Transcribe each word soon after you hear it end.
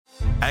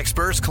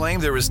Experts claim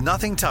there is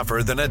nothing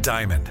tougher than a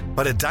diamond.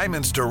 But at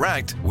Diamonds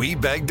Direct, we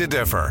beg to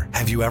differ.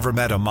 Have you ever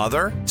met a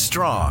mother?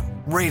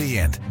 Strong,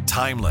 radiant,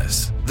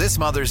 timeless. This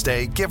Mother's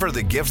Day, give her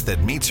the gift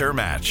that meets her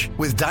match.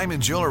 With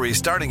diamond jewelry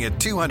starting at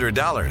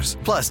 $200.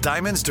 Plus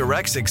Diamonds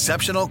Direct's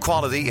exceptional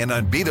quality and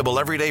unbeatable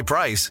everyday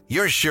price,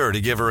 you're sure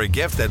to give her a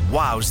gift that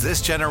wows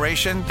this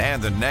generation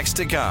and the next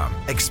to come.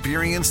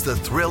 Experience the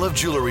thrill of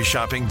jewelry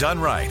shopping done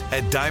right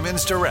at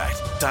Diamonds Direct.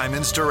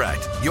 Diamonds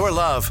Direct. Your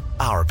love,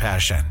 our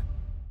passion.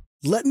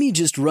 "Let me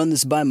just run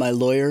this by my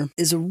lawyer"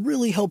 is a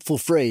really helpful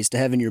phrase to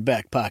have in your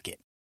back pocket.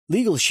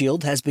 Legal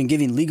Shield has been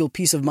giving legal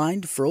peace of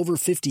mind for over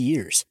 50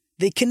 years.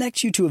 They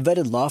connect you to a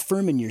vetted law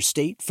firm in your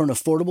state for an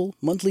affordable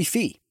monthly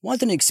fee.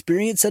 Want an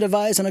experienced set of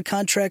eyes on a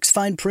contract's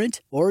fine print?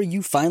 Or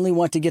you finally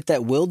want to get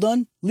that will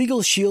done?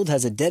 Legal Shield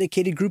has a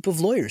dedicated group of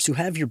lawyers who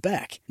have your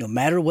back, no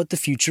matter what the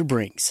future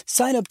brings.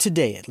 Sign up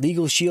today at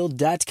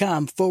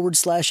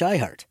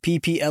LegalShield.com/iHeart.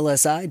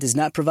 PPLSI does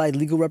not provide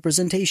legal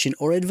representation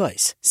or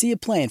advice. See a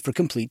plan for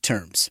complete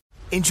terms.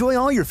 Enjoy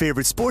all your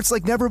favorite sports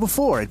like never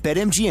before at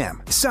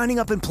BetMGM. Signing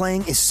up and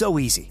playing is so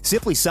easy.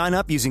 Simply sign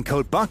up using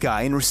code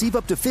Buckeye and receive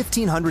up to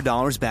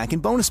 $1,500 back in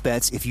bonus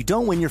bets if you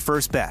don't win your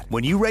first bet.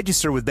 When you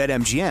register with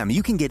BetMGM,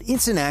 you can get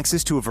instant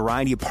access to a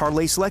variety of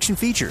parlay selection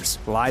features,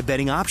 live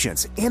betting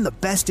options, and the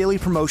best daily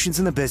promotions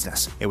in the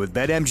business. And with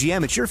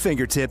BetMGM at your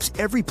fingertips,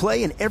 every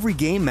play and every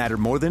game matter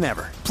more than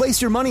ever.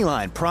 Place your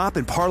moneyline, prop,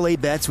 and parlay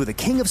bets with the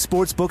king of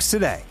sportsbooks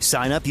today.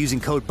 Sign up using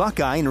code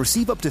Buckeye and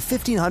receive up to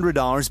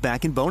 $1,500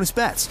 back in bonus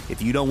bets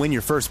if you don't win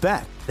your first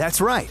bet.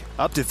 That's right,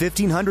 up to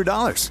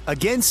 $1,500.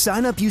 Again,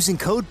 sign up using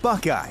code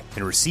Buckeye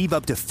and receive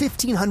up to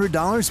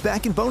 $1,500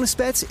 back in bonus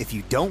bets if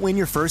you don't win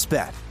your first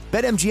bet.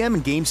 BetMGM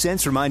and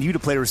GameSense remind you to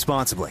play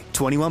responsibly.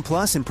 21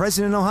 plus and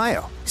present in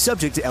Ohio.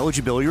 Subject to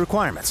eligibility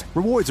requirements.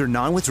 Rewards are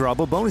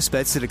non-withdrawable bonus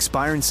bets that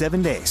expire in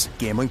 7 days.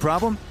 Gambling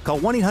problem? Call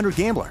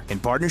 1-800-GAMBLER in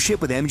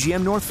partnership with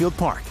MGM Northfield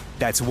Park.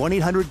 That's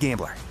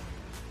 1-800-GAMBLER.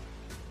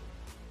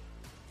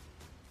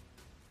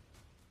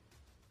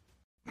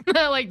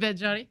 I like that,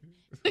 Johnny.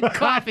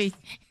 Coffee.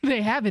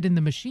 They have it in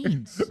the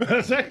machines.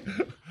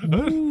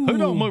 Who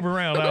don't move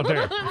around out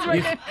there?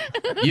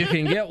 You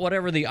can get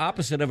whatever the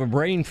opposite of a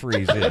brain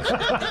freeze is. Man,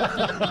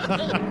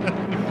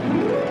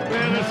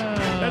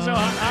 that's how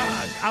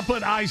I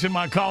put ice in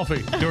my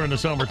coffee during the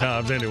summer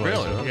times anyway.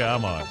 Really? So, yeah,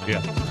 I'm on. Yeah.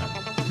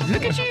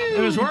 Look at you.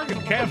 It was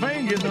working.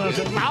 Caffeine getting us.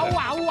 Wow,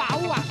 wow, wow,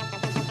 wow.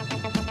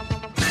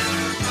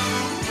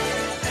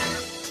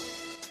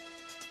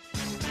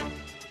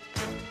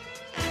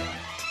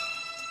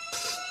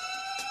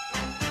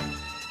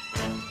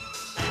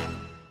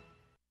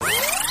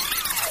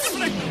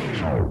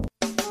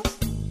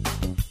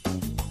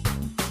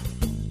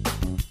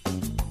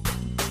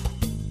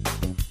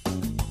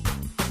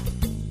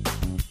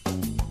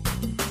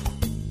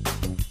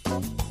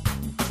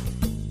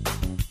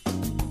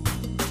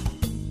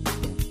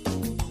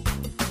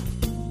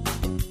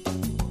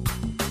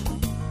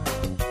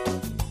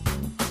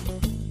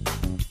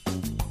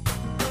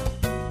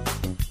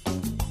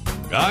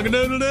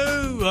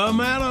 Cock-a-doodle-doo, I'm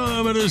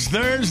Adam. It is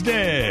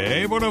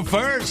Thursday, April the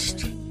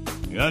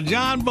 1st. Got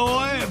John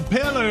Boy,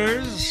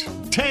 Pillars,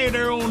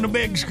 Tater on the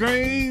big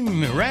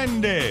screen,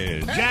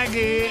 Randy,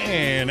 Jackie,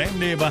 and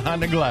Andy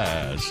behind the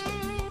glass.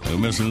 We're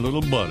missing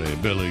little buddy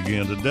Billy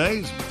again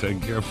today, so we're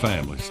taking care of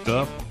family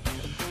stuff.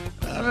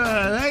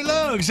 Hey,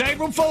 look, it's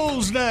April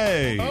Fool's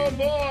Day. Oh,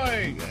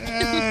 boy.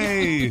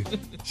 Hey,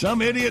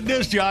 some idiot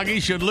disc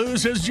jockey should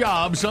lose his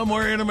job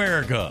somewhere in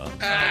America.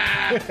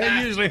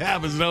 It usually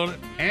happens, don't it?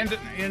 And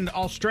in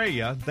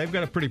Australia, they've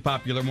got a pretty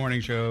popular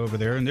morning show over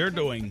there, and they're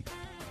doing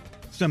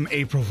some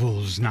April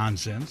Fool's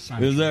nonsense.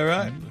 Is that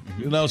right?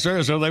 In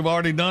Australia, so they've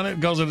already done it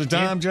because of the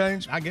time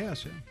change? I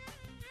guess, yeah.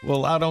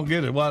 Well, I don't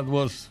get it.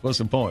 What's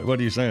the point? What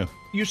are you saying?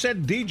 You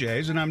said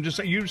DJs, and I'm just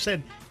saying, you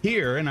said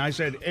here, and I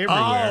said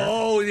everywhere.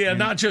 Oh, yeah,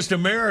 not just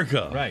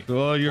America. Right.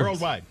 Well,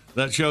 worldwide.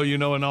 That show,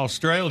 in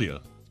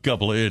Australia, a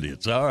couple of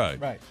idiots. All right.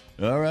 Right.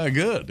 All right,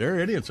 good. There are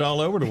idiots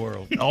all over the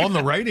world. On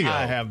the radio.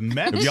 I have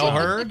met Have y'all some.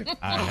 heard?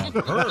 I have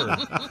heard.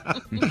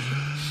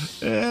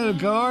 And,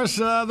 of course,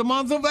 the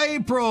month of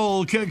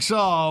April kicks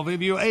off.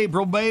 If you're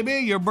April, baby,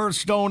 your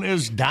birthstone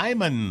is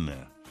diamond.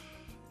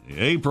 The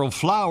April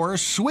flower,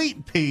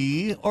 sweet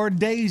pea or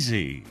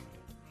daisy.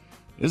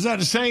 Is that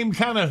the same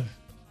kind of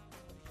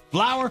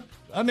flower?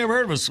 I've never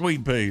heard of a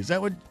sweet pea. Is that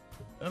what?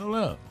 I don't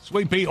know.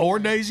 Sweet pea or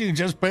daisy? You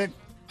just pick?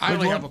 I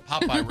only one? have a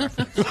Popeye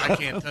reference. I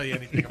can't tell you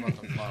anything about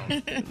the flower.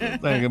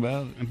 Think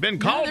about it. Been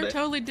No, called they're it.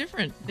 totally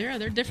different. They're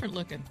different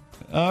looking.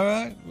 All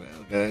right. Well,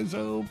 okay,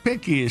 so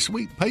picky,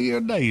 sweet pea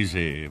or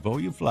daisy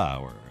for your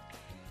flower.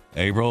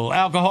 April,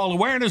 Alcohol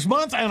Awareness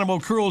Month,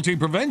 Animal Cruelty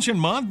Prevention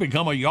Month,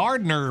 become a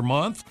yard nerd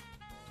month.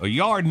 A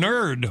yard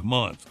nerd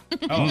month.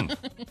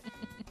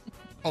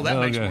 Oh, that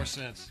makes Okay. more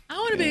sense. I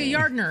want to be a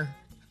yardner.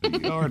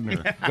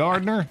 Gardener.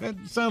 Gardener? That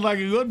sounds like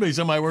it could be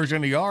somebody who works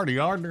in the yard, a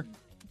gardener.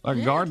 Like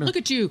a gardener. Look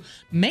at you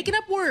making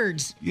up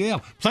words. Yeah.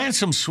 Plant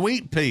some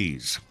sweet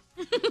peas.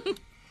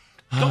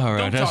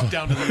 Don't talk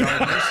down to the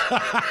gardeners.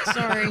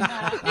 Sorry.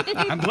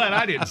 I'm glad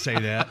I didn't say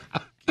that.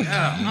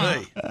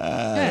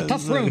 Yeah,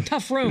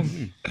 tough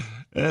room.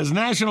 It's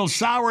National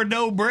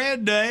Sourdough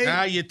Bread Day.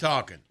 How you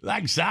talking?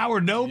 Like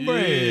sourdough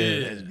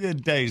bread. That's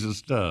good taste of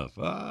stuff.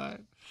 All right.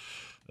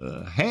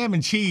 Ham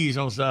and cheese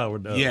on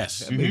sourdough. Yes.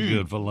 That'd be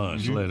good for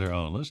lunch later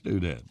on. Let's do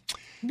that.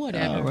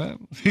 Whatever. All right.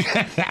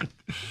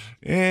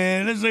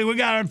 And let's see, we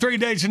got our 3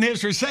 dates in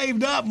history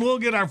saved up, and we'll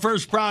get our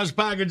first prize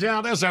package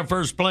out. That's our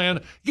first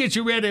plan. Get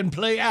you ready and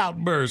play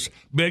Outburst.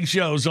 Big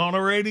Show's on the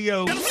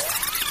radio.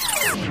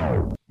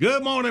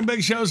 Good morning,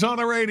 Big Show's on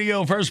the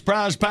radio. First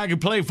prize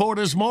package play for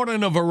this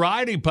morning, a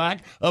variety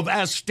pack of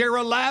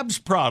Astera Labs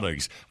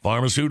products.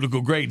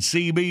 Pharmaceutical-grade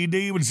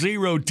CBD with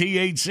 0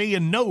 THC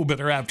and no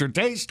bitter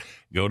aftertaste.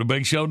 Go to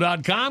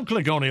BigShow.com,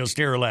 click on the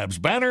Astera Labs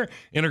banner,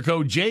 enter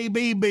code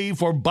JBB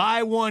for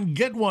buy one,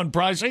 get one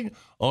pricing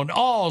on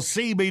all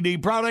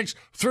CBD products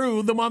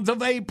through the month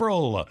of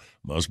April.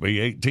 Must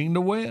be 18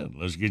 to win.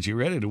 Let's get you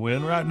ready to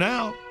win right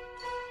now.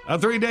 Our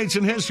 3 dates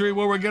in history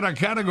where we get our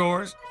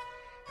categories.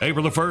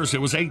 April the 1st, it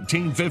was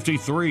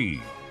 1853.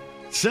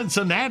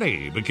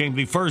 Cincinnati became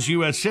the first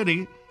U.S.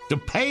 city to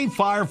pay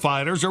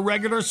firefighters a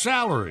regular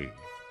salary.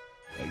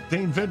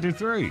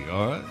 1853,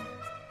 all right.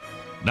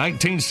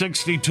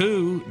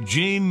 1962,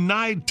 Gene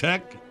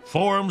Nitec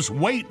forms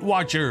Weight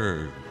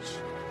Watchers.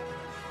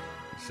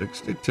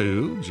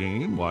 62,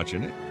 Gene,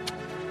 watching it.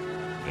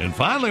 And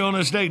finally, on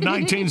this date,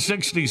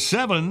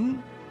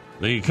 1967,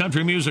 the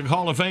Country Music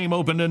Hall of Fame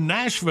opened in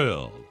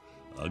Nashville.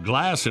 A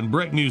glass and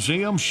brick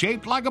museum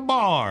shaped like a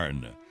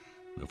barn.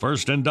 The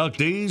first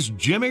inductees,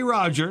 Jimmy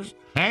Rogers,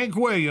 Hank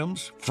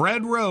Williams,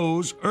 Fred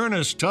Rose,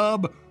 Ernest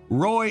Tubb,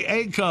 Roy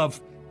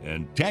Acuff,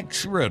 and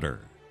Tex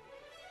Ritter.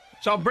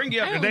 So I'll bring you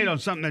up to date on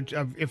something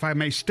that, if I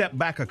may step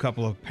back a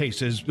couple of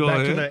paces, Go back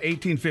ahead. to the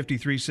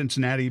 1853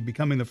 Cincinnati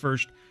becoming the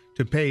first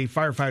to pay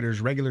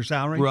firefighters regular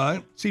salary.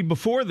 Right. See,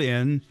 before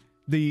then,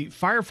 the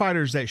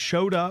firefighters that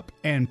showed up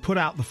and put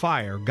out the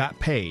fire got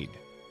paid.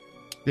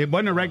 It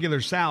wasn't a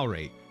regular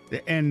salary.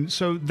 And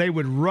so they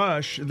would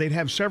rush. They'd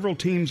have several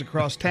teams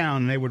across town,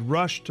 and they would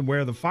rush to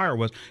where the fire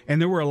was.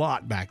 And there were a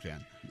lot back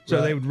then. So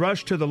Right. they would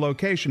rush to the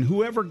location.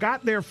 Whoever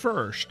got there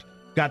first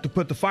got to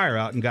put the fire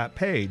out and got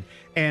paid.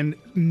 And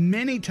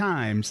many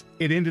times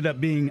it ended up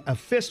being a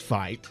fist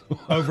fight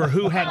over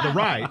who had the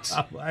rights.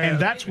 And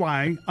that's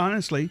why,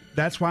 honestly,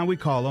 that's why we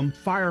call them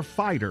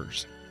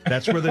firefighters.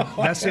 That's where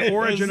that's the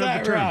origin Is of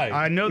that the term. right?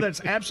 I know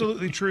that's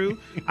absolutely true.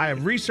 I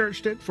have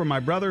researched it for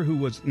my brother, who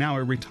was now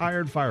a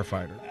retired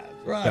firefighter.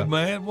 Right, Yeah.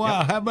 man.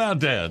 Wow, how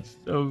about that?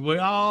 So we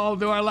all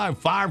do our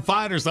life.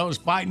 Firefighters thought it was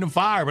fighting the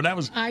fire, but that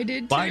was I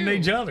did fighting too.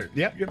 each other.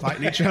 Yep,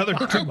 fighting each other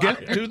to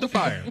get to the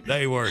fire.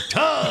 They were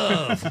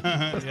tough. All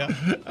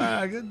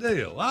right, good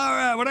deal. All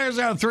right, well, there's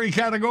our 3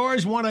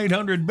 categories.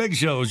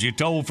 1-800-BIG-SHOWs, your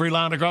toll-free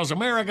line across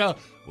America.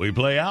 We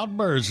play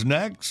Outbursts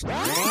next.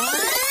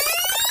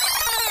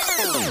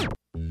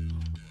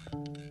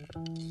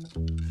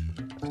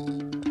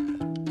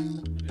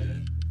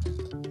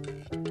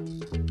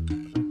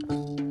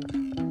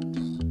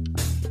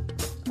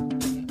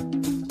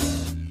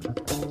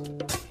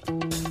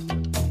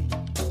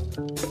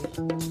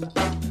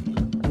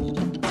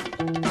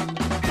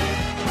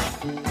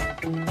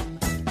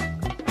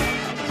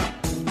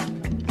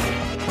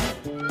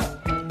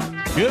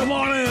 Good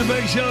morning,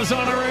 Big Show's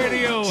on the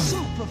radio.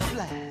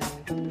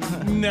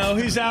 No,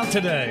 he's out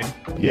today.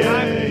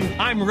 Yay.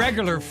 I'm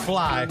regular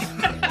fly.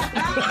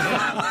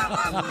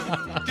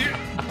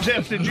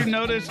 Jeff, did you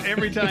notice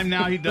every time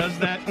now he does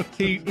that,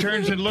 he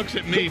turns and looks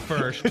at me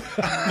first?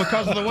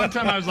 Because of the one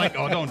time I was like,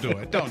 oh, don't do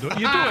it. Don't do it.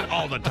 You do it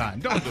all the time.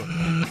 Don't do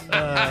it.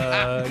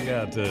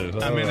 Got to.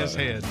 I'm in his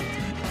head.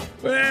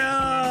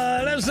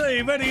 Well, let's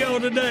see. Video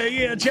today.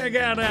 Yeah, check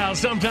that out.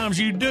 Sometimes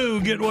you do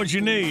get what you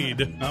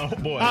need. Oh,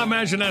 boy. I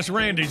imagine that's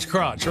Randy's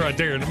crotch right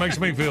there, and it makes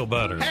me feel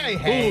better.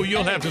 Hey, Ooh,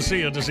 you'll have to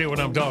see it to see what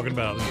I'm talking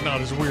about. It's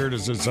not as weird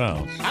as it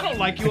sounds. I don't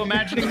like you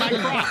imagining my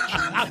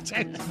crotch.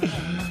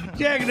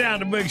 Check it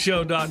out at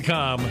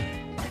BigShow.com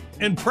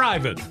in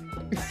private.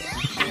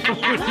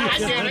 I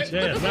get it.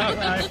 Yes, all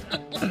right.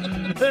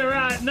 Then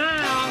right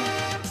now,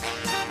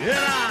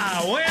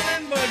 yeah,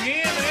 winning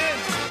beginning.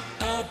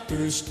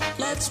 Outburst,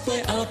 let's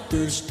play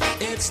Outburst.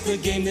 It's the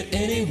game that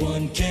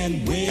anyone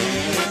can win.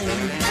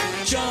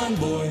 John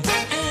Boy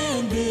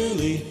and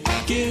Billy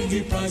give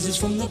you prizes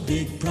from the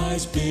big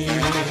prize bin.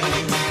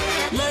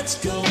 Let's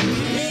go,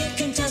 meet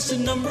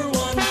contestant number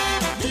 1.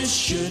 This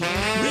should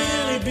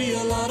really be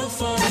a lot of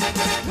fun.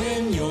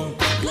 When you're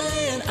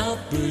playing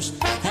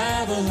Outburst,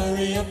 have a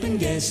hurry up and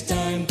guess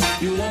time.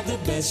 You'll have the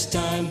best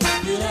time.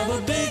 You'll have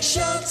a big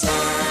show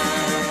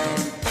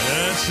time.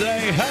 Let's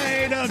say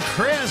hey to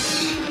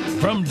Chris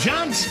from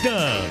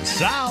Johnston,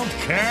 South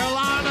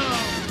Carolina.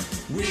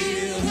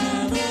 We'll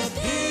have a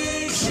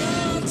big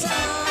show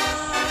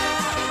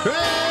time.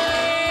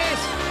 Chris!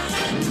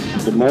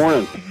 Good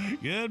morning.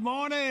 Good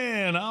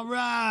morning. All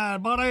right,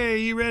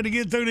 buddy. You ready to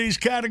get through these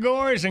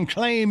categories and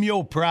claim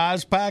your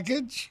prize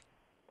package?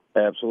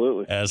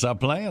 Absolutely. As I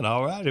planned.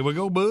 All right, here we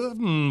go, bud.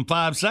 In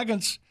 5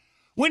 seconds.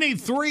 We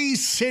need 3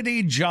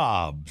 city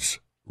jobs.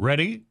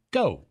 Ready?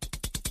 Go.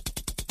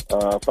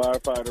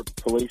 Firefighter,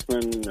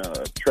 policeman,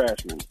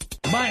 trashman.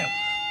 Bam.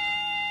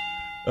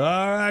 All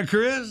right,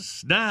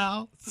 Chris.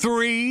 Now,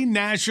 3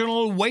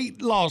 national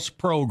weight loss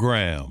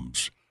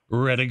programs.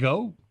 Ready,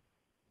 go?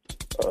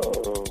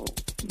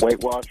 Weight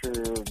Watcher,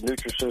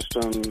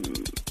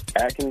 Nutrisystem,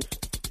 Atkins.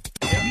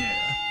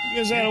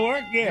 Guess that'll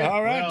work? Yeah,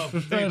 all right.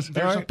 Well,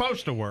 they're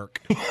supposed to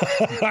work.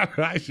 All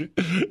right.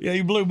 Yeah,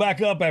 you blew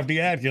back up after the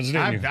Atkins,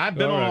 didn't you? I've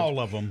been on all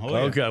of them. Oh,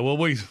 yeah. Okay, well,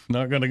 we're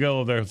not going to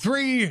go there.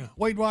 3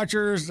 Weight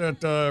Watchers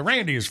that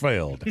Randy has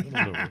failed.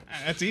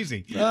 That's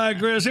easy. All right,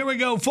 Chris, here we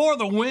go. For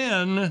the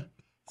win,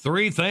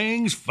 3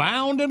 things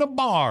found in a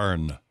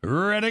barn.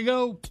 Ready,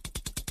 go?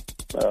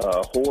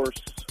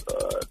 Horse,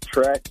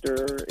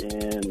 tractor,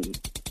 and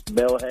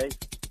bale hay.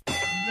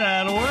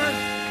 That'll work.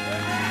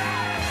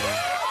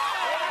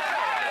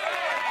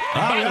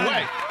 By the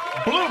way,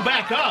 blew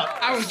back up.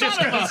 I was just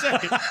going to say.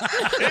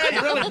 Yeah,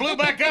 you really blew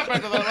back up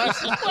after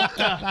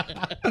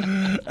that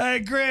lesson.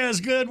 Hey, Chris,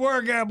 good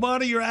work out,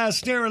 buddy. Your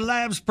Astera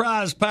Labs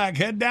prize pack.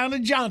 Head down to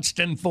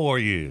Johnston for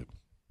you.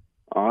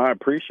 I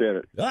appreciate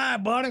it. All right,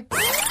 buddy.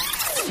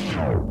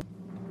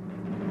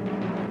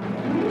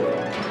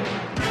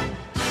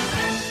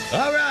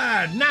 All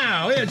right,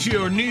 now it's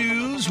your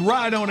news.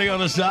 Right on the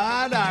other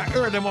side, our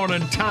early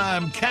morning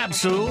time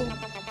capsule.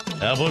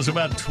 That was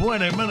about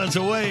 20 minutes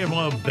away, and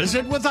we'll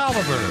visit with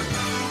Oliver.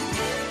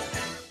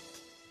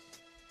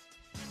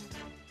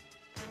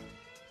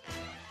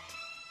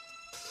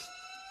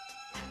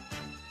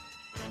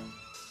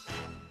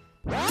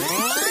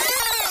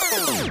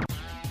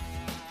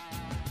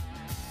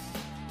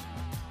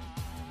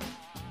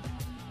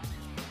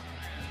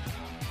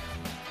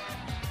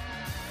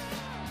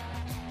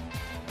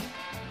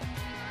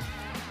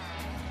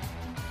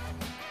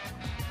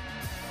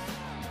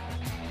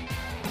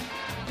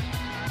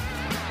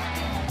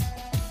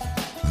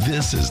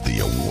 This is the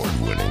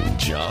award-winning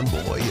John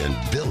Boy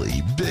and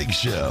Billy Big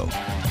Show.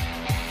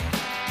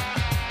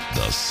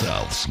 The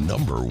South's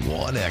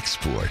 #1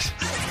 export.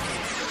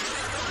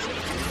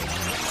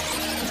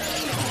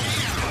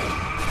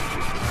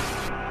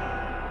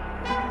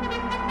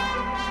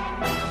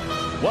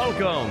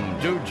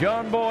 Welcome to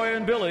John Boy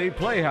and Billy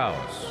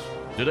Playhouse.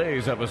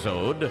 Today's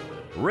episode,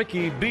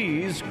 Ricky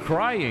B's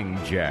Crying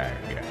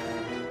Jag.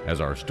 As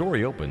our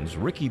story opens,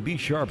 Ricky B.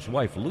 Sharp's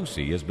wife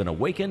Lucy has been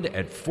awakened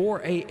at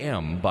 4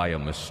 a.m. by a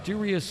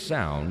mysterious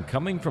sound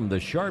coming from the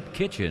Sharp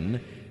kitchen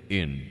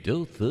in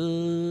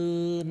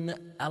Dothan,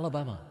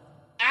 Alabama.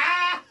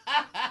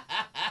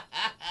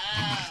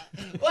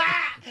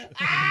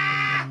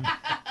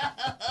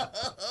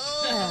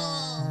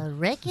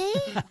 Ricky?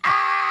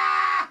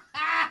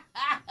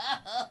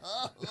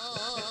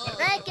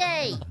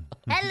 Ricky!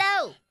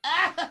 Hello!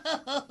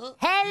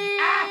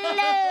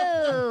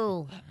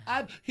 Hello!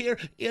 I'm here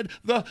in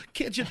the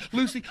kitchen.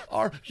 Lucy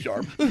R.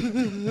 Sharp.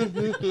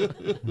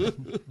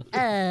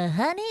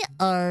 Honey,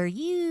 are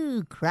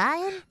you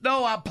crying?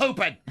 No, I'm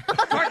pooping.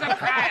 Of course I'm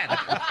crying.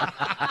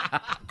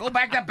 Go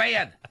back to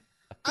bed.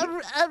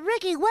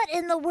 Ricky, what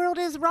in the world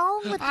is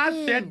wrong with you?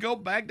 I said go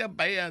back to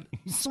bed.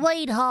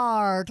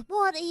 Sweetheart,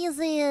 what is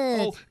it?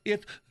 Oh,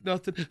 it's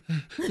nothing.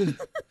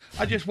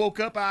 I just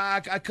woke up. I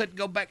couldn't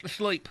go back to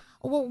sleep.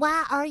 Well,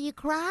 why are you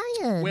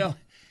crying? Well,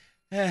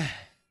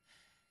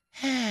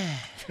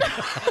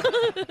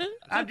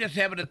 I'm just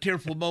having a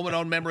tearful moment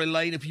on memory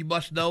lane, if you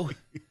must know.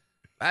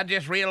 I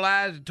just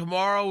realized that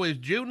tomorrow is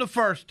June the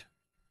 1st,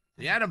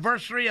 the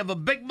anniversary of a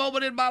big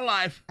moment in my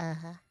life.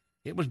 Uh-huh.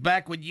 It was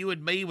back when you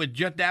and me was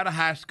just out of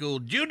high school.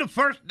 June the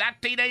 1st,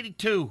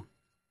 1982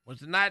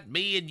 was the night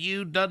me and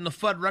you done the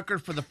Fuddrucker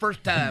for the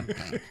first time.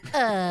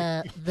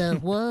 The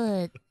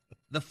what?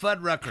 The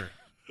Fuddrucker.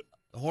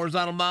 The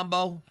horizontal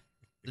mambo.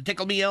 The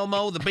Tickle Me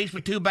Elmo, the Beast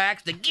with 2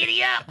 backs, the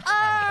Giddy Up!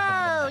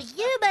 Oh,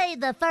 you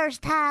made the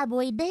first time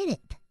we did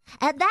it.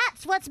 And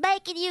that's what's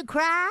making you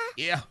cry?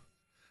 Yeah.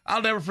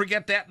 I'll never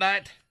forget that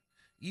night.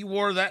 You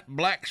wore that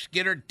black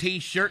skittered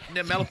T-shirt and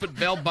them elephant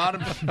bell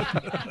bottoms.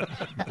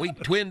 We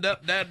twinned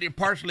up down to your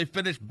partially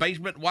finished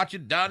basement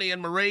watching Donnie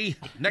and Marie.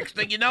 Next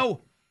thing you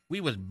know,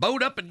 we was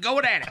bowed up and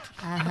going at it.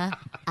 Uh-huh.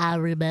 I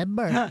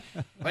remember.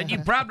 And you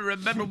probably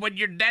remember when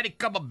your daddy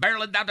come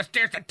a-barreling down the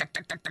stairs and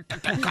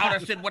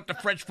caught us in what the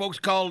French folks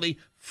call the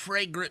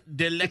fragrant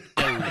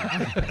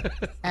delecto.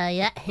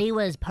 Yeah, he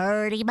was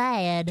pretty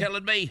mad.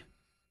 Telling me,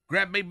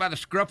 grabbed me by the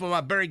scruff of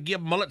my Barry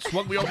Gibb mullet,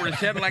 swung me over his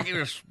head like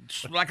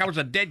I was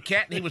a dead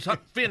cat, and he was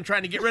Huck Finn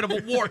trying to get rid of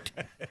a wart.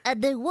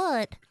 Do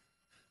what?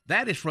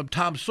 That is from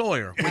Tom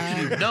Sawyer, which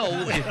you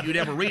know if you'd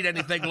ever read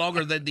anything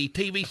longer than the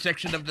TV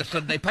section of the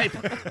Sunday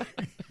paper.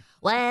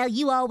 Well,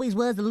 you always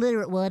was the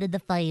literate one in the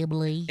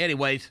family.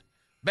 Anyways,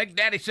 Big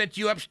Daddy sent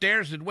you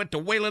upstairs and went to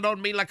wailing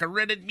on me like a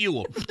rented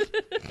mule.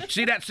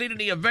 See that scene in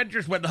the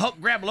Avengers when the Hulk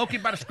grabbed Loki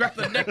by the scruff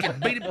of the neck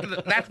and beat him?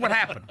 That's what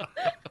happened.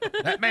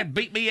 That man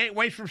beat me 8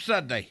 ways from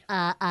Sunday.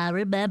 I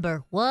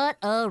remember. What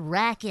a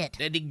racket.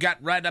 Then he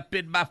got right up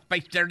in my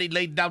face there and he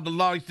laid down the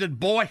law. He said,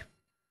 "Boy,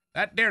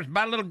 that there's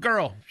my little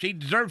girl. She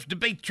deserves to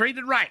be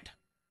treated right.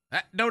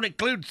 That don't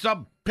include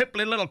some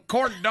pimply little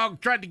corn dog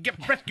trying to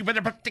get frisky with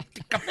her."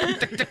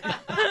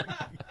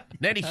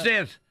 Then he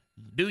says,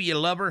 do you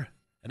love her?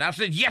 And I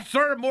said, yes,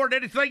 sir, more than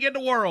anything in the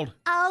world.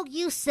 Oh,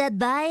 you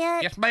said that?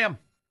 Yes, ma'am.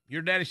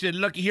 Your daddy said,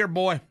 looky here,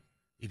 boy.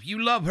 If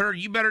you love her,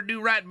 you better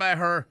do right by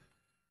her.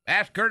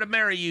 Ask her to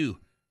marry you.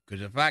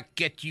 Because if I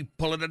catch you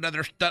pulling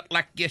another stunt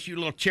like this, you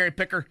little cherry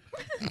picker,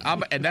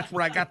 and that's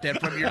where I got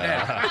that from your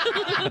dad.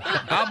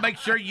 I'll make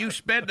sure you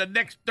spend the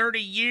next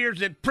 30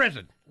 years in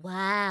prison.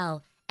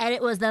 Wow. And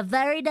it was the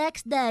very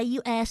next day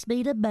you asked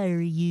me to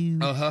marry you.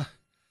 Uh-huh.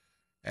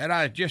 And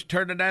I was just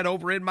turning that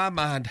over in my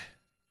mind.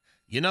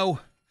 You know,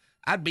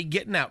 I'd be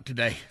getting out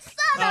today.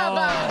 Son of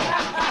a...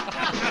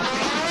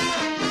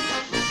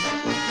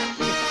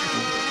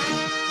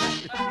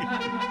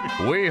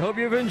 We hope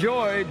you've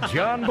enjoyed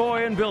John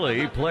Boy and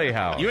Billy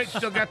Playhouse. You ain't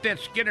still got that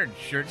Skinner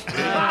shirt.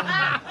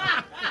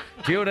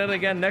 Tune in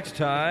again next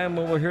time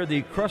when we'll hear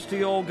the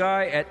crusty old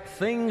guy at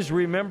Things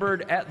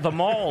Remembered at the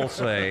Mall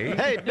say,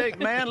 "Hey, big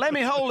man, let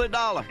me hold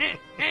 $1."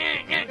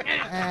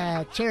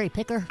 Cherry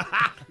picker.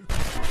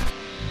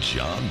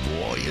 John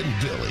Boy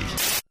and Billy.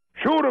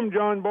 Shoot him,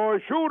 John Boy.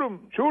 Shoot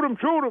him. Shoot him.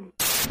 Shoot him.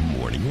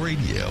 Morning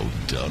radio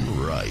done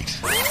right.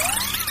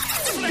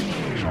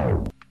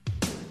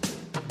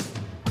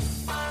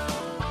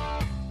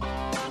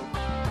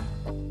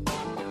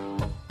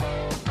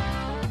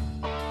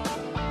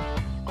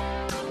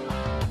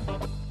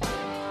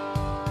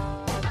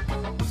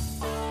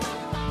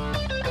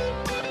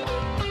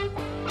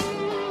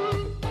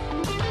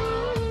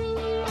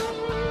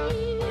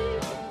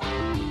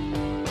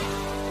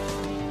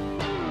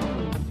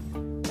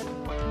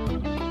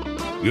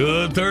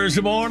 Good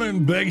Thursday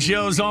morning. Big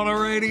Show's on the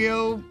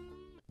radio.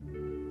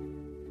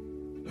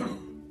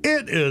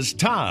 It is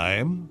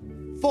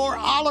time for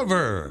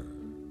Oliver.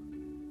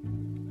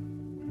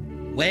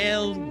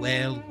 Well,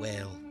 well,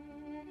 well.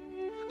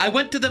 I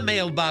went to the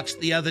mailbox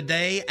the other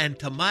day, and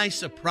to my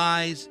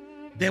surprise,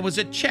 there was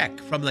a check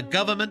from the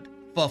government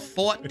for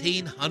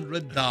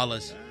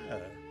 $1,400.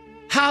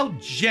 How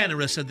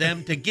generous of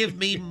them to give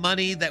me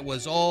money that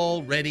was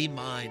already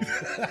mine.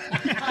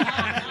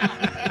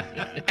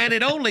 And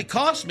it only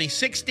cost me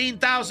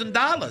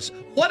 $16,000.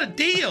 What a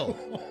deal!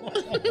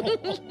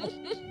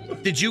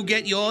 Did you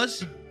get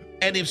yours?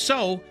 And if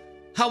so,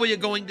 how are you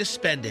going to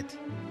spend it?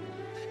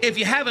 If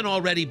you haven't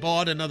already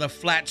bought another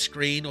flat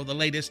screen or the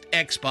latest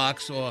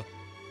Xbox or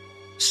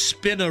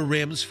spinner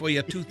rims for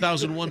your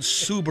 2001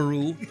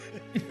 Subaru,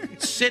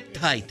 sit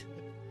tight.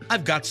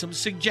 I've got some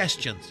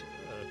suggestions.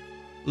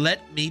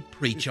 Let me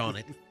preach on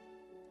it.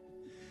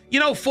 You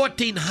know,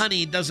 14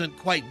 Honey doesn't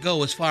quite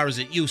go as far as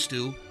it used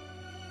to,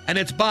 and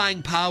its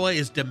buying power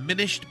is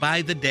diminished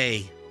by the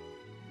day.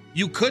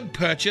 You could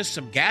purchase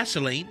some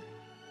gasoline.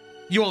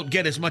 You won't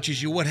get as much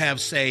as you would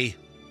have, say,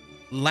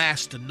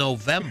 last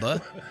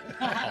November.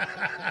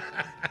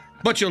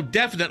 But you'll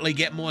definitely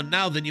get more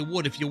now than you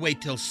would if you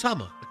wait till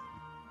summer.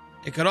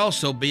 It could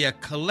also be a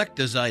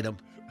collector's item.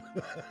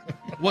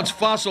 Once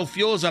fossil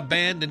fuels are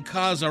banned and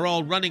cars are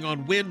all running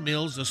on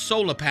windmills or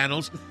solar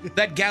panels,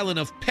 that gallon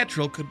of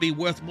petrol could be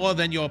worth more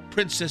than your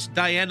Princess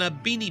Diana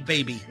Beanie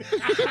Baby.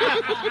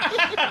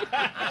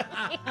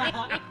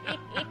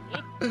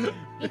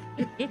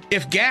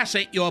 If gas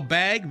ain't your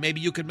bag, maybe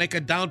you could make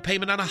a down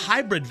payment on a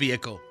hybrid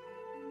vehicle.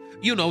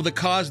 You know, the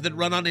cars that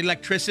run on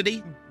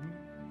electricity,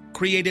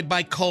 created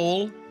by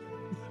coal,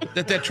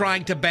 that they're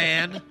trying to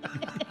ban.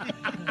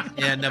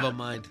 Yeah, never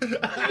mind.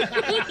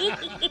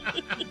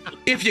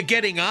 If you're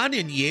getting on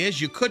in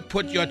years, you could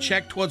put your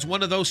check towards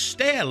one of those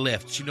stair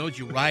lifts, you know, as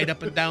you ride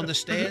up and down the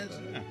stairs.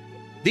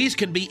 These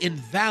can be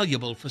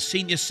invaluable for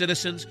senior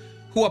citizens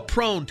who are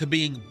prone to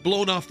being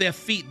blown off their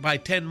feet by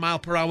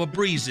 10-mile-per-hour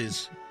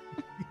breezes.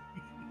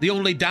 The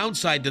only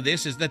downside to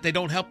this is that they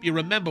don't help you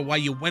remember why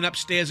you went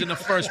upstairs in the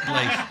first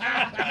place.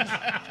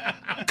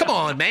 Come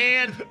on,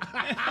 man.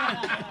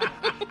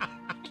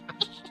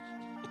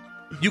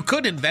 You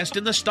could invest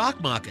in the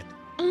stock market.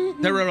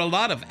 There are a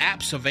lot of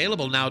apps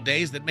available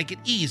nowadays that make it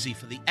easy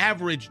for the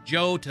average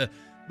Joe to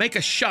make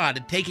a shot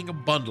at taking a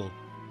bundle.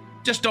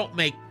 Just don't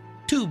make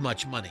too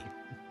much money.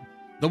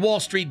 The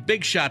Wall Street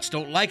big shots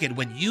don't like it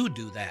when you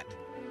do that.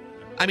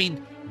 I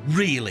mean,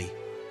 really,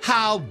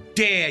 how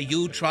dare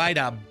you try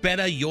to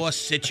better your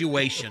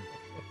situation?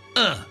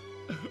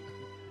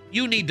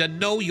 You need to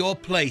know your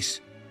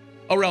place,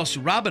 or else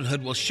Robin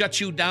Hood will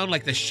shut you down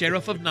like the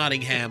Sheriff of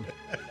Nottingham.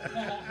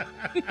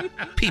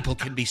 People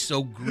can be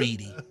so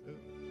greedy.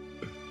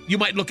 You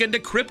might look into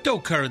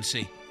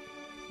cryptocurrency.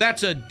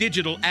 That's a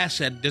digital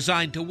asset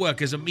designed to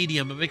work as a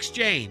medium of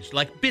exchange,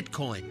 like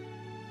Bitcoin.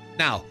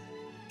 Now,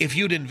 if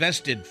you'd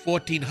invested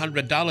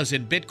 $1,400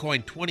 in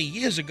Bitcoin 20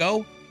 years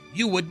ago,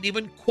 you wouldn't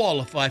even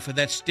qualify for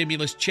that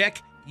stimulus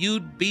check.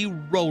 You'd be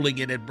rolling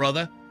in it,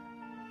 brother.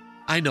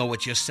 I know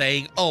what you're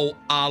saying. Oh,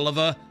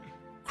 Oliver,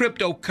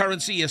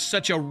 cryptocurrency is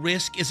such a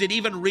risk. Is it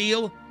even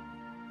real?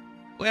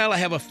 Well, I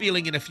have a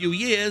feeling in a few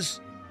years,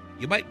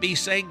 you might be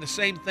saying the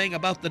same thing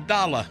about the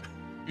dollar.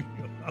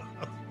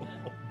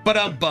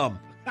 But bum.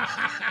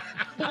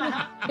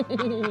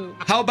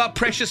 How about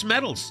precious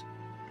metals?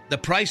 The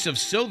price of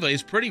silver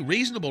is pretty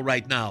reasonable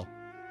right now.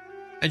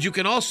 And you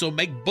can also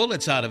make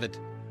bullets out of it.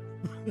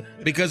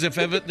 Because if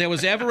ever there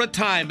was ever a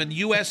time in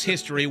U.S.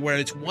 history where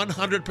it's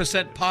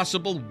 100%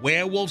 possible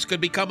werewolves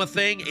could become a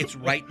thing, it's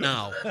right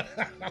now.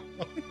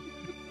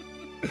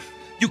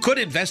 You could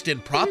invest in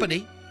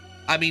property.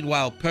 I mean,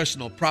 while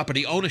personal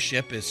property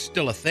ownership is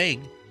still a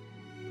thing.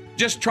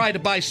 Just try to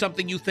buy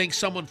something you think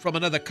someone from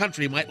another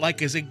country might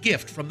like as a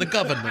gift from the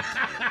government.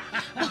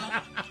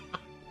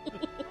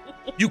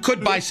 You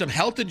could buy some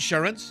health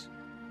insurance,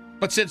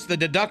 but since the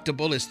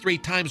deductible is 3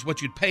 times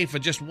what you'd pay for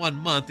just 1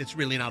 month, it's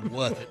really not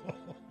worth it.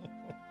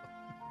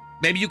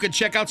 Maybe you could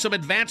check out some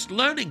advanced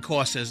learning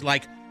courses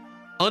like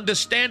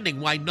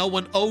Understanding Why No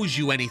One Owes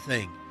You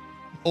Anything,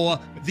 or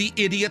The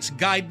Idiot's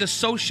Guide to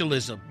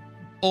Socialism,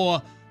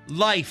 or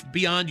Life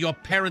Beyond Your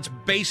Parents'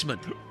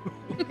 Basement.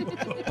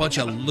 Bunch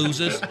of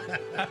losers.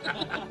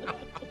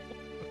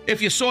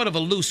 If you're sort of a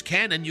loose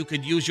cannon, you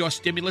could use your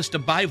stimulus to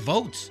buy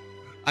votes.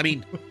 I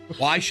mean,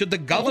 why should the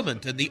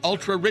government and the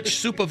ultra-rich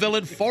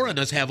supervillain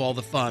foreigners have all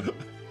the fun?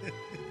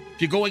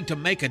 If you're going to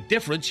make a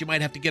difference, you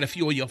might have to get a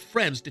few of your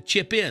friends to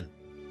chip in.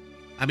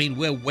 I mean,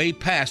 we're way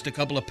past a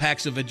couple of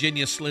packs of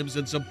Virginia Slims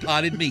and some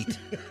potted meat.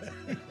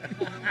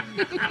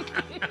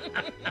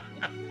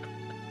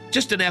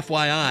 Just an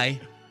FYI,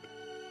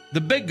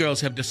 the big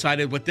girls have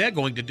decided what they're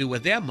going to do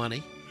with their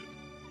money.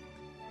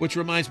 Which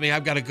reminds me,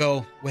 I've got to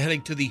go. We're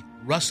heading to the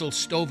Russell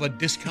Stover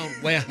Discount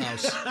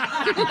Warehouse.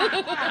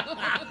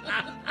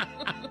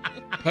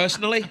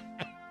 Personally,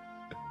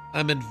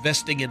 I'm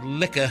investing in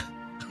liquor.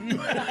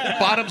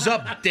 Bottoms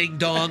up,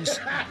 ding-dongs.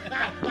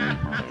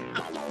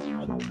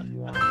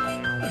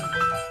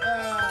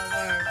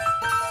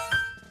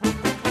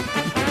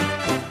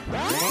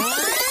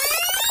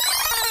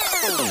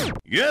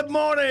 Good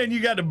morning. You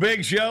got the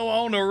Big Show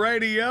on the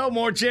radio.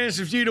 More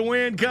chances for you to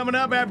win coming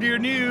up after your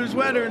news,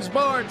 weather, and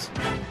sports.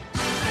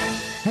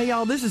 Hey,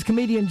 y'all, this is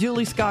comedian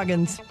Julie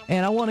Scoggins,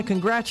 and I want to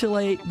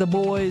congratulate the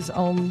boys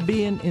on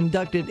being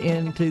inducted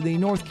into the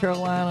North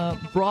Carolina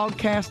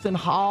Broadcasting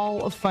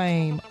Hall of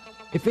Fame.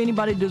 If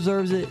anybody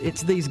deserves it,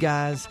 it's these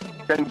guys.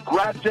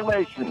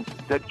 Congratulations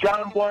to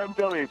John Boy and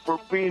Billy for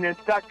being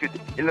inducted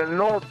in the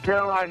North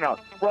Carolina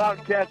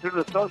Broadcasters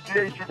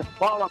Association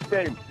Hall of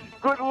Fame.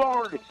 Good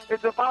Lord,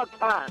 it's about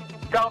time.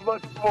 God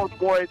bless you both,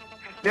 boys.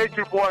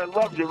 Nature Boy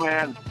loves you,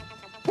 man.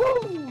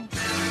 Woo!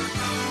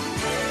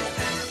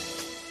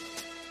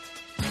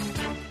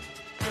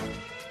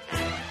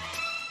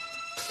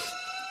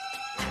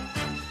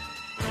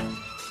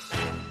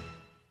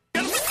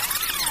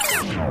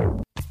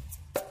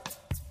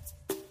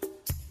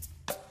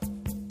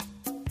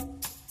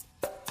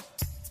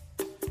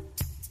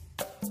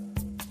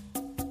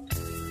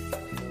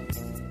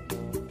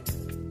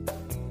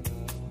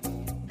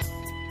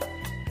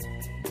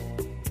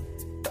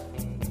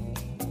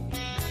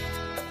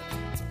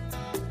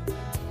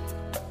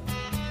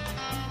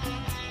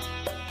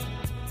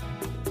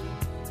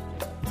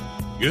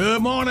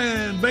 Good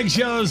morning. Big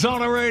Show's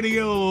on the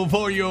radio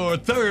for your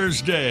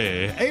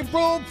Thursday,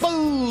 April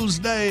Fool's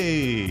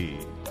Day.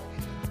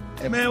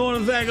 Hey, man, I want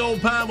to thank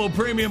Old Pineville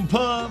Premium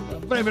Pub,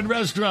 a favorite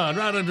restaurant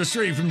right up the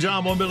street from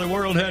John Boy and Billy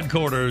World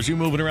Headquarters. You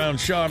moving around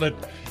Charlotte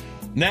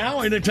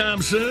now,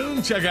 anytime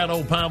soon, check out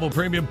Old Pineville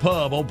Premium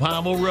Pub, Old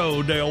Pineville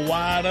Road. They're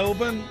wide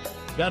open.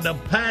 Got the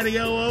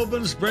patio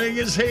open. Spring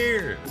is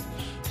here.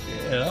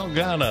 Yeah, all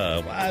kind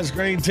of ice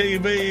cream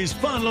TVs.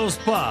 Fun little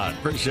spot.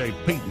 Appreciate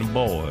Pete and the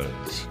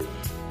boys.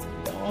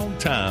 Long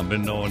time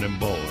been knowing them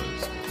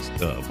boys.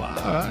 Stuff. All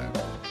right.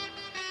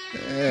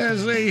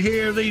 As they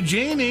hear, the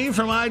Genie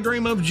from I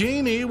Dream of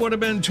Jeannie would have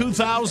been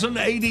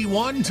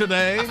 2081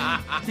 today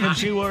if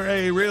she were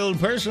a real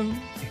person.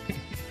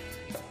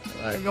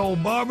 Like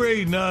old Barbara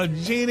Eden,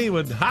 Genie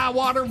with high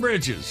water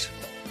britches.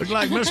 Looked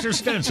like Mr.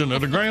 Stinson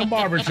at the Graham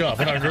Barbershop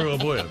that I grew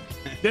up with.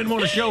 Didn't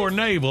want to show her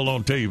navel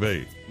on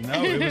TV.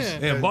 No, it was.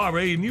 Yeah,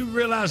 Barbara Eden, you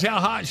realize how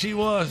hot she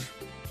was?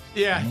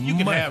 Yeah, you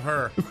can have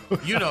her.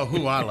 You know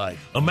who I like.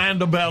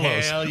 Amanda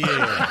Bellows. Hell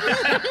yeah.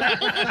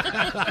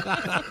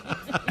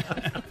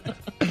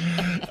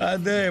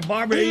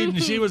 Barbara Eden,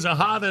 she was the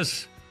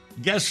hottest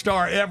guest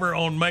star ever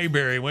on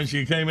Mayberry when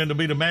she came in to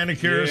be the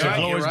manicurist at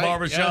Chloe's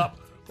Barbershop.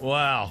 Yeah.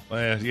 Wow.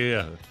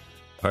 Yeah.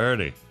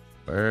 Purdy.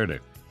 All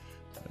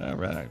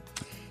right.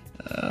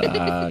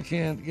 I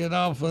can't get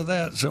off of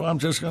that, so I'm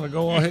just going to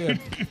go ahead.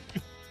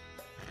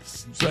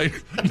 Say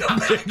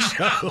the Big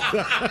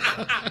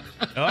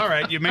Show. All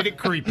right, you made it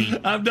creepy.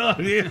 I'm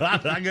done. Yeah,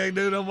 I can't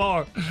do no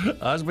more.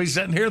 I'll just be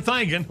sitting here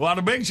thinking while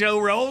the Big Show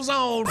rolls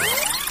on.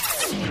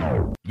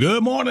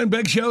 Good morning,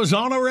 Big Show's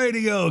on the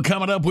radio.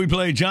 Coming up, we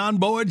play John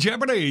Boy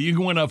Jeopardy. You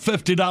can win a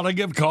 $50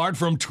 gift card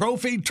from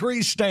Trophy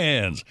Tree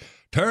Stands.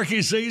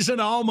 Turkey season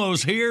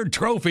almost here.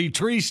 Trophy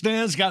Tree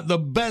Stands got the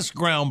best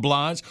ground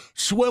blinds,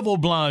 swivel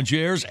blind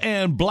chairs,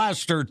 and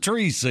blaster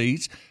tree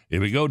seats.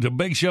 If you go to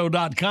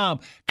BigShow.com,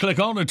 click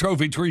on the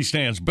Trophy Tree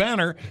Stands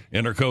banner,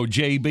 enter code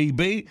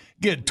JBB,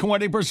 get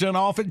 20%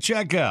 off at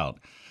checkout.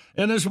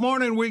 And this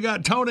morning, we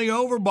got Tony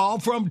Overball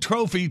from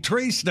Trophy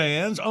Tree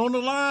Stands on the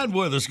line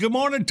with us. Good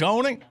morning,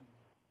 Tony.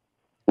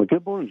 Well,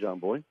 good morning, John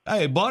Boy.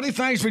 Hey, buddy,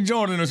 thanks for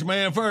joining us,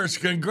 man. First,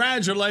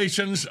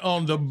 congratulations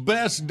on the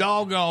best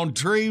doggone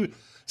tree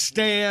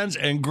stands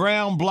and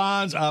ground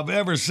blinds I've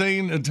ever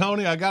seen. And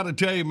Tony, I got to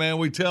tell you, man,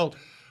 we tell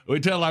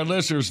our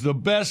listeners the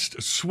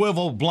best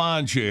swivel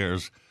blind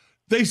chairs.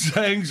 These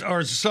things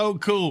are so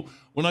cool.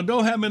 When I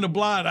don't have them in the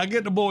blind, I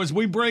get the boys,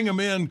 we bring them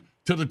in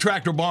to the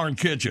Tractor Barn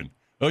kitchen.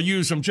 I'll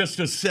use them just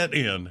to sit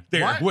in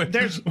there. What?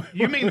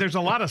 You mean there's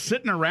a lot of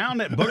sitting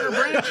around at Booger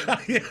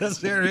Branch? Yes,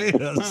 there is.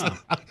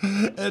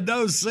 And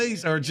those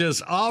seats are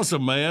just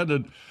awesome, man.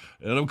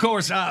 And of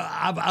course,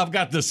 I've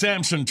got the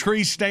Samson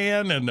tree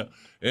stand,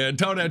 and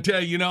Tony, I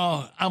tell you,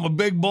 I'm a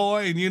big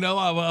boy, and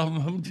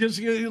I'm just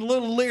a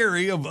little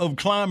leery of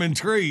climbing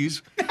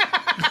trees.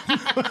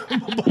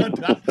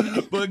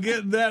 but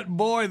getting that,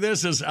 boy,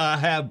 I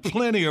have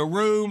plenty of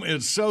room.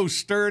 It's so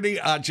sturdy.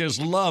 I just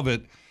love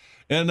it.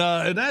 And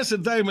that's the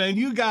thing, man.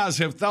 You guys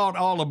have thought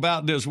all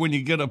about this when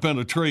you get up in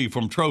a tree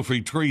from Trophy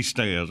Tree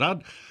Stands.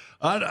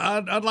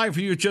 I'd like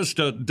for you just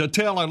to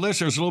tell our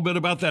listeners a little bit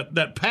about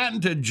that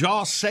patented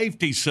jaw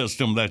safety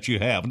system that you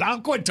have. Now, I'll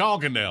quit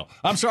talking now.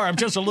 I'm sorry. I'm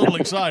just a little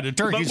excited.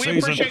 Turkey season. But we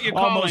appreciate you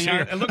calling.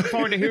 Here. I look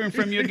forward to hearing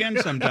from you again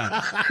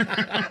sometime.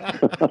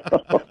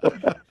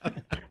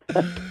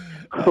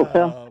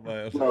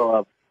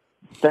 Well,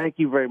 thank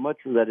you very much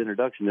for that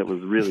introduction. It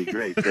was really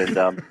great.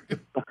 And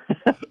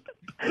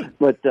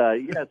but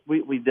yes,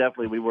 we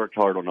definitely worked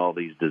hard on all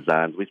these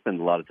designs. We spend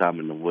a lot of time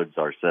in the woods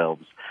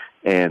ourselves,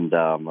 and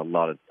a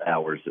lot of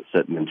hours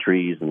sitting in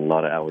trees and a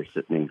lot of hours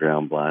sitting in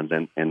ground blinds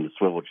and the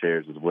swivel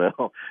chairs as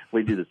well.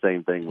 We do the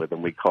same thing with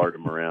them. We cart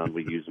them around.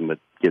 We use them at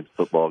kids'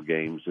 football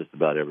games, just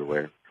about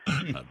everywhere.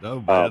 I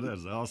know, man.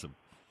 That's awesome.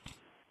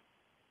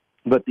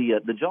 But the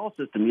jaw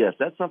system, yes,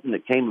 that's something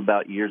that came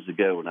about years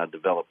ago when I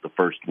developed the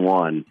first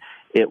one.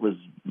 It was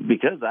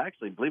because I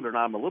actually, believe it or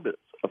not, I'm a little bit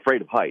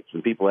afraid of heights.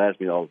 And people ask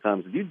me all the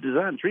time, you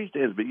design tree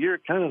stands, but you're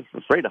kind of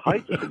afraid of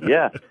heights. I said,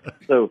 yeah.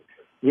 So,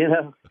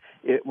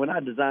 when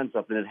I design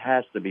something, it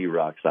has to be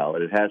rock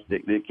solid. It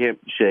can't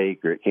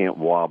shake or it can't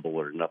wobble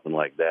or nothing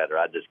like that, or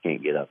I just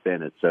can't get up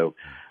in it. So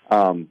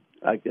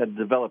I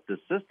developed this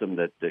system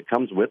that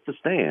comes with the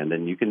stand,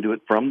 and you can do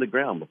it from the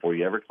ground before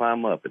you ever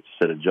climb up. It's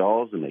a set of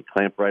jaws, and they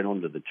clamp right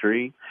onto the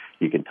tree.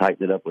 You can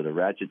tighten it up with a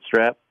ratchet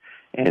strap,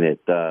 and it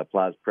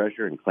applies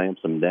pressure and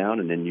clamps them down,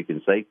 and then you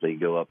can safely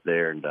go up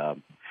there and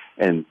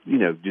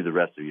do the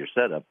rest of your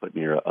setup,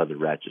 putting your other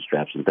ratchet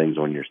straps and things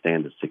on your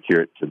stand to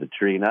secure it to the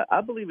tree. And I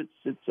believe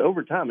it's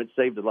over time, it's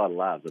saved a lot of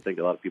lives. I think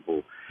a lot of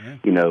people,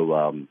 even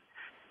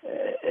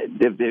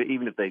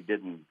if they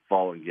didn't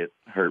fall and get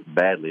hurt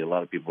badly, a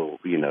lot of people,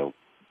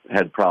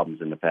 had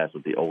problems in the past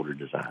with the older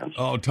designs.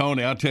 Oh,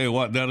 Tony, I tell you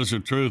what, that is the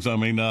truth. I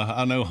mean,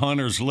 I know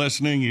hunters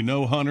listening.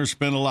 Hunters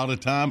spend a lot of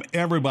time.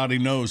 Everybody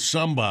knows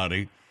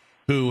somebody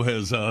who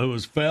has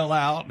fell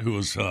out, who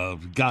has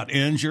got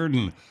injured,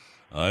 and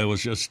it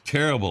was just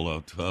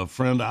terrible. A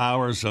friend of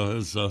ours,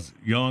 his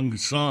young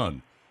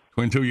son,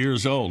 22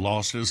 years old,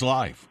 lost his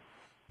life.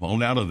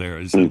 Blown out of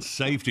there.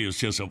 Safety is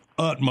just of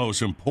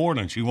utmost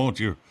importance. You want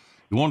it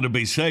to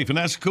be safe, and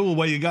that's a cool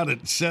way you got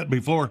it set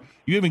before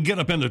you even get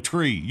up in the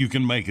tree. You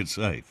can make it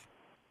safe.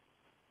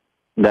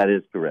 That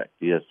is correct.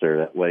 Yes, sir.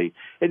 That way,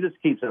 it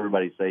just keeps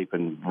everybody safe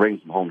and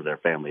brings them home to their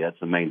family. That's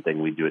the main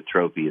thing we do at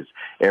Trophy is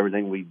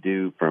everything we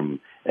do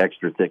from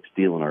extra thick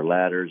steel in our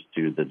ladders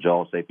to the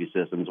jaw safety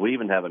systems. We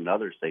even have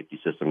another safety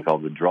system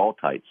called the draw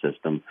tight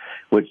system,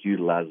 which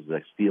utilizes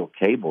a steel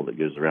cable that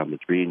goes around the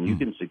tree, and you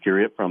can secure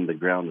it from the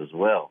ground as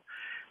well.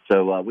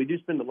 So we do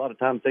spend a lot of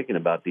time thinking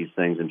about these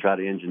things and try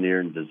to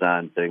engineer and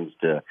design things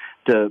to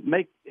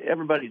make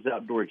everybody's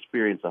outdoor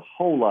experience a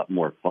whole lot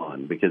more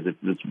fun. Because if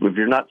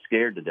you're not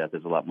scared to death,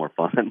 it's a lot more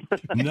fun.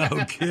 No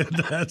kid,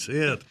 that's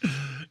it.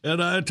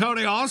 And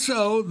Tony,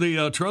 also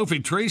the Trophy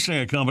Tree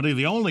Stand Company,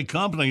 the only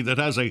company that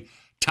has a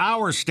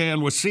tower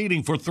stand with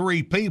seating for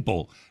 3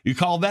 people. You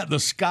call that the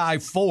Sky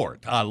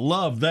Fort. I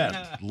love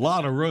that. A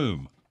lot of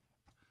room.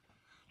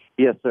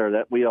 Yes, sir.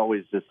 That we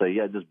always just say,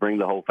 just bring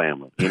the whole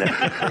family.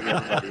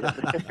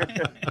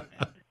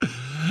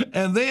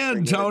 And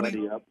then,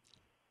 Tony.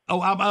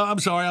 Oh, I'm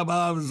sorry.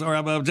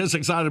 I'm just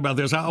excited about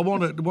this. I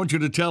want you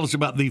to tell us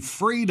about the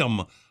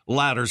Freedom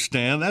Ladder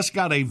Stand. That's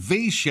got a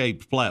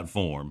V-shaped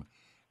platform,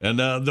 and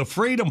the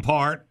Freedom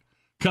part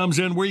comes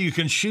in where you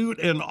can shoot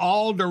in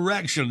all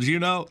directions.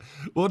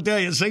 We'll tell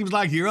you, it seems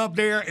like you're up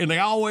there, and they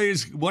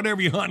always, whatever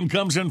you're hunting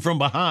comes in from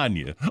behind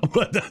you.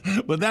 But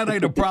that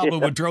ain't a problem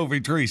with Trophy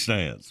Tree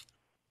Stands.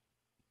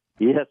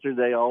 Yes, sir,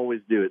 they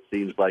always do, it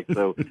seems like.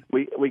 So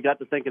we got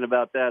to thinking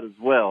about that as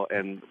well,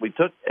 and we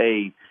took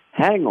a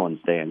hang-on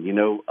stand,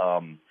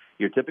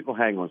 your typical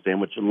hang-on stand,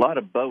 which a lot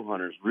of bow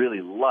hunters really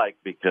like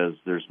because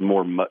there's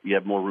you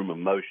have more room of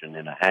motion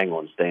in a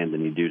hang-on stand than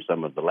you do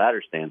some of the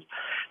ladder stands.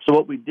 So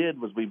what we did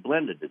was we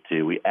blended the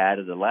two. We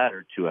added a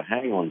ladder to a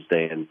hang-on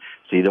stand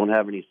so you don't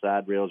have any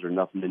side rails or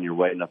nothing in your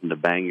way, nothing to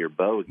bang your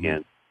bow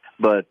against.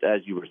 But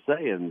as you were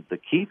saying, the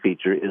key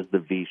feature is the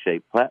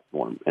V-shaped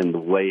platform and the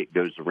way it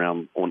goes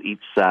around on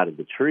each side of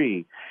the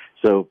tree.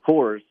 So, of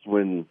course,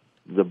 when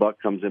the buck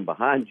comes in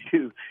behind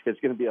you, it's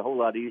going to be a whole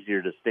lot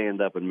easier to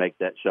stand up and make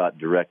that shot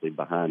directly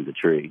behind the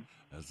tree.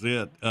 That's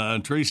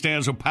it. Tree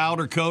stands are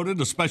powder-coated,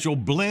 a special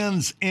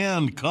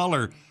blends-in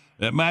color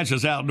that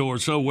matches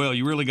outdoors so well,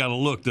 you really got to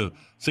look to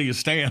see a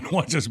stand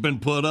once it's been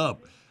put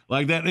up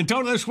like that. And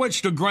Tony, let's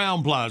switch to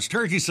ground blinds.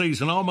 Turkey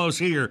season almost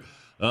here.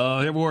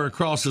 Everywhere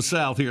across the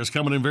South here is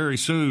coming in very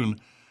soon.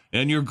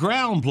 And your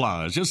ground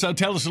blinds, just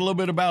tell us a little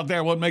bit about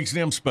that. What makes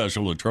them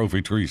special, the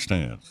trophy tree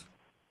stands?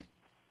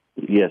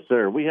 Yes,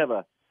 sir. We have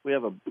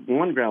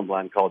one ground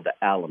blind called the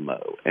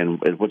Alamo, and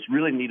what's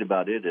really neat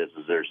about it is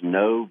there's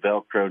no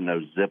Velcro,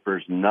 no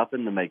zippers,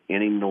 nothing to make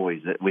any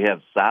noise. We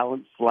have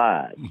silent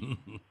slides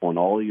on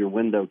all your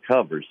window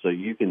covers, so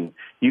you can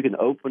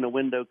open a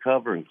window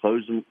cover and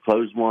close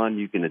one.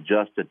 You can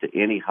adjust it to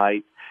any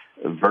height,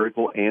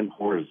 vertical and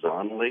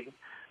horizontally,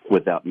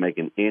 without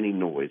making any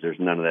noise. There's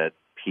none of that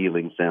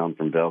peeling sound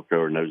from Velcro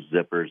or no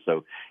zippers.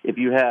 So if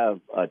you have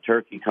a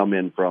turkey come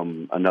in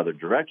from another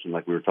direction,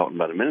 like we were talking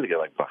about a minute ago,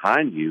 like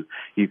behind you,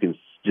 you can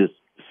just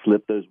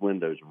slip those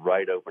windows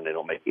right open. They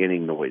don't make any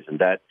noise, and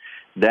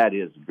that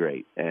is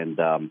great. And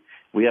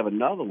we have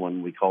another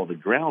one we call the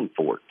ground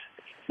fort.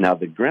 Now,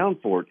 the ground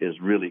fort is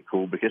really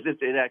cool because it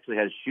actually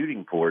has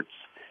shooting ports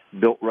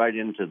built right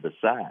into the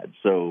side,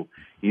 so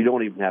you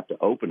don't even have to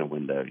open a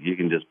window. You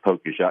can just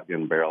poke your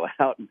shotgun barrel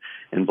out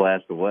and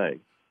blast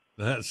away.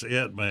 That's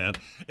it, man.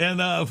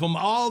 And from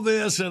all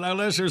this, and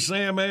unless you're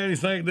saying, man, you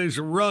think these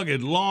are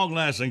rugged,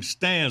 long-lasting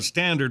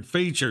standard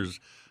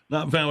features,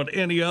 not found with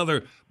any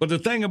other. But the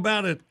thing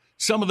about it,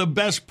 some of the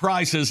best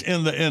prices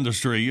in the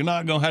industry. You're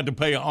not going to have to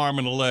pay an arm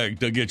and a leg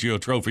to get you a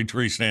trophy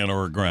tree stand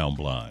or a ground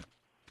blind.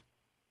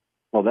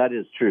 Well, that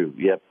is true.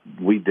 Yep,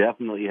 we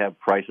definitely have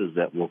prices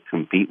that will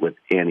compete with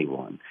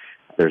anyone.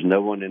 There's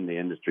no one in the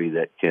industry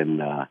that can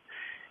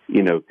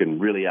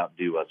really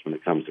outdo us when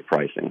it comes to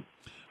pricing.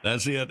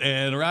 That's it.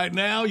 And right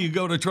now, you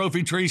go to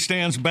Trophy Tree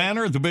Stand's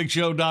banner at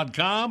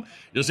thebigshow.com.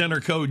 Just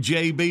enter code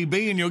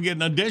JBB, and you'll get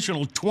an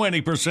additional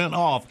 20%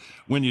 off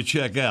when you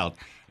check out.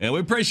 And we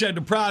appreciate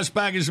the prize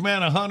package, man.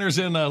 The hunters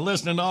in the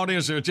listening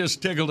audience are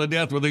just tickled to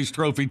death with these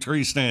Trophy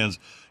Tree Stands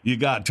you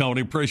got,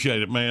 Tony.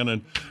 Appreciate it, man.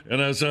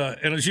 And as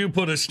you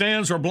put it,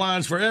 stands are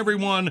blinds for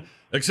everyone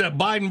except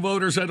Biden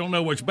voters. I don't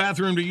know which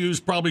bathroom to use.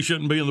 Probably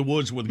shouldn't be in the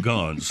woods with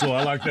guns. So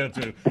I like that,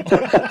 too.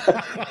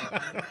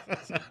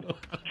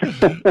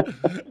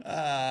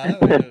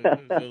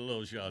 A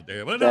little shot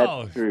there. But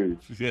no. That's true.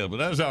 Yeah, but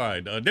that's all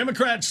right.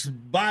 Democrats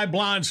buy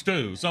blinds,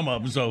 too, some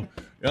of them. So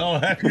y'all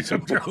have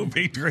some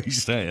trophy tree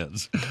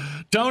stands.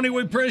 Tony,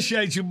 we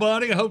appreciate you,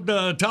 buddy. I hope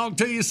to talk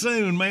to you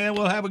soon, man.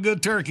 We'll have a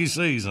good turkey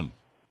season.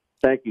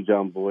 Thank you,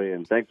 John Boy,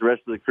 and thanks the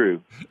rest of the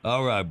crew.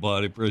 All right,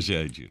 buddy.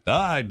 Appreciate you. All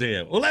right,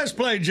 Dan. Well, let's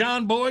play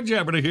John Boy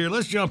Jeopardy here.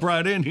 Let's jump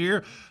right in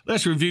here.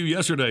 Let's review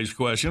yesterday's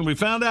question. We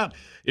found out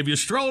if you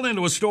stroll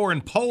into a store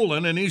in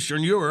Poland and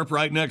Eastern Europe,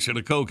 right next to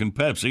the Coke and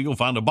Pepsi, you'll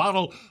find a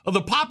bottle of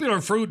the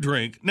popular fruit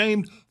drink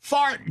named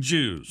fart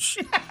juice.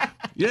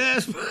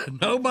 Yes,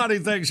 but nobody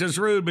thinks it's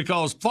rude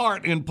because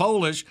fart in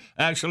Polish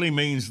actually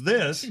means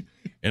this,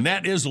 and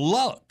that is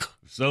luck.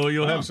 So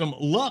you'll have some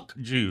luck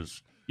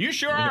juice. You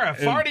sure are a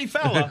farty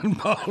fella.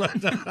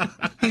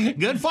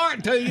 Good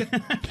fart to you.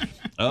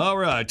 All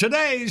right.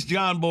 Today's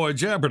John Boy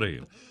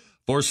Jeopardy.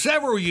 For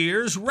several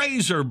years,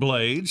 razor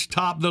blades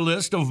topped the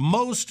list of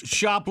most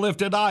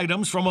shoplifted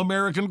items from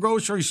American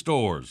grocery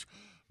stores.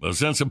 But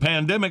since the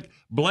pandemic,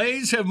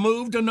 blades have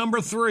moved to number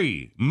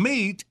 3.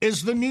 Meat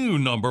is the new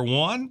number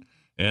 1.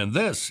 And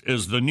this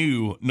is the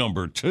new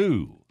number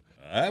 2.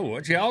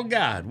 What y'all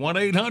got?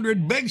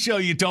 1-800-BIG-SHOW,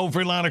 you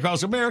toll-free line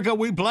across America.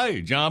 We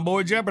play John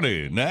Boy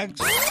Jeopardy.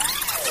 Next.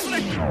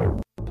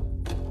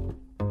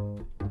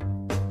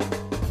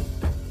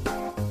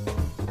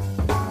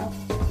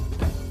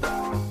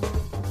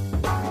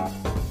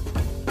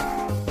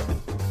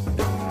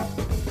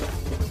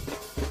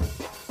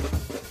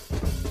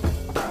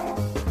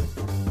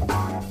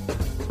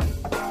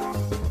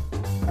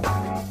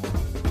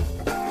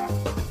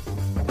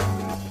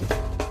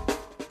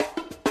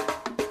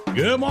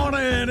 Good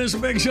morning. It's a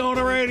Big Show on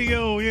the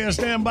radio. Yeah,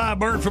 stand by.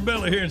 Bert for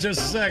Billy here in just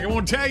a second. I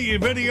want to tell you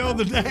video of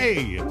the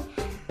day.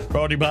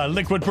 Brought to you by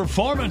Liquid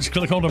Performance.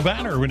 Click on the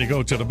banner when you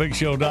go to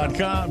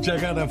thebigshow.com.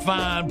 Check out the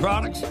fine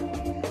products.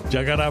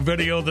 Check out our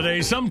video of the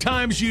day.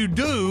 Sometimes you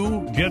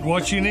do get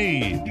what you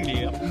need.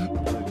 Yep.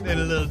 And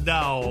a little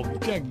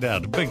dog. Check it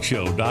out,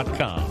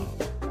 thebigshow.com.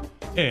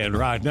 And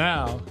right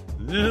now,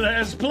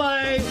 let's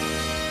play.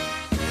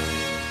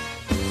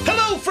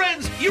 Hello,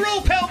 friends. Your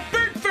old pal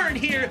Bert Fern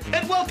here,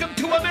 and welcome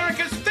to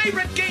America's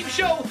favorite game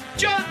show,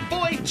 John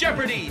Boy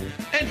Jeopardy.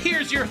 And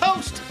here's your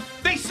host.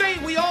 They say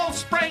we all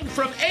sprang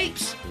from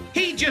apes.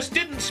 He just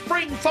didn't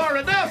spring far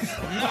enough.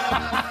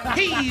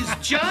 He's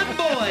John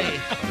Boy.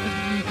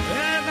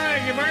 Yeah,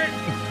 thank you, Bert.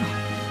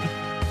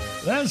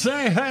 Let's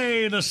say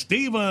hey to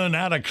Stephen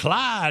out of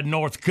Clyde,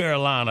 North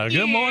Carolina.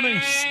 Good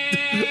morning.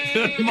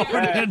 Good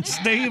morning,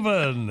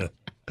 Stephen.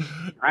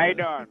 How you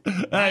doing?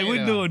 Hey,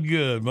 we're doing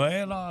good,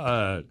 man. All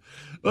right.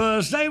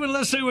 Stephen,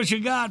 let's see what you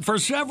got. For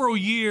several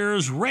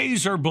years,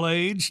 razor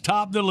blades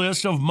topped the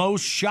list of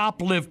most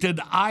shoplifted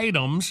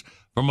items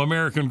from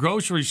American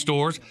grocery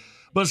stores.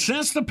 But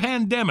since the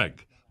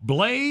pandemic,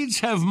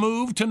 blades have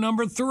moved to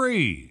number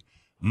 3.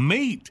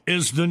 Meat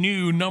is the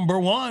new number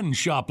 1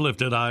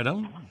 shoplifted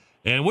item,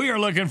 and we are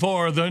looking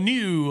for the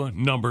new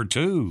number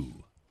 2.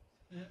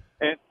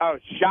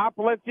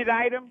 Shoplifted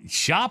items?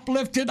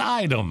 Shoplifted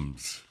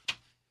items.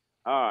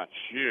 Oh,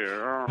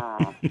 sure.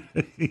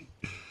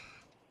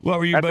 What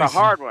were you That's basing,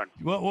 a hard one.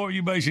 What were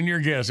you basing your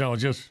guess on?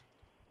 Just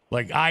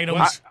like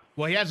items?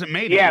 Well, he hasn't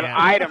made it Yeah, yet.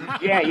 items.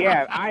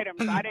 Yeah,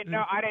 items. I didn't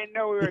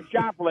know we were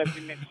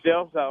shoplifting it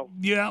still. So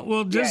Yeah,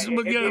 well, just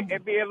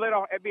it'd be a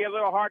little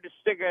hard to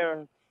stick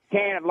a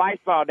can of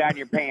Lysol down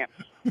your pants.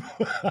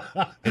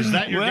 Is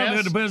that your guess?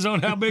 It depends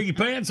on how big your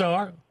pants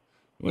are.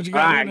 What you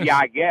got? Yeah,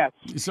 I guess.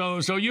 So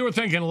you were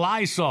thinking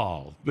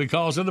Lysol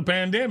because of the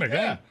pandemic,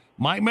 huh?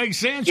 Might make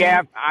sense.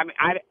 Yeah,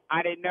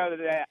 I didn't know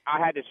that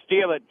I had to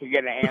steal it to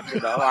get an answer,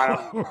 though.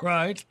 I don't.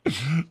 Right.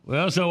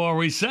 Well, so are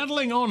we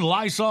settling on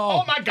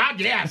Lysol? Oh, my God,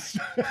 yes.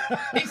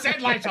 He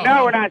said Lysol.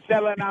 No, we're not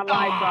settling on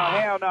Lysol.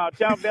 Hell no.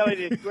 Tell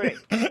Billy to quit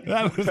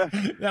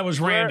it. that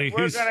was Randy.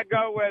 We're gonna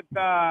go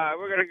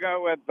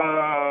with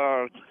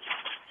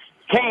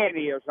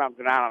candy or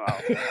something. I don't know.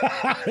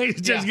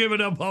 He's just giving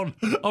up on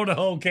the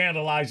whole can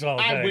of Lysol.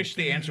 I wish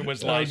the answer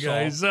was Lysol.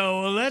 Okay,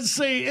 so let's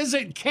see. Is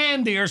it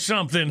candy or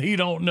something he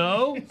don't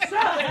know? Okay.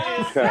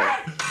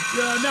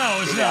 No,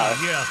 it's not.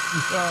 Yeah.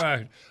 All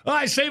right. All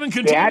right, Stephen,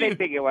 continue. Yeah, I didn't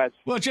think it was.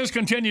 Well, just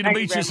continue to Thank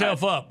you beat very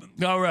yourself up.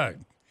 All right.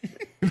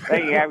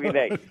 Thank you. Have a good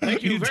day.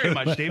 Thank you very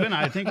much, Stephen.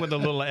 I think with a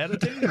little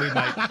editing, we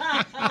might.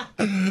 I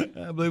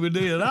believe we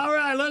did. All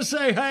right, let's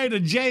say hey to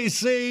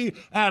JC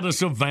out of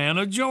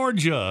Savannah,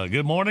 Georgia.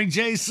 Good morning,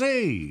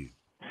 JC.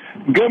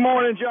 Good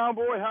morning, John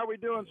Boy. How we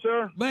doing,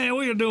 sir? Man,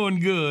 we are doing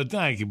good.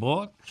 Thank you,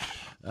 boy.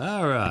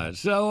 All right.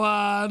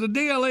 So the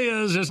deal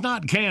is it's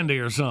not candy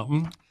or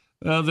something.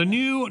 The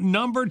new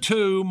number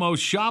 2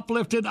 most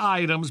shoplifted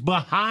items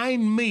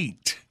behind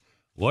meat.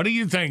 What are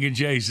you thinking,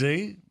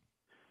 JC?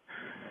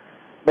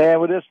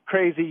 Man, with this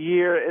crazy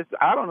year, it's,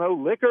 I don't know,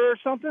 liquor or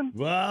something?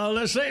 Well,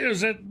 let's see.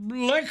 Is it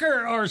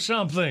liquor or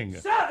something?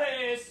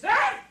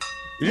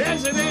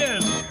 Yes, it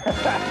is.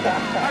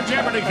 Our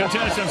Jeopardy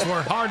contestants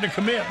were hard to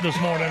commit this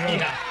morning.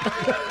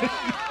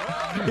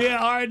 Yeah,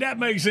 all right, that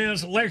makes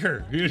sense.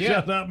 Liquor. You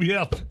shut up.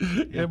 Yep.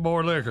 Get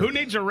more liquor. Who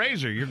needs a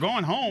razor? You're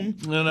going home.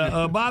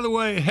 And by the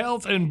way,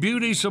 health and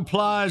beauty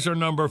supplies are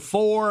number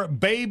 4.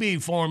 Baby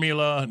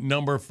formula,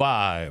 number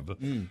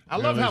 5. I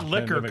love how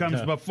liquor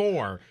comes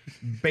before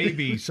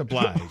baby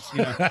supplies. You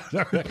know?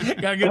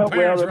 Gotta get Well,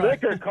 parents the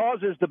right. liquor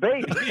causes the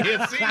baby.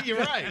 Yeah, see, you're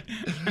right.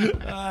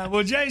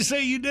 Well,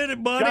 JC, you did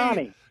it, buddy.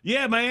 Johnny.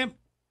 Yeah, man.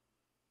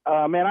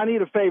 Man, I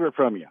need a favor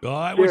from you. All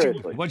right,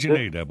 Seriously. what you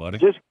need there, buddy?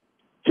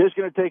 Just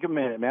going to take a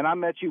minute, man. I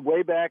met you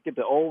way back at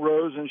the Old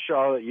Rose in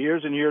Charlotte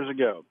years and years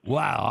ago.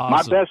 Wow, My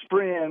awesome. best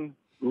friend,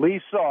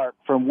 Lee Sark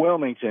from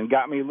Wilmington,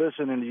 got me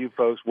listening to you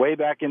folks way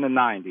back in the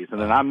 90s.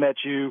 And then I met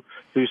you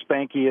through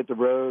Spanky at the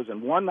Rose.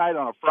 And one night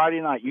on a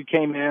Friday night, you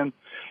came in,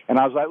 and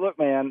I was like, look,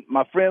 man,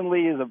 my friend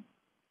Lee is a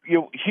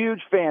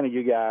huge fan of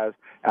you guys.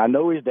 I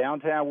know he's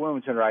downtown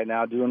Wilmington right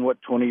now doing what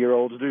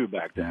 20-year-olds do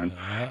back then.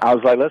 I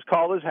was like, let's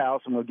call his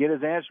house, and we'll get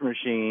his answer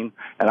machine,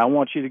 and I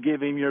want you to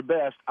give him your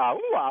best.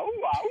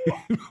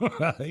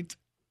 Right.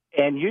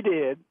 And you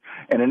did.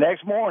 And the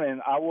next morning,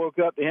 I woke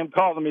up to him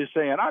calling me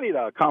saying, I need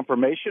a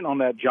confirmation on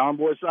that John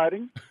Boy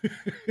sighting.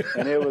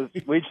 And it was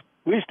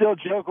we still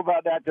joke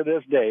about that to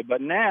this day. But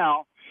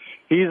now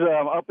he's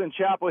up in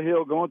Chapel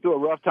Hill going through a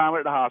rough time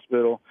at the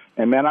hospital.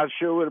 And, man, I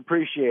sure would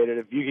appreciate it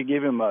if you could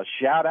give him a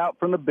shout-out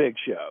from the Big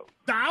Show.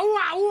 There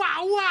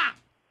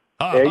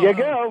you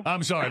go.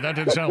 I'm sorry, that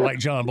didn't sound like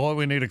John Boy.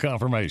 We need a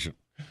confirmation.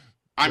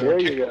 I'm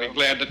particularly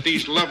glad that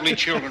these lovely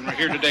children are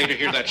here today to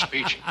hear that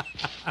speech.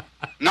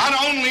 Not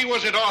only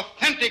was it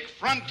authentic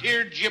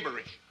frontier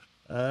gibberish,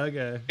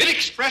 Okay. it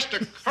expressed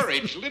a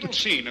courage little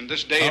seen in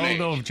this day and age.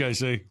 Hold on,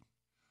 JC.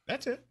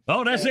 That's it.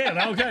 Oh, that's it.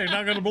 Okay,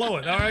 not going to blow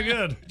it. All right,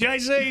 good.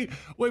 JC,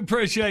 we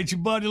appreciate you,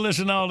 buddy.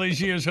 Listen to all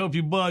these years. Hope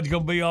your bud's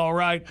going to be all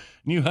right.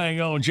 And you hang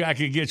on,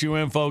 Jackie, get your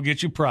info,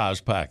 get your prize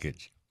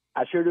package.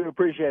 I sure do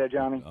appreciate it,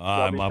 Johnny. All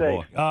right, my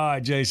boy. All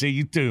right, JC,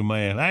 you too,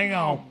 man. Hang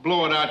on.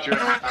 Blow it out your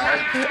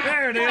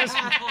There it is.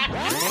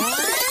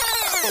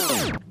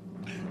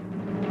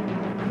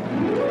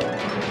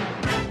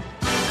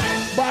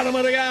 Bottom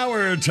of the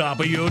hour, top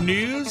of your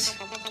news.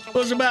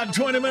 Was about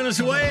 20 minutes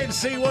away to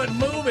see what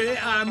movie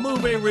our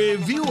movie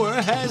reviewer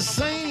has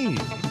seen.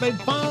 Be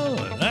fun.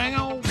 Hang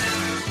on.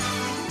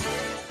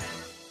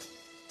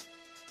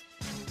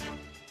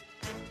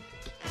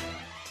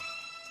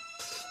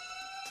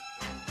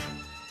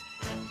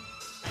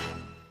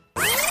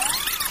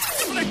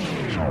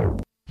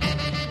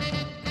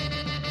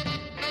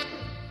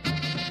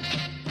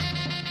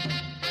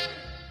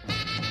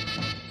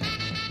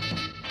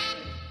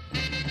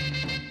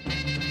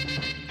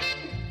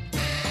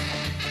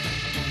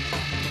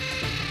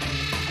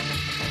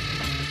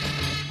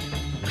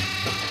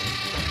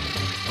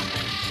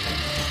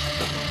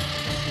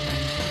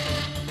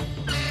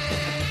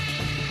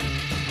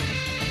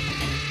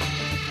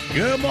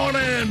 Good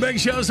morning. Big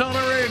Show's on the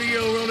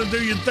radio. We're going to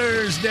do you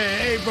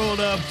Thursday, April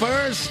the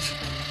 1st.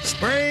 It's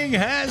Spring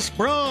has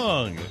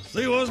sprung.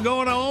 See what's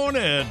going on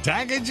at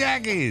Tacky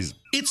Jackie's.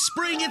 It's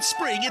spring, it's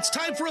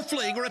time for a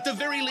fling, or at the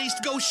very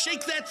least, go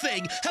shake that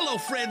thing. Hello,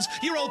 friends,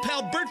 your old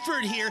pal Bert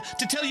Fern here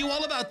to tell you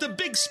all about the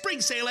big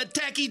spring sale at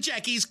Tacky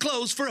Jackie's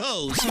Clothes for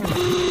Hoes.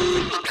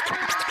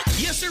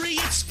 Yes, sirree,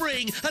 it's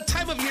spring, a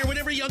time of year when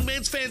every young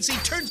man's fancy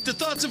turns to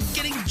thoughts of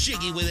getting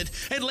jiggy with it.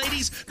 And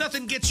ladies,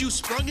 nothing gets you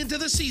sprung into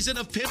the season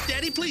of pimp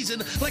daddy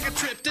pleasin' like a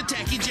trip to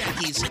Tacky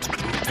Jackie's.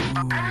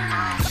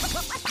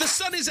 The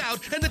sun is out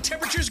and the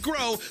temperatures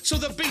grow, so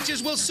the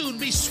beaches will soon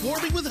be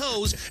swarming with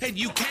hoes, and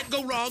you can't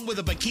go wrong with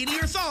a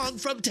bikini or thong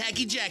from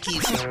Tacky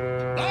Jackie's.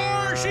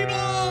 There she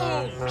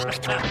blows!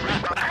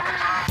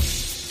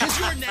 Has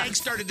your nag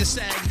started to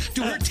sag?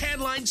 Do her tan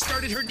lines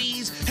start at her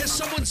knees? Has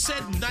someone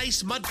said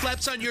nice mud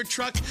flaps on your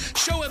truck?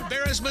 Show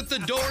embarrassment the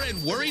door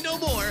and worry no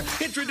more.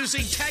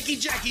 Introducing Tacky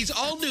Jackie's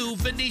all-new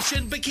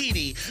Venetian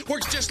bikini.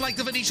 Works just like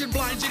the Venetian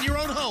blinds in your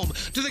own home.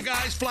 Do the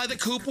guys fly the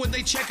coop when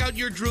they check out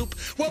your droop?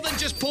 Well, then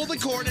just pull the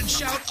cord and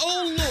shout,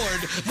 "Oh,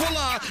 Lord!"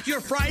 Voila, your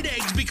fried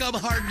eggs become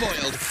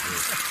hard-boiled.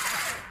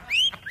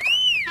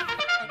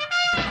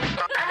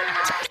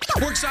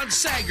 Works on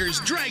saggers,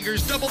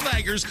 draggers, double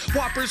baggers,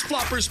 whoppers,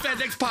 floppers,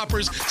 spandex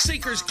poppers,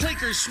 sinkers,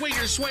 clinkers,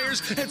 swingers,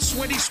 swayers, and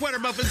sweaty sweater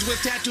muffins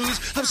with tattoos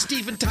of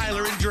Steven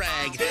Tyler in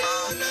drag.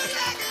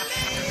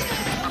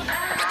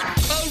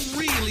 A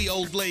really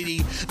old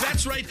lady.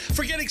 That's right,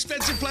 forget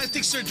expensive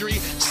plastic surgery.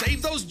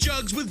 Save those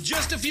jugs with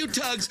just a few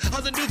tugs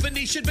on the new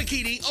Venetian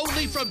bikini,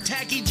 only from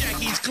Tacky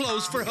Jackie's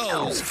Clothes for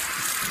Hoes.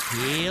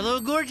 Hello,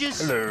 gorgeous.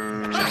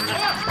 Hello.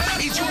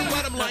 Is your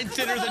bottom line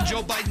thinner than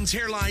Joe Biden's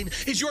hairline?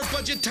 Is your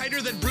budget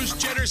tighter than Bruce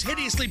Jenner's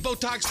hideously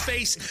Botoxed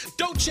face?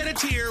 Don't shed a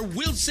tear.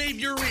 We'll save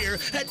your rear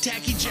at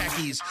Tacky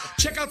Jackie's.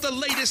 Check out the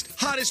latest,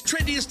 hottest,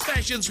 trendiest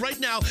fashions right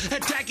now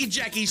at Tacky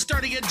Jackie's,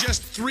 starting at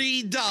just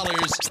 $3.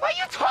 What are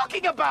you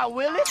talking about,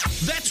 Willie?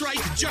 That's right,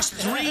 just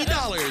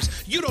 $3.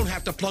 You don't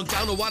have to plunk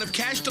down a wad of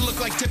cash to look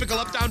like typical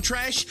uptown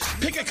trash.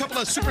 Pick a couple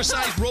of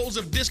supersized rolls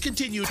of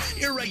discontinued,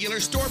 irregular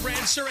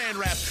store-brand Saran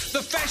Wrap,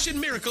 the fashion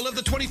miracle of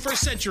the 21st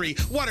century.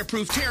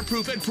 Waterproof,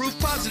 tear-proof, and proof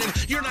positive.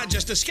 You're not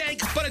just a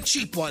skank, but a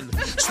cheap one.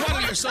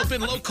 Swaddle yourself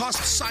in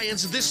low-cost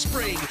science this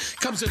spring.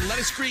 Comes in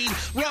lettuce green,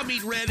 raw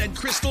meat red, and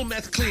crystal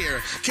meth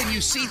clear. Can you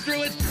see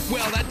through it?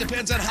 Well, that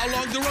depends on how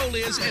long the roll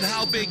is and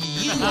how big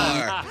you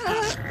are.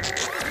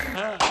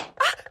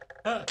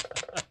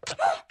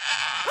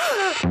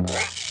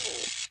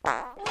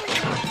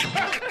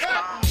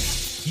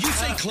 You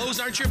say clothes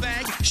aren't your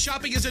bag?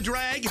 Shopping is a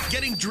drag?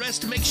 Getting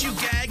dressed makes you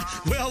gag?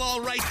 Well,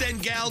 all right then,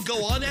 gal.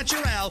 Go on at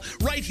your al,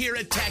 right here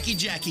at Tacky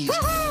Jackie's.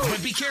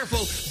 But be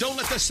careful. Don't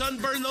let the sun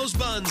burn those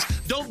buns.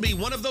 Don't be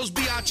one of those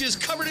biatches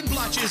covered in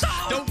blotches.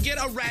 Don't get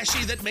a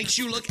rashy that makes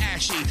you look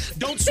ashy.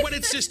 Don't sweat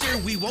it, sister.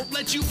 We won't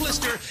let you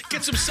blister.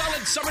 Get some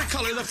solid summer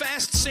color the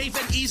fast, safe,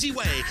 and easy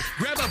way.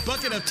 Grab a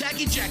bucket of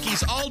Tacky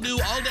Jackie's all-new,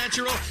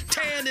 all-natural,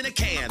 tan in a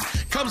can.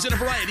 Comes in a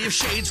variety of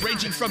shades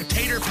ranging from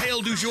tater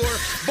pale du jour,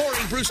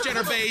 boring Bruce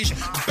Jenner beige,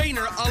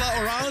 Boehner a la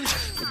orange,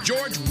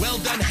 George Well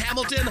Done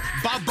Hamilton,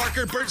 Bob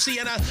Barker Burnt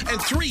Sienna,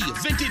 and 3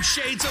 vintage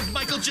shades of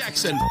Michael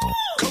Jackson.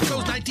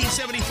 Coco's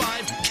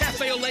 1975,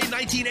 Cafe au Lait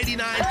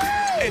 1989,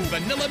 and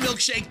Vanilla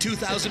Milkshake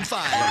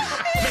 2005.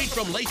 Made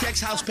from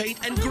latex house paint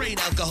and grain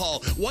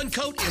alcohol. One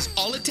coat is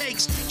all it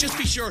takes. Just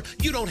be sure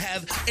you don't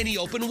have any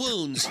open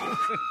wounds.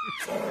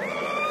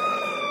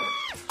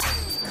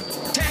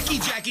 Tacky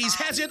Jackie's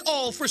has it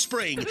all for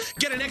spring.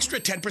 Get an extra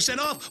 10%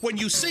 off when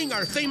you sing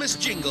our famous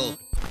jingle.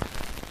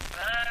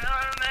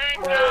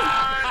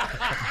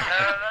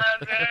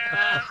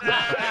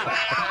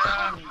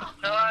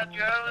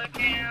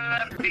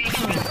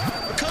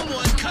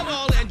 Come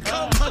on, and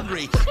come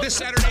hungry. This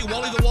Saturday,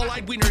 Wally the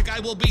Wall-Eyed Wiener Guy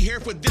will be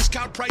here with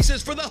discount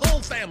prices for the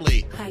whole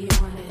family. How you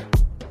want it?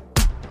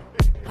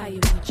 How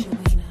you want your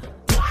wiener?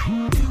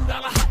 $2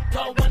 hot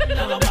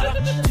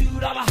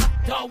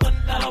dog,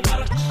 $1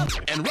 water.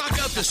 And rock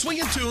out the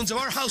swinging tunes of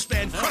our house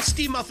band,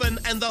 Krusty Muffin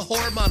and the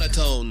Whore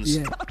Monotones.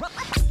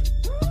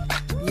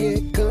 Yeah,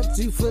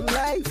 country for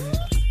life.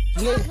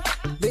 Yeah,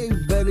 they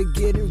better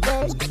get it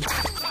right.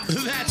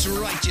 That's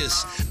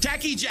righteous.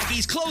 Tacky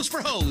Jackie's Clothes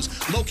for Hoes,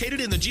 located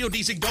in the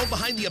geodesic dome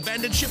behind the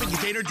abandoned shipping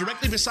container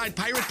directly beside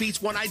Pirate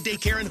Pete's One-Eyed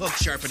Daycare and Hook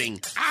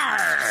Sharpening.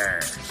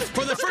 Arr!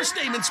 For the first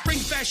name in spring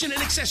fashion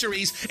and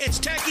accessories, it's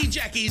Tacky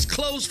Jackie's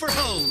Clothes for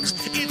Hoes.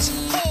 It's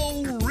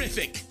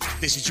horrific.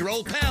 This is your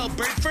old pal,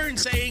 Bert Fern,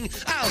 saying,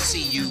 I'll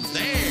see you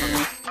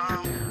there.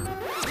 Wow.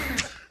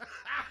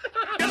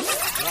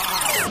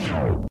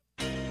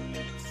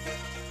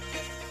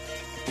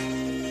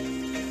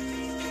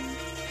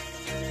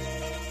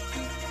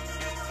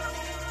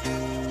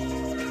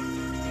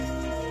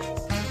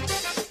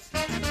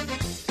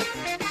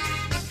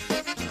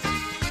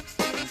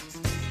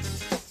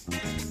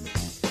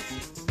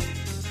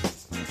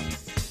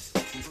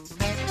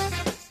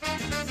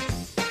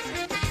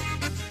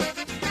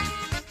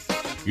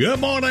 Good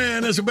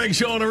morning. It's a big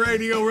show on the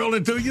radio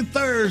rolling to you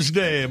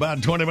Thursday,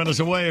 about 20 minutes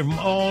away from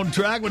On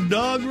Track with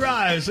Doug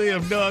Rice. See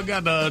if Doug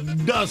got the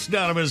dust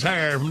out of his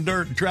hair from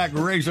dirt track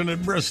racing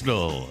at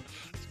Bristol.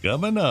 It's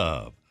coming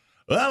up.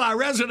 Well, our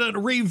resident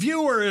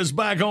reviewer is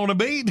back on the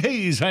beat.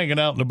 He's hanging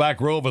out in the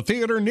back row of a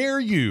theater near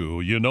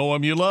you. You know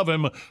him, you love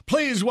him.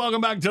 Please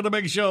welcome back to the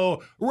big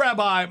show,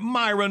 Rabbi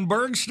Myron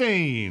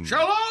Bergstein.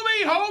 Shalom,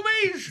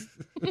 homies.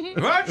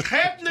 What's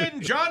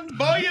happening, John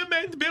Boyum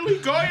and Billy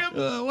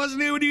Goyam? What's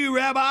new with you,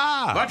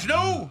 Rabbi? What's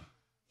new?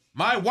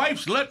 My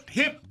wife's left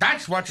hip,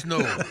 that's what's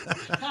new.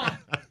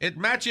 It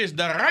matches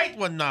the right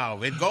one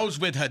now. It goes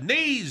with her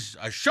knees,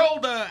 a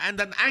shoulder, and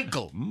an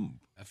ankle.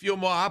 A few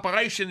more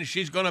operations,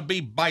 she's going to be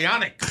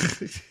bionic.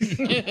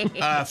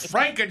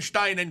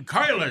 Frankenstein and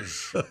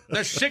curlers.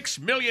 The 6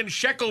 million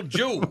shekel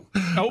Jew.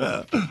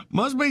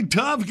 Must be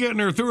tough getting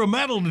her through a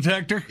metal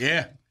detector.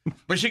 Yeah.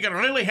 But she can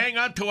really hang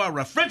on to a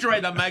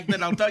refrigerator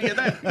magnet, I'll tell you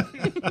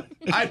that.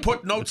 I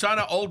put notes on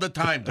her all the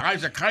time.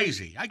 Drives her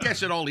crazy. I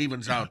guess it all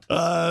evens out.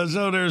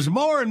 So there's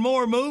more and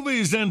more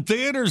movies in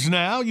theaters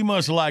now. You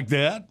must like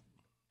that.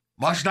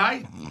 Must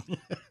I?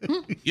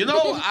 You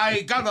know,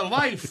 I got a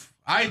life.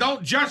 I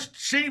don't just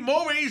see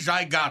movies.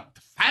 I got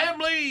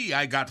family.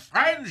 I got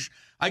friends.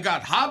 I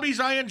got hobbies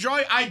I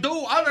enjoy. I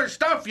do other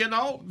stuff, you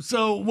know.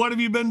 So what have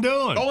you been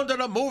doing? Going to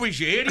the movies,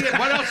 you idiot.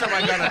 What else have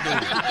I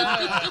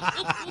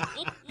got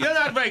to do? You're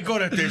not very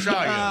good at this,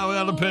 are you?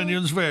 Well,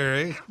 opinions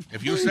vary.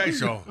 If you say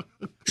so.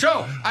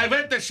 So, I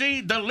went to see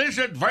The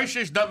Lizard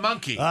versus the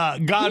Monkey.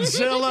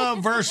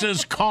 Godzilla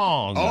versus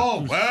Kong.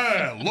 Oh,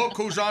 well, look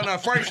who's on a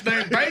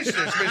first-name basis,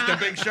 Mr.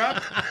 Big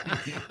Shot.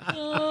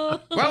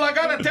 Well, I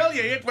gotta tell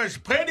you, it was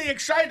pretty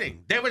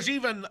exciting. There was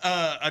even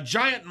a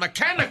giant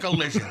mechanical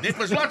lizard. It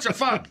was lots of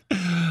fun.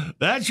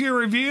 That's your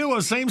review?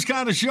 Well, seems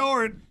kind of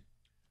short.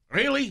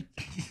 Really?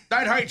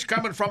 That hurts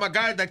coming from a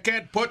guy that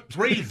can't put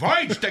 3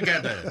 words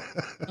together.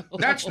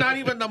 That's not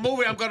even the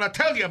movie I'm going to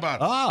tell you about.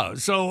 Oh,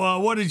 so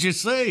what did you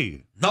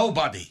see?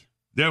 Nobody.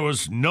 There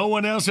was no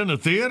one else in the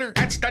theater?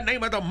 That's the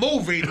name of the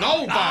movie,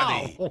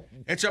 Nobody. Oh.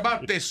 It's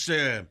about this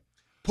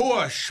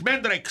poor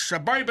schmendrick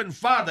suburban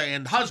father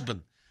and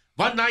husband.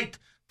 One night,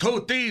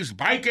 2 thieves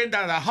break into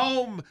the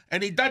home,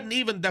 and he doesn't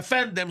even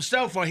defend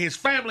himself or his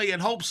family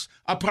in hopes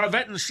of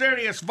preventing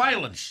serious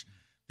violence.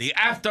 The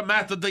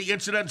aftermath of the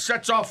incident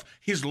sets off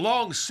his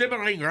long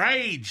simmering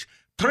rage,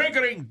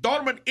 triggering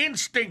dormant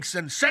instincts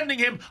and sending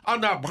him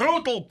on a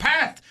brutal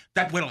path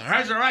that will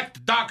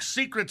resurrect dark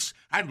secrets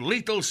and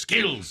lethal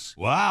skills.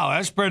 Wow,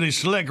 that's pretty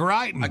slick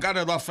writing. I got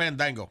it off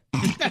Fandango.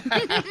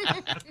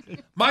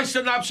 My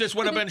synopsis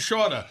would have been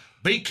shorter.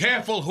 Be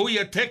careful who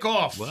you tick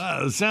off.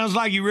 Well, it sounds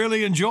like you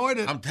really enjoyed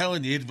it. I'm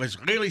telling you, it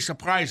was really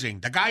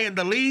surprising. The guy in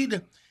the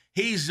lead...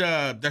 He's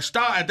the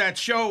star at that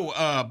show,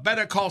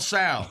 Better Call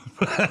Sal.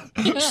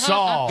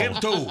 Saul. Him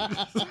too.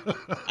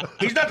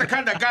 He's not the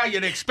kind of guy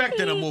you'd expect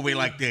in a movie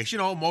like this. You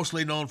know,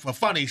 mostly known for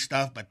funny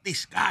stuff, but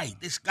this guy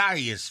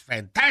is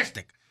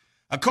fantastic.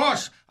 Of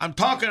course, I'm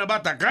talking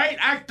about the great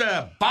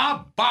actor,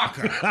 Bob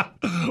Barker.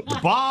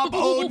 Bob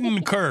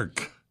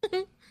Odenkirk.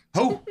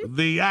 Who?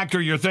 The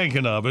actor you're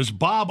thinking of is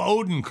Bob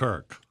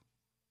Odenkirk.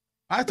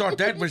 I thought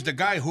that was the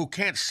guy who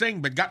can't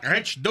sing but got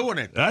rich doing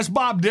it. That's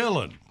Bob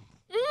Dylan.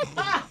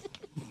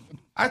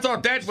 I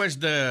thought that was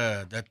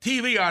the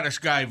TV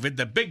artist guy with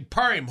the big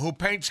perm who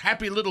paints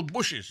happy little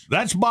bushes.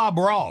 That's Bob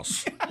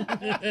Ross.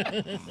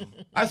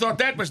 I thought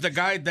that was the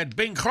guy that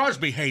Bing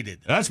Crosby hated.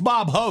 That's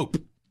Bob Hope.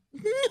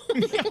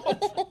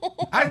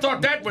 I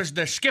thought that was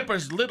the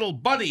skipper's little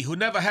buddy who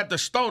never had the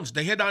stones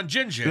to hit on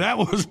Ginger. That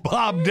was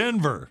Bob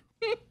Denver.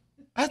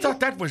 I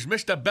thought that was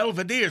Mr.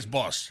 Belvedere's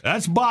boss.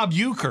 That's Bob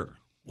Euchre.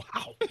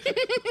 Wow.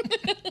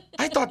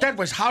 I thought that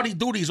was Howdy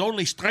Doody's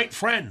only straight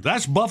friend.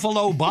 That's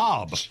Buffalo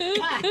Bob.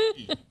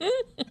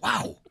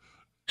 Wow.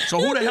 So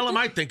who the hell am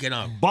I thinking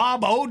of?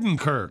 Bob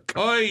Odenkirk.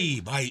 Oy,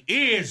 my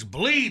ears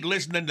bleed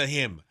listening to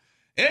him.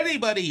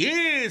 Anybody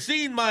here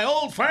seen my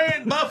old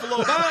friend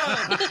Buffalo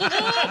Bob?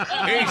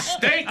 He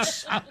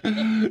stinks.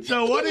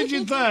 So what did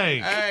you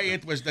think? Hey,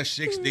 it was the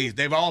 60s.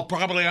 They were all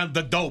probably on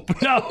the dope.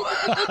 No.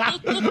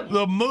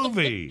 The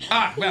movie.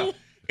 Well,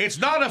 it's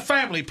not a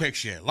family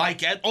picture,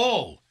 like at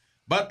all.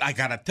 But I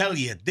gotta tell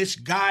you, this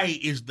guy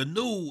is the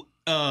new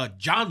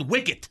John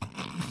Wicket.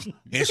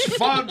 It's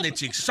fun,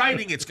 it's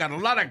exciting, it's got a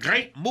lot of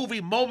great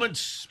movie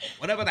moments,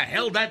 whatever the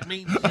hell that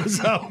means.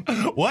 So,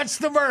 what's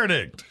the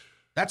verdict?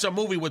 That's a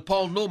movie with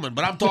Paul Newman,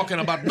 but I'm talking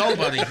about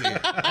Nobody here.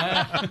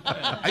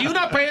 Are you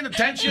not paying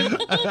attention?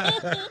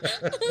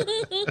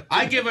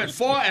 I give it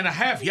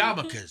 4.5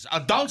 yarmulkes.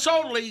 Adults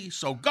only,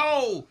 so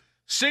go.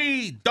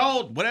 See,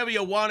 don't, whatever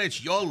you want,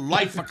 it's your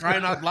life for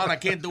crying out loud. I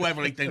can't do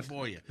everything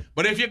for you.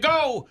 But if you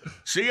go,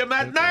 see a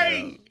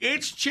matinee.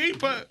 It's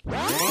cheaper.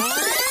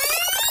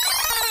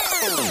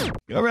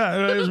 All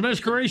right, is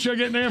Miss Carisha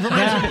getting the information?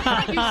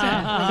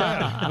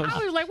 I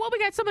was like, well, we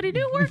got somebody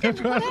new working.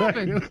 What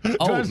happened?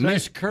 Oh,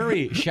 Miss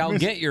Curry shall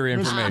get your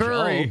information. Miss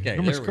Curry, okay,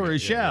 Miss Curry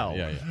shall.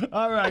 Yeah.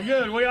 All right,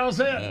 good. We all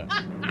set?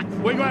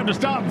 We're going to have to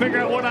stop and figure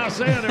out what I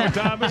said every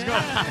time. This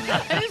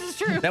is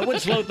true. That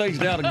would slow things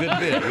down a good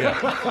bit, yeah.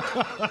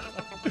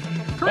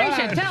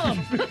 Carisha, tell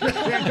him.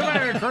 Yeah, come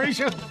here,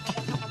 Carisha.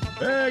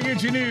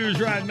 Get your news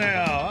right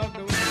now.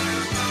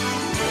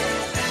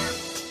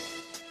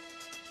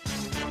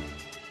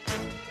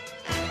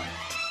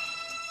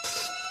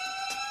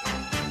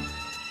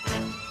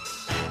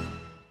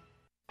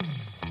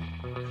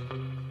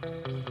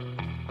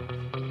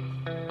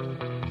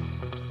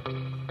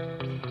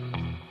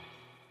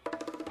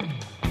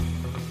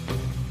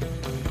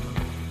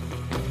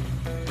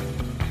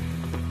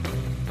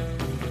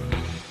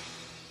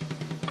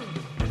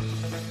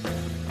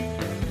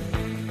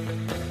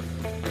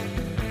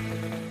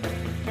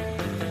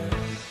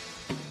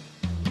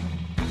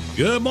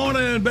 Good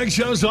morning, Big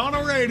Show's on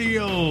the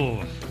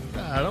radio.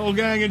 That old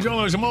gang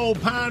enjoying some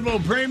old Pineville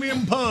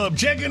Premium Pub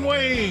chicken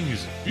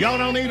wings. Y'all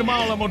don't need them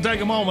all. I'm going to take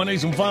them home. I need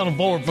some Final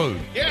Four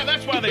food. Yeah,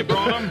 that's why they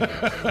brought them.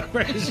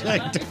 Appreciate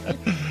that.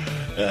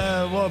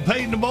 Well,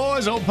 Peyton the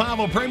boys, Old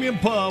Pineville Premium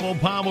Pub, Old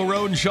Pineville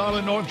Road in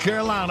Charlotte, North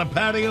Carolina.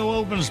 Patio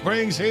open,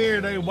 springs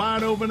here. They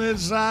wide open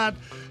inside.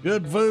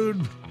 Good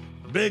food,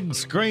 big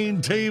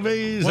screen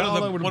TVs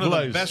all over the place. One of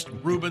the best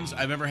Reubens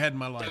I've ever had in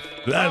my life.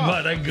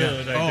 They're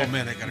good. Yeah.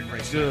 Man, they got a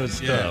great good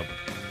stuff.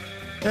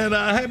 And,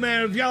 hey,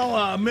 man, if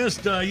y'all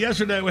missed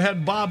yesterday, we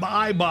had Bob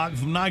Eibach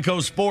from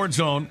Nyco Sports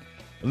on.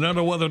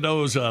 Another one of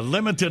those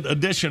limited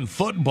edition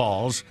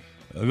footballs.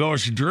 Of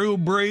course, Drew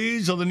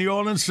Brees of the New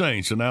Orleans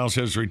Saints announced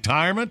his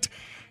retirement.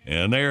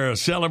 And they're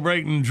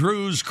celebrating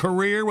Drew's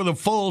career with a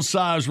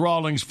full-size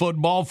Rawlings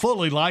football,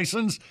 fully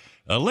licensed.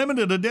 A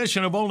limited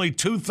edition of only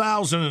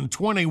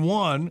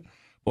 2,021.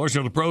 Portion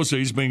of the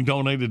proceeds being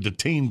donated to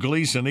Team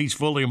Gleason, each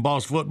fully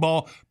embossed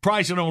football,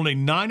 priced at only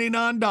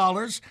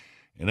 $99.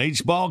 And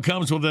each ball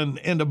comes with an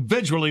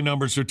individually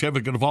numbered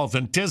certificate of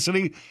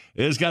authenticity.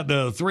 It's got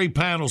the 3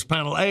 panels.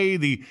 Panel A,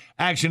 the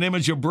action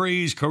image of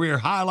Breeze, career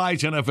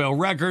highlights, NFL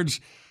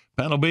records.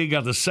 Panel B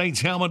got the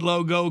Saints helmet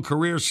logo,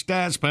 career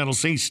stats. Panel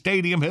C,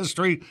 stadium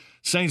history,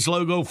 Saints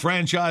logo,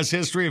 franchise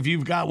history. If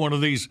you've got one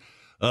of these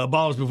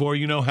balls before,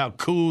 you know how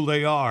cool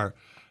they are.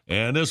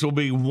 And this will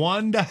be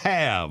one to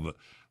have.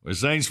 The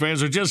Saints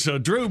fans are just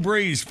Drew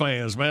Brees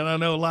fans, man. I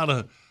know a lot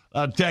of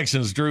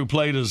Texans. Drew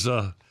played his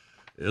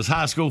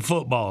high school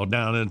football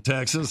down in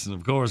Texas. And,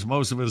 of course,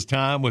 most of his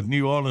time with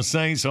New Orleans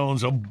Saints,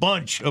 owns a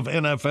bunch of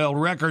NFL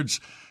records.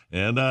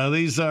 And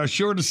these are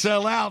sure to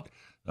sell out.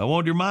 I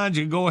want to remind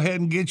you, go ahead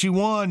and get you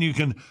one. You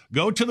can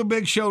go to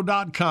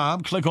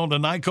thebigshow.com, click on the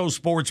Nyco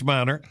Sports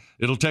banner.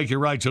 It'll take you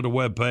right to the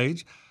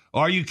webpage.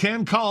 Or you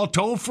can call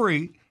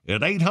toll-free at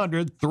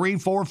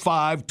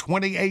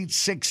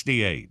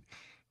 800-345-2868.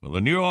 Well, the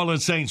New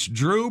Orleans Saints,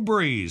 Drew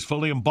Brees,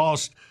 fully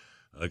embossed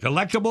a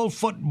collectible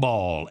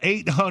football,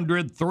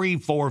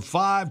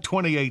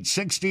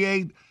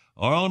 800-345-2868.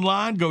 Or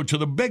online, go to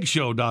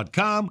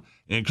thebigshow.com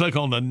and click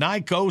on the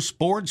Nyco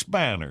Sports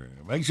banner.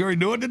 Make sure you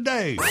do it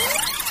today.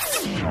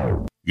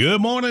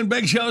 Good morning,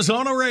 Big Show's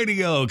on the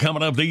radio.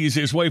 Coming up, the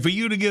easiest way for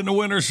you to get in the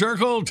winner's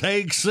circle.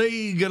 Take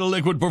C. Get a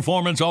Liquid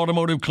Performance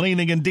automotive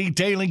cleaning and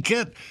detailing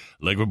kit.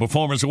 Liquid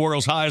Performance, the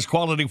world's highest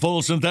quality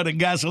full synthetic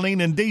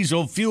gasoline and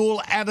diesel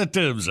fuel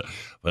additives.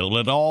 Available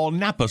at all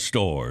Napa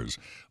stores.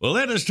 Well,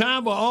 it is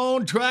time for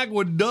On Track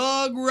with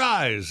Doug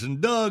Rice. And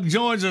Doug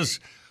joins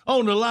us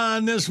on the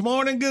line this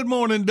morning. Good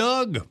morning,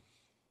 Doug.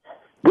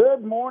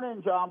 Good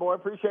morning, John Boy.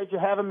 Appreciate you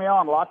having me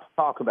on. A lot to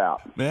talk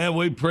about. Man,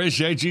 we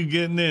appreciate you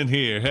getting in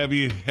here. Have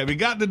you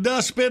got the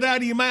dust spit out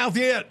of your mouth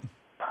yet?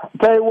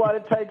 Tell you what,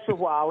 it takes a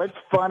while. It's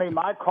funny.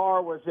 My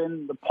car was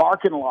in the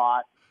parking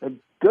lot a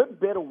good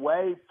bit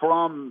away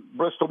from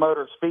Bristol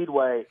Motor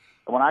Speedway.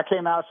 When I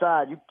came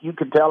outside, you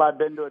could tell I'd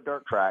been to a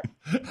dirt track.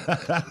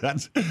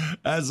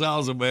 That's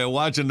awesome, man.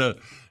 Watching the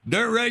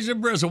dirt race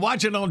in Bristol,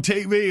 watching on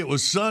TV, it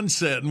was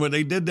sunset, and when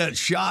they did that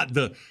shot,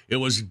 it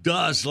was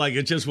dust, like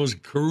it just was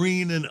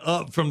careening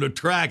up from the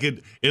track.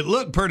 It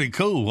looked pretty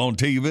cool on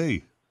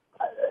TV.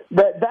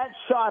 That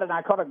shot, and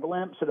I caught a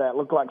glimpse of that,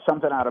 looked like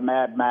something out of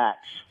Mad Max,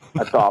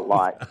 I thought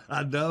like.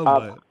 I know,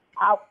 man.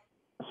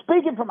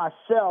 Speaking for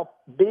myself,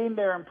 being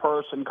there in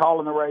person,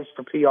 calling the race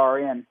for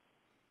PRN,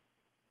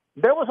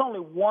 there was only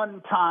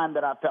one time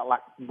that I felt like,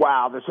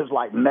 wow, this is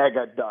like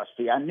mega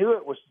dusty. I knew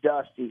it was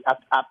dusty.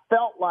 I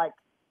felt like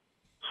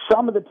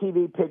some of the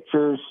TV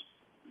pictures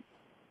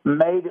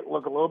made it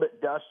look a little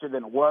bit dustier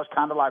than it was,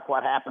 kind of like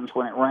what happens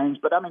when it rains.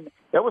 But, I mean,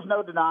 there was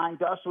no denying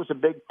dust was a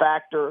big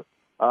factor.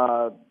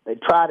 They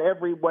tried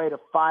every way to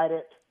fight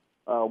it,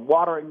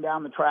 watering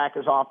down the track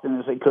as often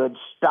as they could,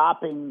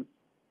 stopping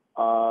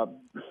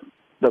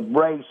the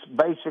race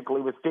basically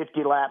with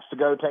 50 laps to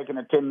go, taking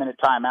a 10-minute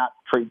timeout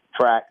to treat the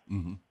track.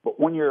 Mm-hmm. But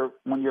when you're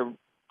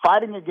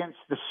fighting against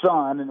the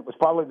sun, and it was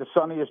probably the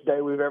sunniest day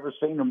we've ever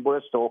seen in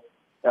Bristol,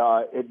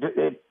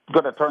 it's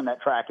going to turn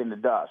that track into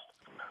dust.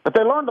 But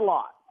they learned a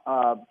lot.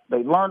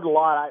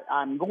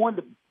 I'm going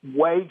to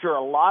wager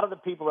a lot of the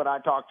people that I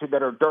talk to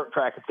that are dirt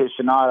track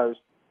aficionados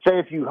say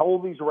if you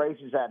hold these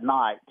races at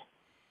night,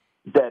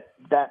 that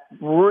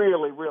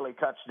really, really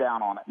cuts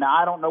down on it. Now,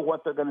 I don't know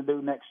what they're going to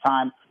do next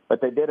time, but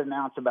they did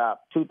announce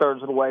about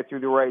two-thirds of the way through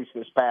the race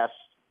this past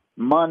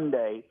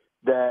Monday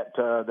that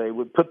they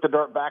would put the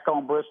dirt back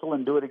on Bristol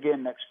and do it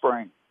again next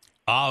spring.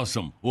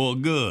 Awesome. Well,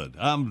 good.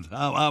 I'm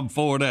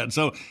for that.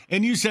 So,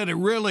 and you said it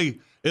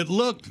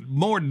looked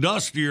more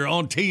dustier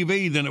on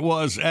TV than it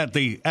was at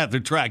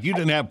the track. You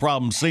didn't have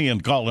problems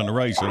calling the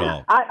race at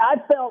all. I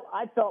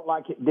felt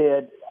like it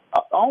did.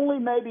 Only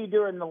maybe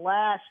during the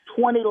last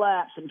 20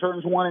 laps in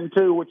turns 1 and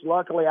 2, which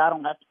luckily I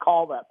don't have to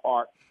call that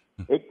part.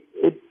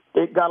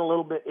 It got a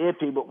little bit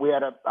iffy, but we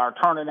had our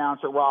turn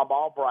announcer, Rob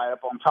Albright,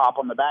 up on top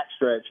on the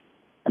backstretch,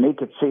 and he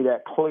could see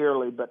that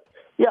clearly. But,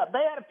 yeah, they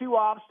had a few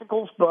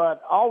obstacles,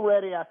 but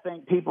already I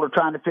think people are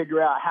trying to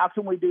figure out how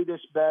can we do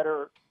this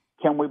better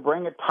Can we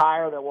bring a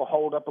tire that will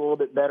hold up a little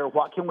bit better?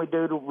 What can we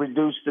do to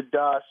reduce the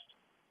dust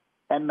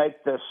and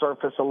make the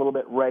surface a little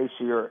bit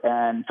racier?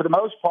 And for the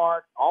most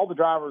part, all the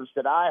drivers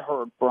that I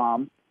heard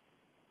from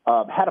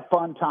had a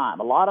fun time.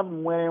 A lot of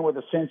them went in with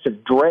a sense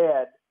of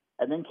dread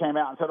and then came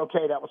out and said,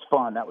 okay, that was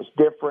fun. That was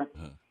different.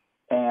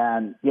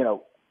 And, you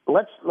know,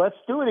 let's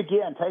do it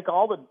again. Take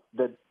all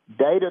the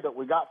data that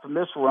we got from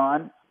this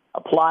run,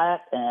 apply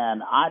it,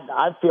 and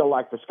I feel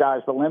like the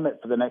sky's the limit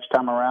for the next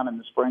time around in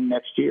the spring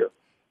next year.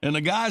 And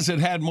the guys that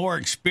had more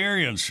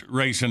experience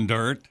racing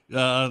dirt,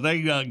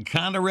 they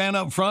kind of ran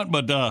up front,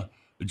 but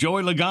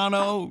Joey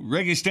Logano,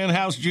 Ricky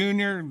Stenhouse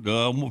Jr.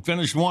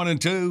 Finished 1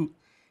 and 2.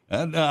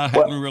 And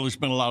haven't really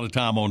spent a lot of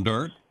time on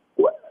dirt.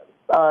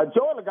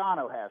 Joey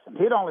Logano hasn't.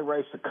 He'd only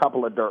raced a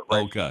couple of dirt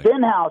races. Okay.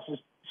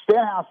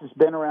 Stenhouse has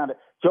been around it.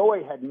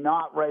 Joey had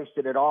not raced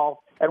it at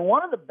all. And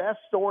one of the best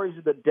stories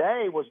of the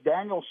day was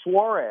Daniel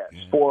Suarez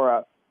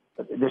for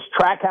this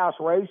Trackhouse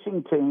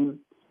racing team.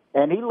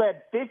 And he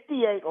led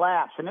 58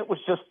 laps, and it was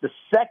just the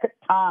second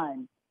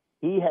time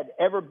he had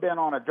ever been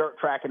on a dirt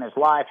track in his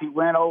life. He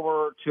went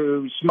over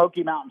to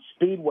Smoky Mountain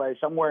Speedway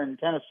somewhere in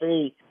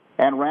Tennessee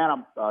and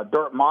ran a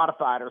dirt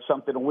modified or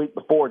something a week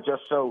before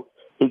just so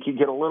he could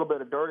get a little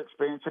bit of dirt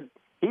experience. And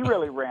he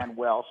really ran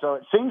well. So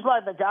it seems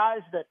like the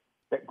guys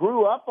that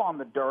grew up on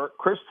the dirt,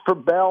 Christopher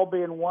Bell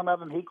being one of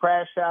them, he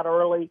crashed out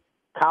early.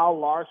 Kyle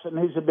Larson,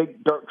 who's a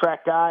big dirt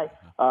track guy,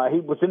 he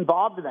was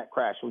involved in that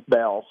crash with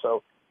Bell.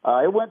 So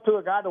it went to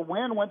a guy. The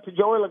win went to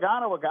Joey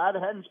Logano, a guy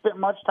that hadn't spent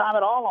much time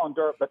at all on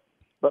dirt,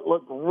 but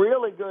looked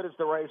really good as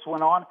the race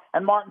went on.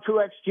 And Martin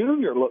Truex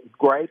Jr. looked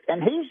great.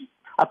 And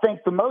I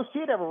think the most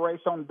he'd ever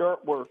raced on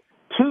dirt were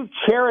 2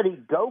 charity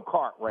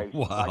go-kart races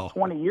like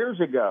 20 years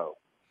ago.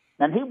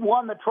 And he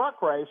won the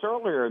truck race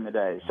earlier in the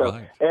day. So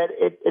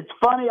it's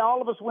funny.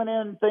 All of us went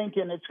in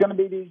thinking it's going to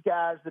be these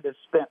guys that have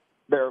spent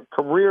their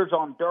careers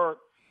on dirt,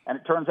 and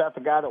it turns out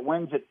the guy that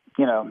wins it,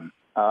 you know,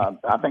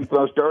 I think the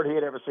most dirt he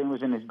had ever seen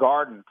was in his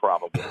garden,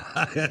 probably.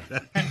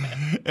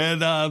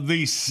 And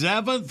the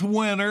 7th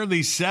winner,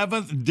 the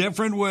 7th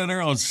different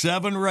winner on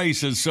 7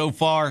 races so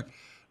far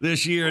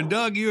this year. And,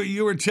 Doug,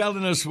 you were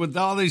telling us with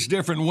all these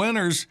different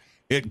winners,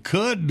 it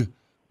could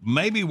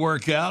maybe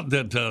work out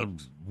that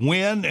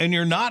win and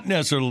you're not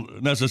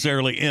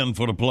necessarily in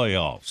for the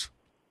playoffs.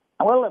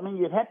 Well, I mean,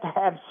 you'd have to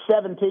have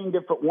 17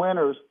 different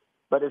winners,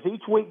 but as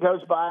each week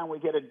goes by and we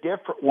get a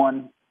different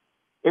one,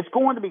 it's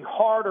going to be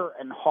harder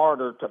and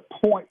harder to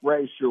point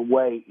race your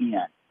way in.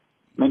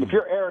 I mean, if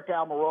you're Eric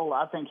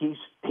Almirola, I think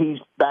he's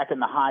back in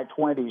the high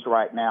 20s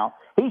right now.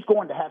 He's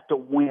going to have to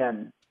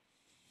win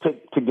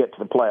to get to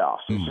the playoffs.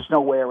 There's just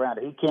no way around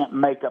it. He can't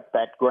make up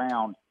that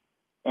ground.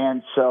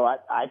 And so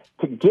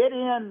to get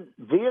in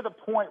via the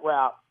point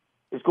route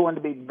is going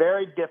to be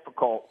very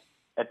difficult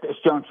at this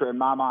juncture in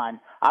my mind.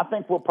 I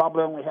think we'll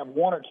probably only have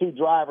 1 or 2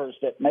 drivers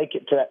that make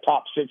it to that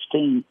top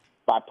 16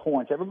 by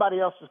points. Everybody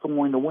else is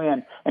going to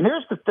win. And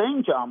here's the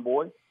thing, John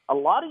Boy. A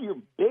lot of your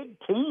big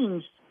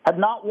teams have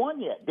not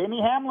won yet. Denny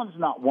Hamlin's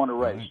not won a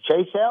race.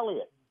 Chase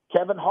Elliott,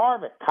 Kevin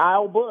Harvick,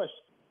 Kyle Busch.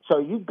 So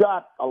you've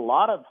got a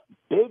lot of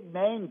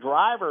big-name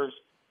drivers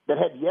that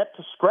have yet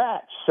to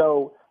scratch.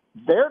 So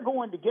they're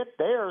going to get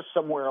theirs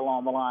somewhere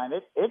along the line.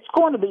 It's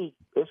going to be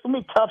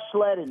tough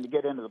sledding to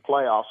get into the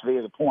playoffs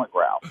via the point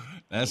route.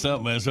 That's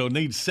something, man. So it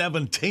needs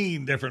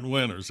 17 different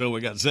winners. So we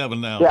got 7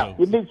 now. Yeah,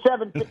 you need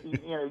 17.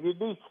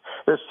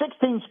 There's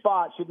 16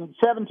 spots. You need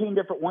 17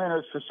 different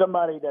winners for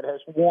somebody that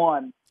has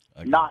won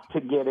not to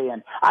get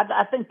in.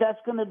 I think that's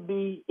going to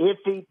be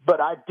iffy,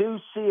 but I do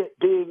see it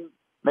being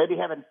maybe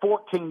having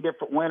 14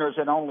 different winners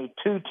and only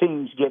 2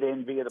 teams get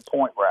in via the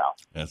point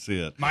route. That's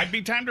it. Might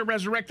be time to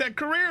resurrect that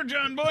career,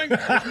 John Boy.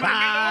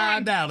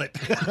 I doubt it.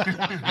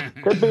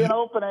 Could be an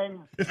opening.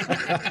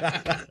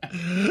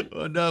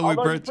 Well, no,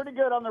 Although you're pretty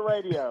good on the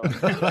radio.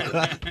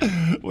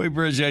 We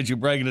appreciate you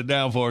breaking it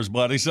down for us,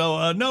 buddy.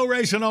 So no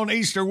racing on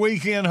Easter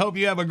weekend. Hope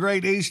you have a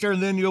great Easter,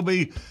 and then you'll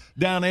be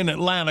down in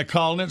Atlanta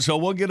calling it. So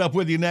we'll get up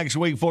with you next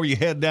week before you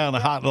head down to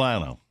Hot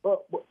Atlanta.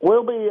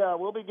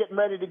 We'll be getting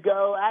ready to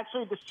go.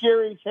 Actually, the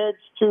series heads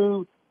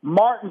to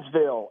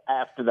Martinsville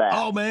after that.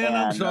 Oh, man,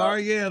 I'm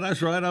sorry. Yeah,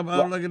 that's right. I'm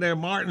looking there,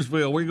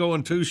 Martinsville. We're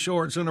going 2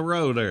 shorts in a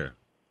row there.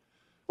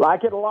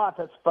 Like it a lot.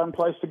 That's a fun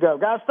place to go.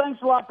 Guys, thanks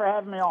a lot for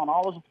having me on.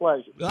 Always a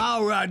pleasure.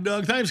 All right,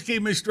 Doug. Thanks for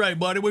keeping me straight,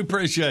 buddy. We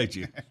appreciate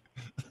you.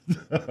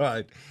 All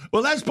right.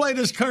 Well, let's play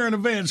this current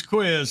events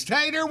quiz.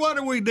 Tater, what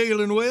are we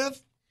dealing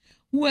with?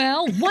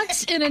 Well,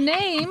 what's in a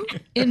name?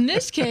 In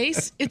this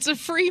case, it's a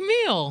free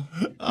meal.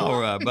 All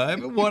right,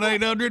 baby.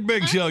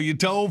 1-800-BIG-SHOW, your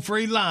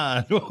toll-free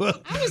line.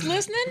 I was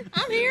listening.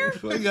 I'm here.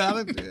 We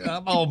got it.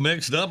 I'm all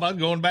mixed up. I'm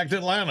going back to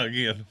Atlanta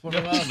again. What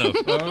do I know?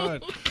 All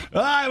right.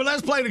 All right, well,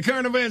 let's play the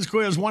current events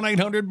quiz.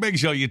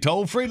 1-800-BIG-SHOW, your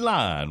toll-free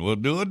line. We'll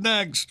do it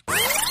next.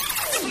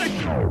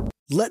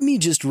 Let me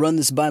just run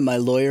this by my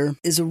lawyer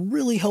is a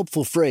really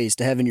helpful phrase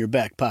to have in your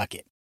back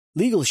pocket.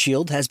 Legal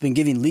Shield has been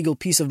giving legal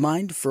peace of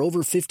mind for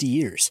over 50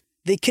 years.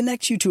 They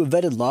connect you to a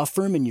vetted law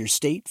firm in your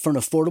state for an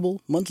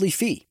affordable monthly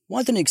fee.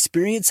 Want an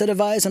experienced set of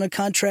eyes on a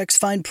contract's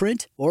fine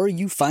print? Or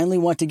you finally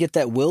want to get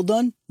that will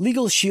done?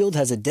 Legal Shield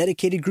has a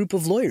dedicated group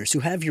of lawyers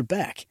who have your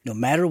back, no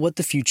matter what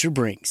the future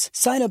brings.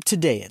 Sign up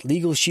today at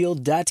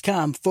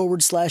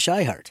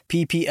LegalShield.com/iHeart.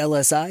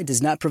 PPLSI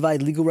does not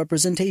provide legal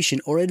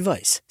representation or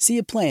advice. See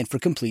a plan for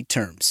complete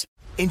terms.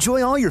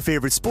 Enjoy all your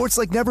favorite sports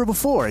like never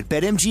before at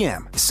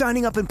BetMGM.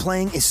 Signing up and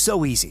playing is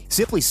so easy.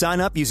 Simply sign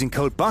up using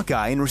code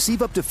Buckeye and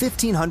receive up to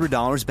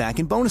 $1,500 back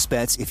in bonus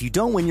bets if you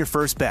don't win your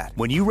first bet.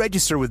 When you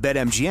register with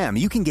BetMGM,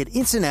 you can get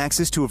instant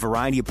access to a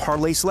variety of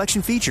parlay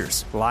selection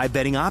features, live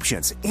betting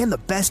options, and the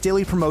best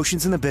daily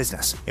promotions in the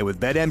business. And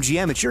with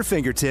BetMGM at your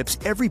fingertips,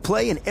 every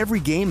play and every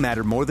game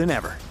matter more than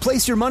ever.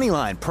 Place your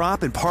moneyline,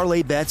 prop, and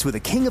parlay bets with the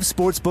king of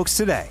sportsbooks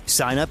today.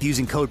 Sign up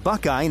using code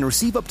Buckeye and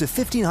receive up to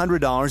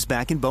 $1,500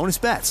 back in bonus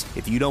bets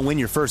if you don't win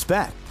your first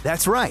bet.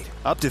 That's right,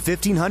 up to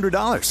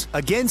 $1,500.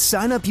 Again,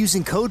 sign up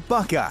using code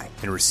Buckeye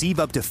and receive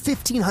up to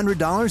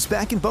 $1,500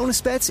 back in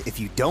bonus bets if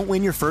you don't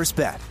win your first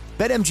bet.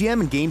 BetMGM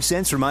and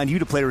GameSense remind you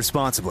to play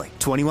responsibly.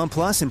 21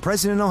 plus and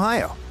present in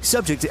Ohio.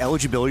 Subject to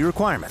eligibility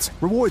requirements.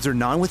 Rewards are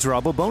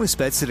non-withdrawable bonus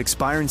bets that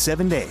expire in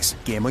 7 days.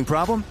 Gambling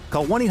problem?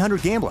 Call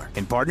 1-800-GAMBLER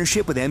in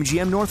partnership with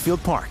MGM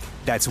Northfield Park.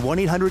 That's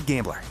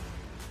 1-800-GAMBLER.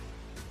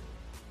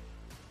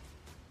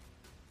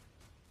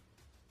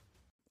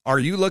 Are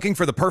you looking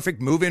for the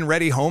perfect move-in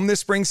ready home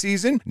this spring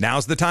season?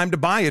 Now's the time to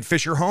buy at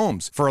Fisher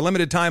Homes. For a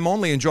limited time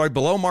only, enjoy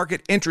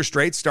below-market interest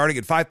rates starting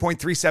at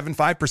 5.375%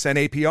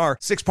 APR,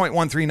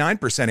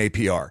 6.139%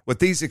 APR. With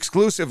these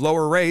exclusive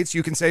lower rates,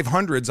 you can save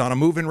hundreds on a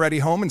move-in ready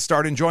home and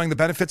start enjoying the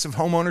benefits of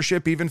home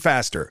ownership even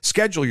faster.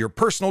 Schedule your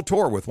personal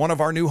tour with one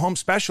of our new home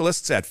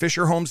specialists at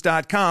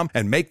FisherHomes.com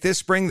and make this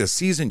spring the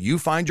season you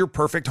find your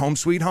perfect home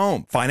sweet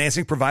home.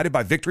 Financing provided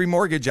by Victory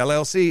Mortgage,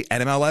 LLC,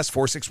 NMLS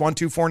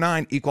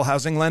 461249, Equal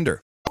Housing Lender.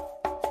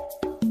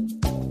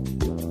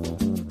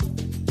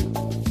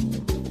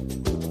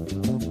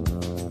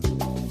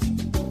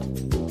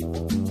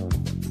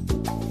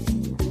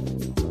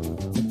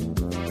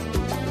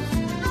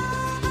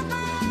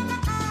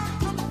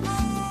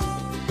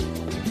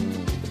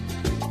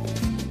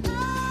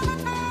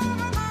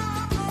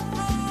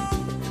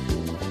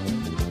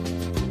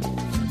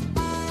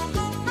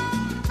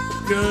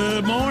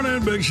 Good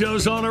morning. Big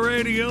Show's on the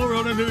radio.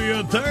 Running to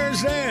you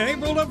Thursday,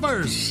 April the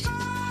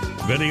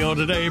 1st. Video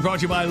today brought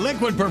to you by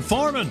Liquid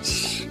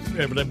Performance.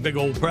 Having that big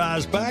old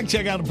prize pack.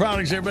 Check out the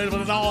products available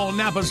at all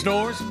Napa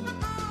stores.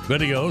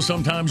 Video,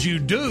 sometimes you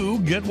do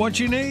get what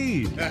you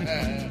need.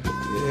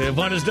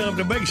 Find us down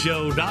to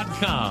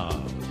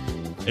BigShow.com.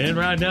 And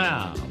right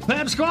now,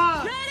 Pep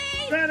Squad.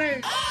 Ready?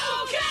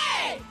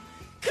 Okay!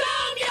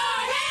 Comb your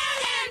hair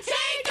and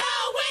take a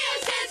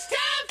whiz. It's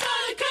time for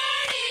the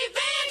current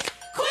event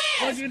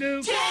quiz. What'd you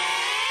do?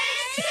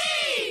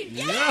 Tasty!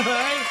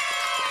 Yeah.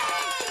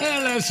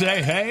 And let's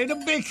say hey to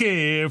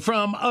Vicky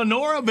from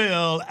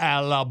Honoraville,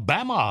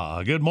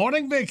 Alabama. Good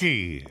morning,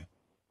 Vicky.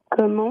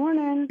 Good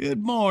morning.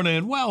 Good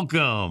morning.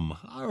 Welcome.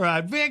 All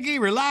right, Vicky,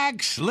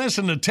 relax.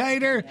 Listen to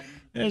Tater.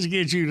 Let's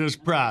get you this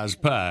prize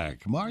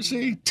pack.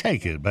 Marcy,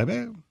 take it,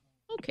 baby.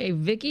 Okay,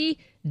 Vicky.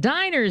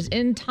 Diners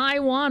in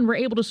Taiwan were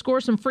able to score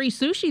some free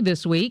sushi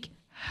this week.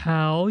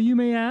 How, you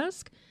may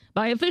ask?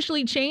 By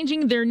officially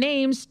changing their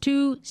names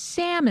to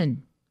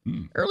salmon.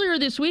 Earlier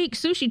this week,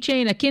 sushi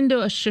chain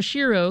Akindo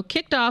Shashiro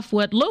kicked off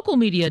what local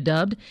media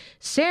dubbed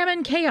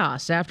Salmon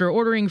Chaos after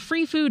ordering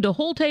free food to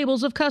whole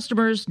tables of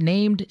customers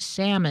named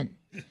Salmon.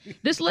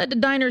 This led to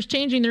diners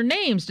changing their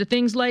names to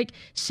things like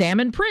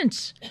Salmon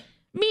Prince,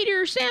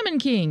 Meteor Salmon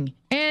King,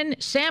 and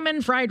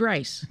Salmon Fried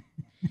Rice.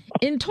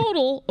 In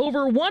total,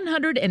 over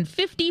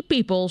 150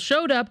 people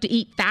showed up to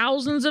eat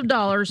thousands of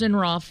dollars in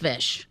raw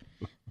fish.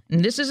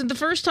 And this isn't the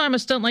first time a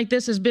stunt like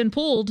this has been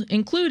pulled,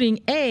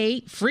 including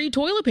A, free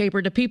toilet paper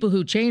to people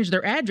who changed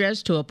their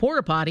address to a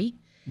porta potty,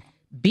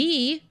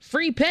 B,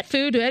 free pet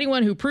food to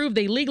anyone who proved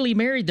they legally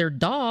married their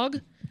dog,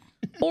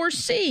 or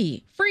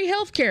C, free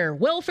health care,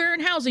 welfare,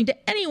 and housing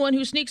to anyone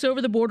who sneaks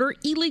over the border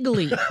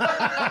illegally.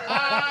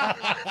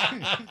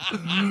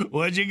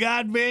 What you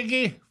got,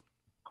 Vicky?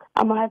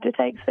 I'm going to have to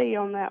take C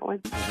on that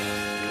one.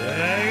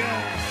 There you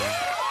go.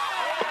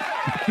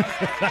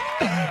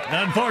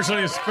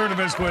 Unfortunately, it's a current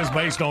events quiz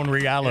based on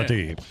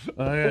reality.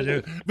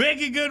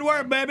 Vicky, good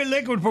work, baby.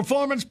 Liquid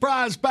Performance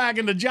prize pack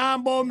in the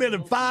John Boy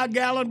Minute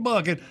 5-gallon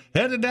bucket.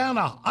 Headed down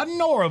to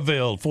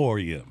Honoraville for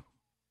you.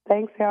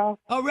 Thanks, y'all.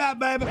 All right,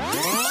 baby.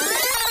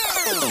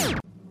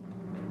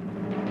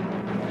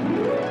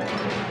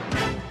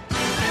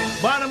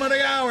 Bottom of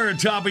the hour,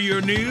 top of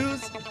your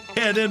news.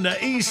 Head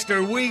into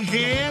Easter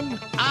weekend.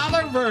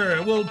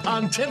 Oliver will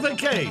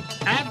pontificate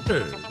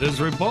after this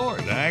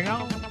report. Hang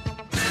on.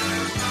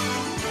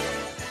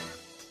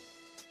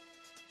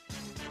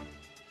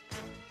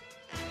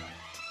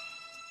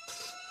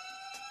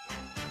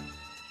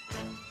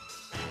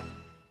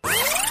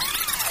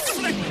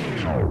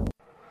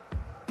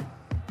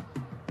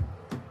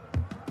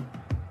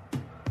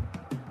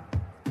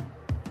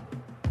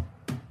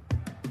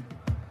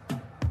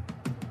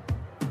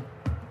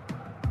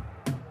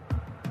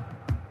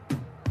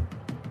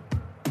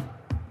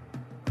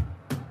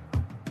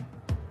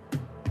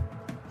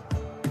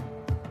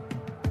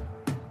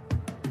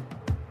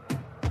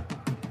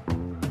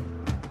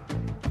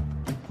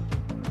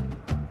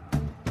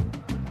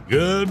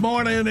 Good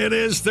morning. It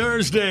is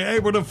Thursday,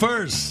 April the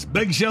 1st.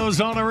 Big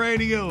Show's on the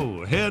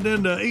radio. Head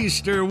into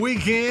Easter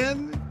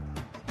weekend.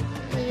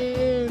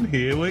 And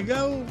here we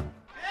go.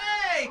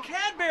 Hey,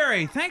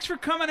 Cadbury, thanks for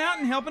coming out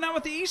and helping out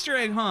with the Easter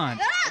egg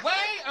hunt.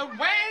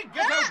 Away!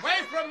 Get away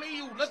from me,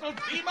 you little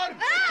demon!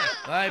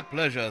 My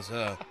pleasure,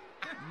 sir.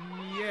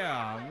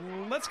 Yeah,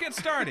 well, let's get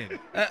started.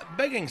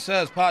 Begging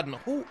sir's pardon,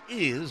 who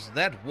is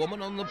that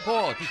woman on the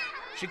porch?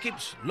 She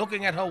keeps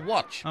looking at her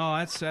watch. Oh,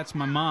 that's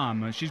my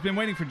mom. She's been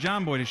waiting for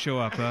John Boy to show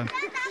up.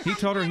 He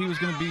told her he was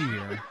going to be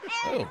here.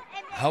 Oh,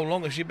 how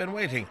long has she been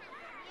waiting?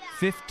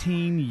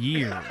 15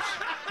 years.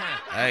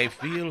 I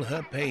feel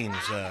her pain,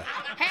 sir.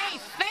 Hey,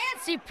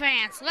 Fancy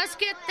Pants, let's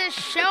get this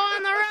show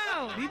on the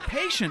road. Be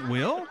patient,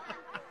 Will.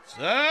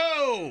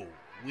 So,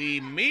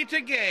 we meet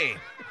again.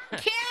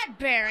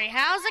 Cadbury,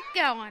 how's it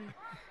going?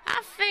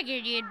 I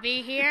figured you'd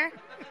be here.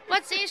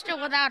 What's Easter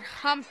without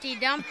Humpty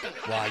Dumpty?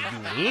 Why,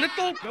 you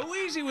little... Go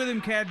easy with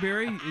him,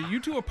 Cadbury. You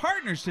two are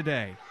partners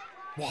today.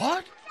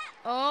 What?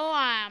 Oh,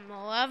 I'm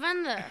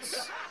loving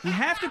this. You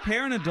have to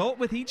pair an adult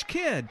with each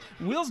kid.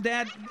 Will's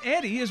dad,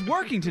 Eddie, is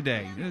working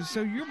today,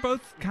 so you're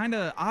both kind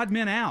of odd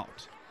men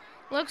out.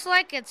 Looks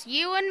like it's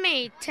you and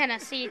me,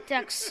 Tennessee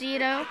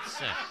Tuxedo.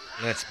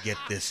 Let's get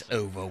this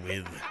over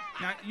with.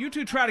 Now, you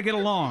two try to get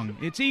along.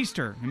 It's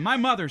Easter, and my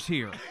mother's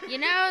here. You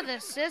know, the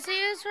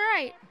sissy is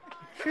right.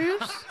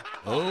 Truce?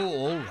 Oh,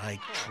 all right,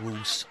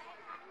 truce.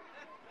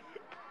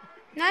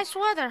 Nice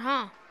weather,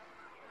 huh?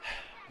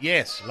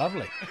 Yes,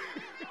 lovely.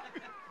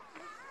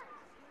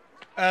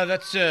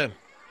 That's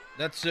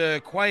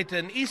quite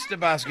an Easter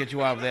basket you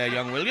have there,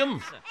 young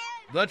William.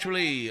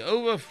 Virtually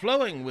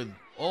overflowing with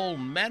all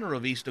manner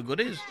of Easter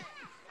goodies.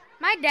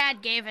 My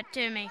dad gave it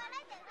to me,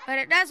 but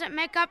it doesn't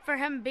make up for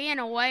him being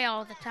away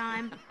all the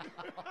time.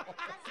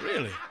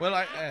 Really? Well,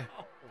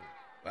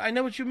 I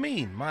know what you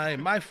mean.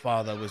 My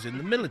father was in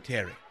the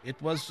military.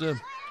 It was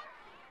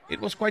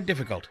quite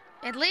difficult.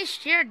 At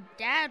least your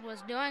dad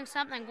was doing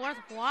something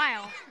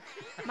worthwhile.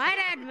 My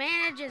dad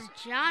manages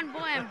John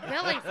Boy and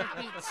Billy, for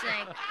Pete's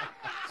sake.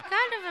 It's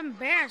kind of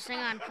embarrassing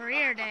on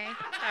career day.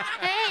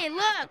 Hey,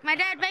 look, my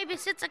dad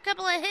babysits a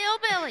couple of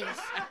hillbillies.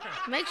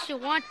 Makes you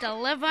want to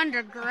live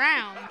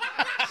underground.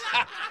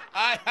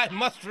 I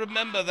must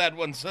remember that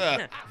one,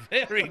 sir.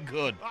 Very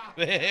good.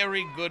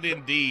 Very good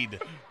indeed.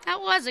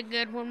 That was a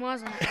good one,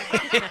 wasn't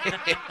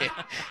it?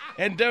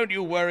 And don't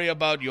you worry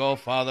about your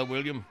father,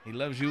 William. He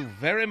loves you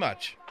very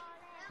much.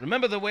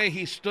 Remember the way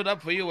he stood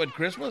up for you at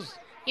Christmas?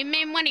 You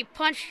mean when he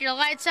punched your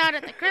lights out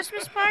at the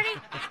Christmas party?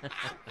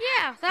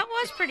 Yeah, that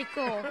was pretty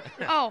cool.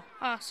 Oh,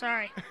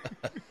 sorry.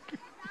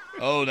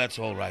 Oh, that's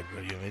all right,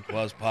 William. It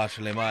was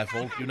partially my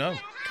fault, you know.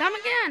 Come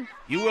again.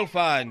 You will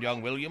find,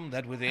 young William,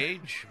 that with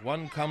age,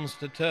 one comes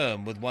to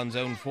term with one's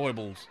own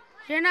foibles.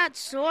 You're not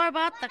sore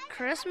about the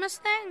Christmas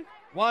thing?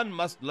 One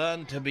must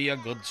learn to be a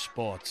good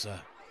sport, sir.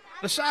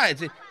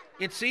 Besides,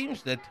 it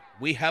seems that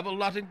we have a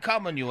lot in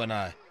common, you and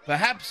I.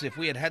 Perhaps if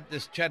we had had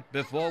this chat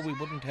before, we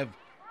wouldn't have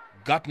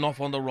gotten off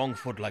on the wrong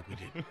foot like we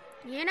did.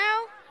 You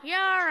know, you're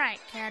all right,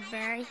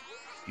 Cadbury.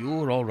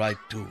 You're all right,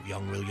 too,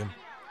 young William.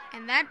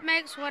 And that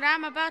makes what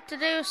I'm about to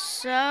do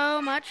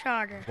so much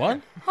harder. What?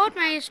 Hold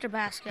my Easter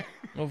basket.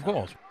 Of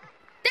course.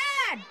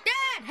 Dad!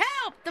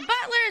 Help! The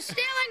butler is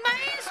stealing my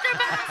Easter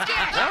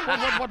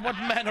basket! What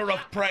manner of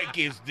prank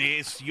is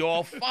this?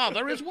 Your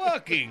father is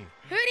working.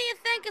 Who do you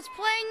think is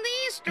playing the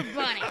Easter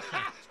bunny?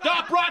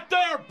 Stop right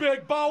there,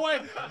 big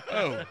boy!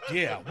 Oh,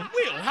 dear.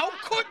 Will, how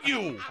could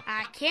you?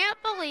 I can't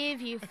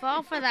believe you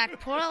fall for that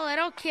poor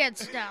little kid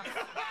stuff.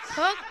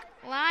 Hook,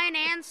 line,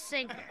 and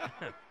sinker.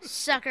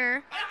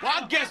 Sucker. Well,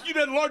 I guess you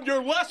didn't learn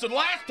your lesson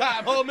last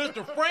time, huh,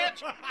 Mr.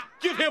 French?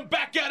 Give him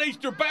back that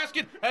Easter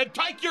basket and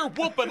take your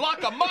whooping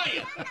like a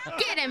man.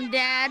 Get him,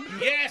 Dad.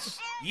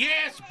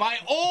 Yes, by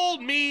all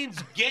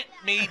means, get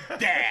me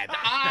Dad.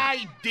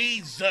 I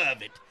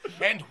deserve it.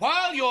 And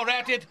while you're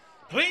at it,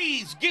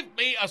 please give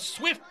me a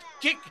swift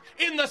kick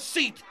in the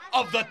seat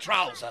of the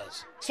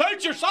trousers.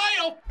 Set your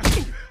sail!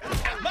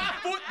 My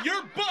foot in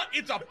your butt,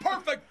 it's a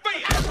perfect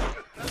fit.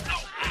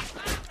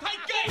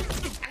 Take it!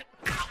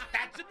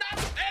 That's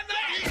enough! And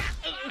there!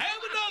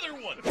 Have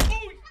another one!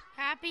 Ooh.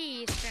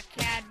 Happy Easter,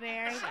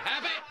 Cadbury.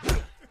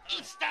 Happy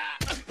Easter!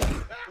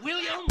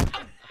 William,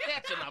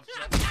 that's enough,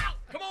 sir.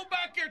 Come on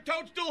back here,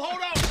 Toadstool.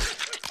 Hold on.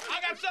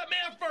 I got something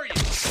else for you.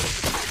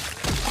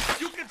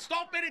 You can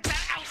stomp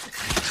anytime.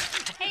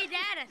 Hey,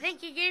 Dad, I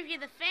think he gave you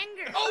the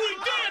finger. Oh, he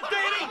did,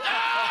 Daddy!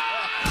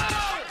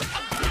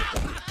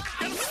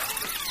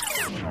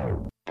 Oh!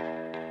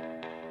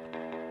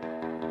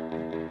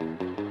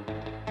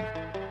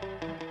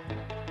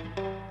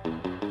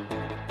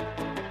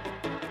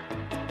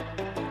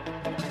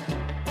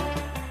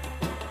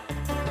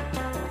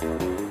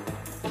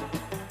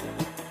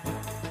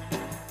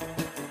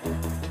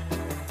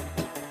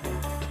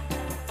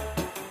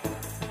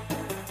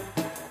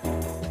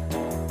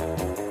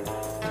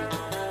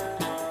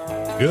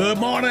 Good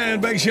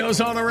morning. Big Show's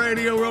on the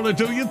radio, rolling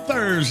to you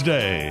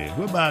Thursday.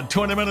 We're about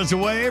 20 minutes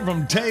away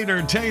from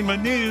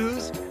Tatertainment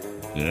News.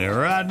 And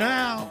right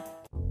now,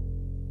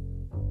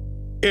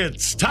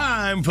 It's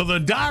time for the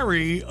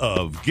Diary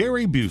of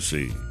Gary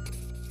Busey.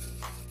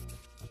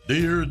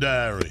 Dear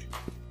Diary,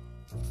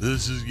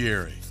 this is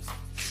Gary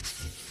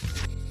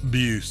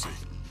Busey.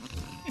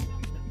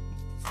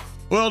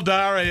 Well,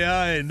 Diary,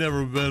 I ain't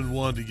never been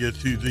one to get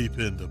too deep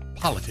into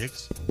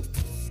politics.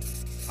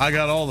 I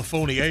got all the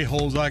phony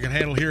a-holes I can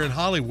handle here in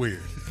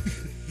Hollywood.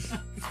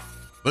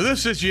 But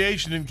this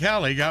situation in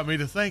Cali got me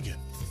to thinking.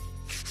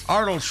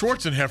 Arnold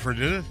Schwarzenegger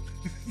did it.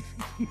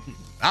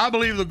 I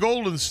believe the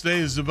Golden State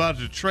is about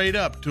to trade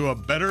up to a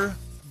better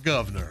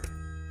governor.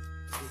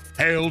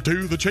 Hail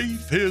to the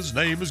chief, his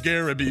name is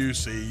Gary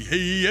Busey.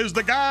 He is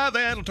the guy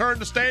that'll turn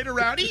the state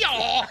around.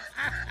 Yaw!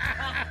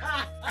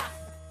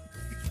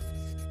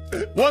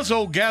 Once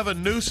old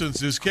Gavin Newsom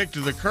is kicked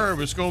to the curb,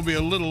 it's going to be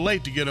a little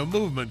late to get a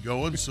movement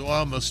going, so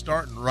I'm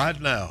starting right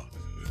now.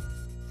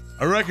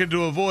 I reckon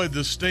to avoid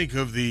the stink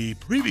of the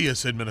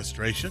previous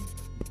administration,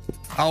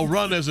 I'll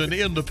run as an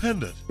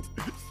independent.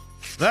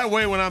 That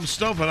way, when I'm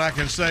stumping, I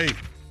can say,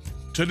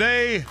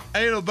 today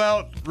ain't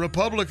about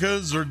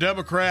Republicans or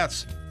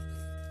Democrats.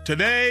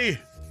 Today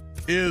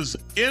is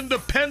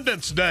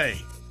Independence Day.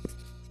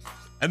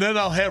 And then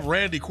I'll have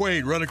Randy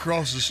Quaid run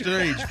across the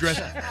stage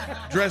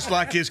dressed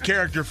like his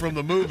character from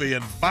the movie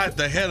and bite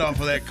the head off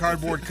of that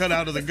cardboard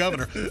cutout of the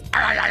governor.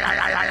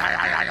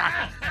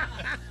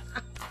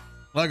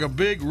 Like a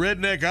big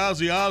redneck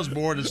Ozzy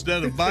Osbourne,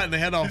 instead of biting the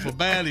head off a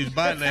bat, he's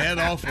biting the head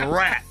off a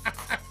rat.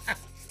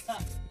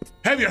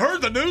 Have you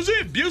heard the newsy?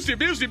 Busey,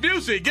 Busey,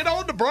 Busey, get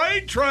on the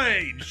brain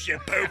train,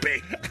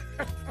 shit-poopy.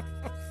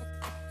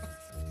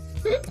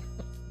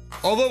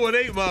 Although it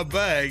ain't my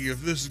bag,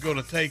 if this is going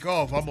to take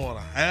off, I'm going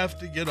to have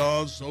to get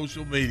on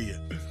social media.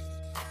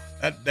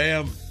 That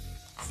damn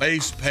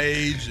Face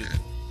Page and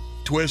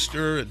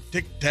Twister and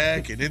Tic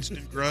Tac and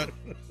Instant Grunt.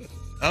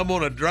 I'm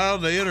going to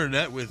drown the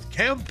internet with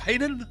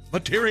campaigning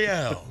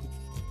material.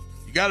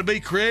 You got to be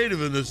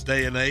creative in this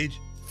day and age.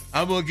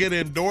 I'm going to get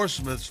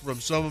endorsements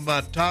from some of my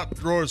top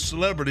drawer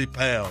celebrity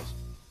pals.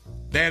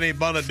 Danny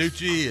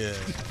Bonaducci,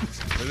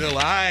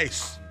 Vanilla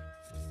Ice,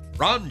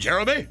 Ron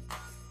Jeremy,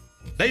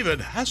 David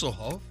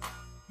Hasselhoff,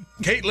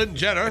 Caitlyn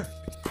Jenner,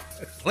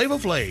 Flava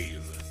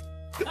Flav.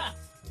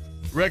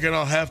 Reckon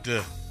I'll have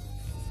to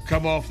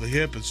come off the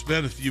hip and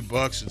spend a few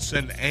bucks and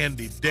send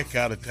Andy Dick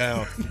out of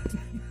town.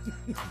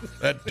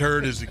 That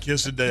turd is the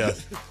kiss of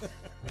death.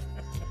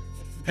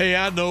 Hey,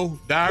 I know,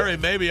 Diary,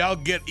 maybe I'll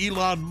get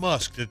Elon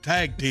Musk to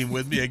tag team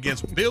with me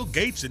against Bill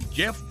Gates and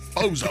Jeff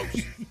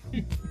Bezos.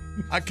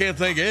 I can't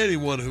think of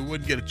anyone who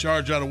wouldn't get a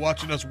charge out of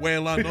watching us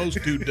wail on those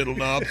two diddle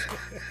knobs.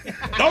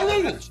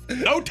 No rules,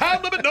 no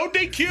time limit, no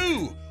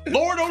DQ.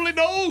 Lord only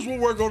knows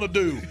what we're going to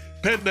do.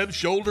 Pin them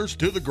shoulders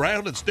to the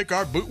ground and stick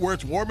our boot where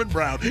it's warm and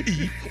brown.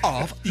 E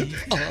off, E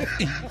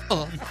off, E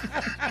off.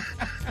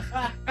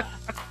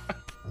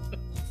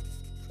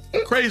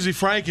 Crazy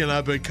Frank and I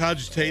have been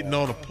cogitating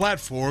on a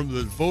platform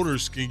that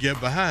voters can get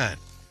behind.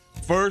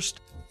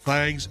 First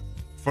things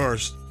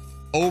first,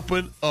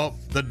 open up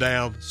the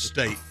damn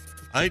state.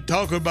 I ain't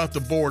talking about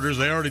the borders.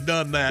 They already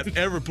done that.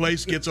 Every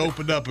place gets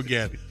opened up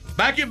again.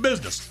 Back in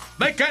business.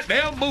 Make that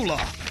damn moolah.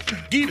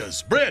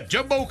 Gitas, bread,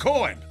 jumbo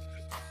coin.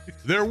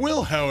 There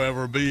will,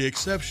 however, be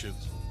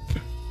exceptions.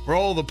 For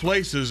all the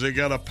places that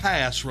got a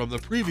pass from the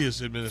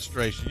previous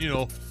administration, you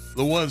know,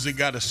 the ones that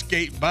got to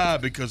skate by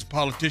because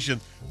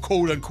politicians,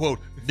 quote-unquote,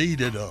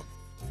 needed them.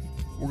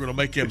 We're going to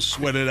make them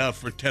sweat it out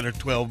for 10 or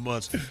 12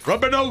 months. Rub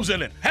their nose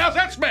in it. How's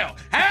that smell?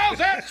 How's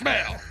that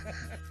smell?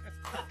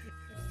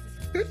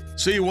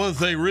 See, one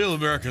thing real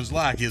Americans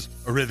like is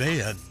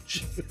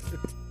revenge.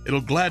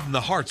 It'll gladden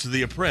the hearts of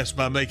the oppressed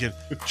by making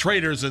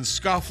traitors and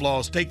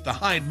scofflaws take the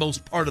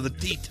hindmost part of the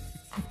teat.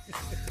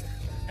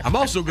 I'm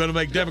also going to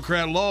make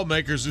Democrat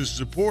lawmakers who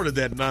supported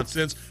that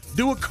nonsense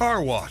do a car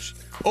wash,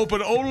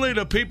 open only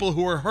to people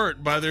who are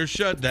hurt by their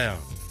shutdown.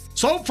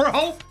 Soap for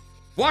hope.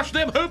 Wash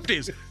them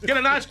hoopties. Get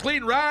a nice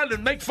clean ride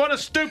and make fun of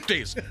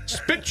stoopties.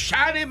 Spit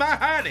shiny my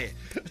honey.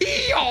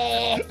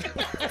 Eeyaw!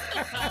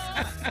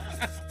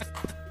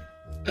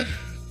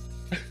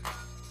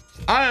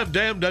 I am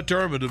damn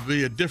determined to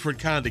be a different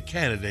kind of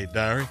candidate,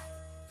 Diary.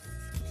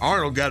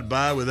 Arnold got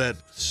by with that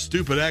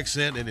stupid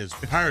accent and his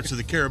Pirates of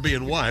the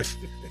Caribbean wife.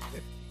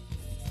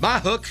 My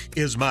hook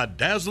is my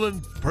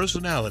dazzling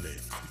personality.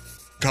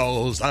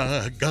 'Cause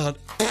I got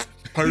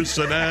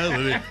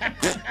personality.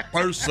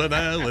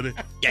 Personality.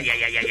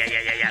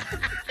 Yeah.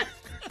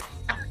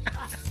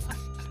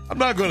 I'm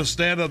not going to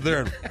stand up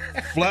there and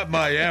flap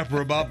my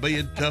yapper about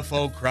being tough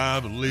on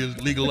crime and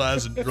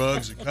legalizing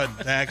drugs and cutting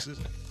taxes.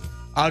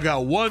 I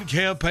got one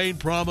campaign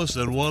promise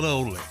and one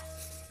only.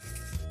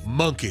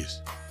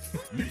 Monkeys.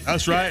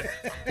 That's right.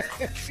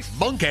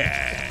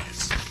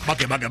 Monkeys.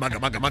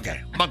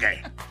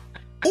 Monkey.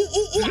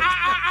 Ooh,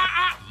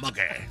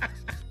 monkey.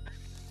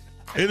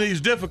 In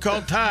these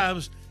difficult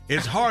times,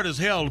 it's hard as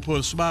hell to put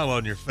a smile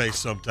on your face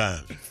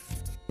sometimes.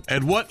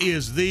 And what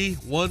is the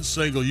one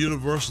single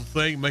universal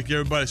thing make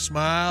everybody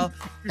smile?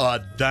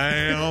 A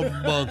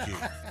damn monkey.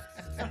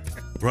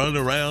 Running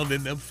around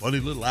in them funny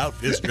little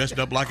outfits, dressed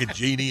up like a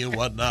genie and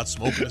whatnot,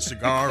 smoking a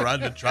cigar,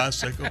 riding a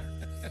tricycle.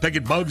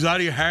 Picking bugs out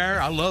of your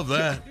hair. I love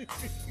that.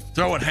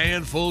 Throwing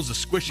handfuls of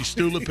squishy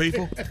stool at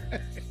people.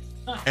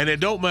 And it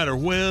don't matter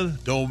when,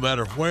 don't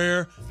matter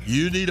where,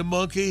 you need a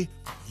monkey,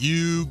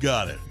 you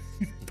got it.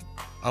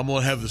 I'm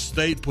going to have the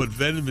state put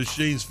vending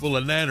machines full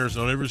of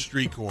nanners on every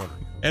street corner.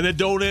 And it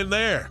don't end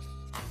there.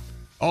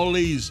 All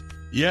these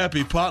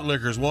yappy pot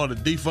lickers want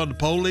to defund the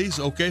police?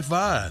 Okay,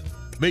 fine.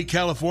 Meet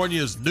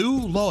California's new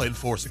law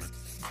enforcement.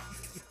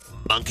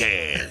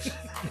 Monkeys.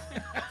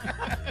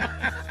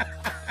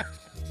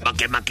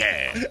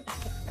 Monkey.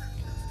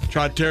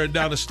 Try tearing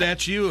down a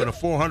statue and a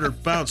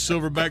 400-pound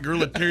silverback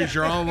gorilla tears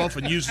your arm off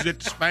and uses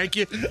it to spank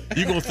you,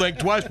 you're going to think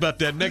twice about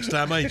that next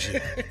time, ain't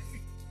you?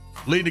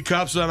 Leading the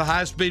cops on a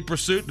high-speed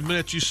pursuit, the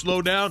minute you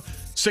slow down,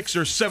 6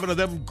 or 7 of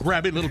them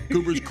grabby little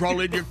goobers crawl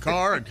in your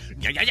car and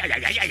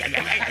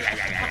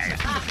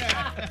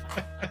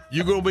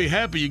you're going to be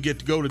happy you get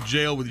to go to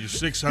jail with your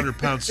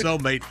 600-pound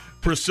cellmate,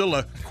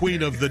 Priscilla,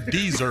 queen of the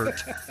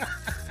desert.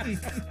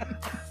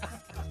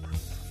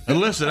 And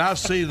listen, I've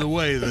seen the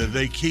way that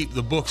they keep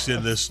the books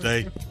in this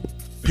state.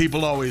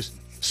 People always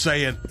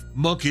saying,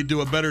 monkey do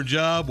a better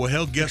job. Well,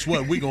 hell, guess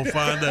what? We gonna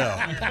find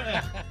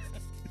out.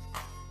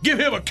 Give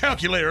him a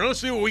calculator. Let's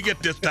see what we get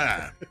this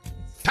time.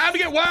 Time to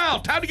get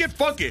wild. Time to get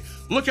funky.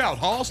 Look out,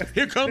 Hoss.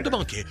 Here come the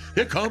monkey.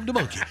 Here come the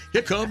monkey.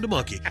 Here come the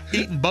monkey.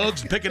 Eating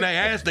bugs and picking their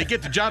ass. They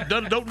get the job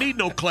done and don't need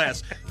no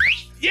class.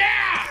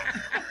 Yeah!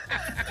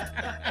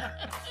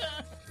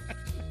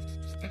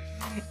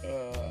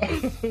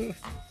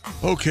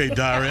 Okay,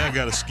 diary, I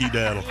got to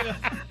skedaddle.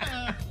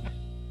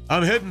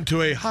 I'm heading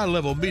to a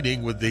high-level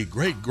meeting with the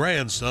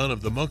great-grandson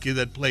of the monkey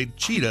that played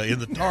Cheetah in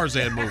the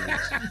Tarzan movies.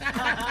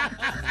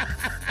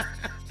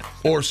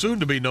 Or soon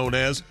to be known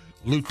as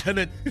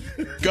Lieutenant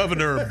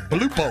Governor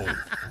Bluepo.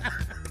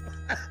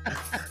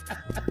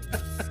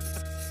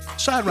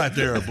 Sign right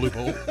there,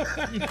 Bluepo.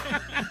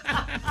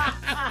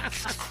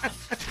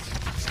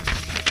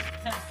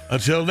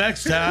 Until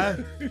next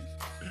time,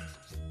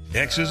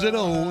 X's and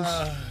O's.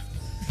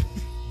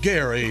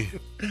 Gary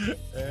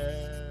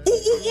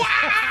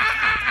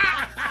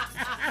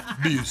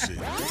Busey.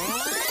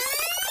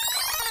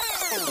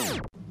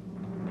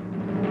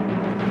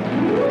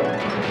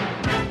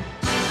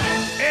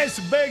 It's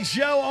the Big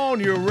Show on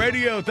your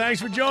radio. Thanks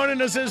for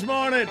joining us this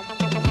morning.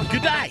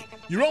 Good day.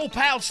 Your old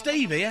pal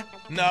Steve here.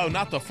 No,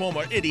 not the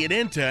former idiot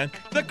intern,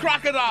 the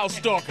crocodile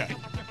stalker.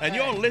 And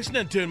you're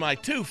listening to my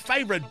 2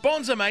 favorite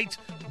bonza mates,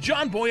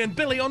 John Boy and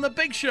Billy on the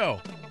Big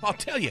Show. I'll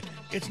tell you,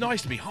 it's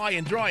nice to be high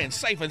and dry and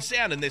safe and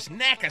sound in this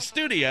knacker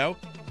studio.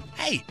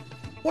 Hey,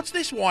 what's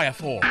this wire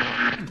for?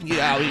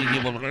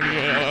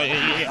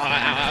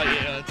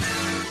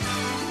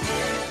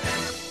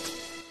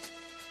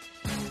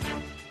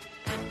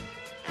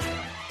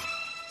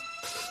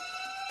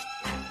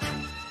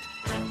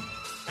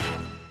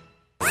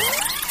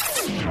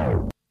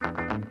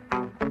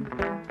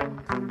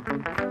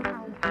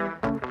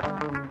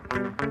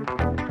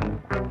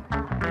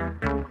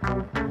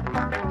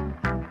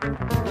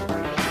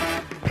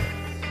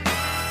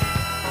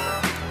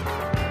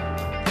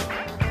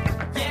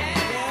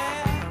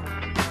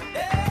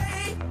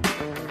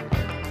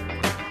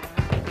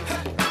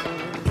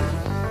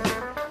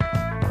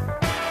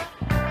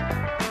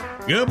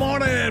 Good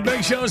morning.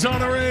 Big Show's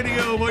on the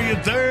radio for you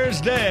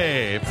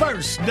Thursday.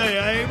 First day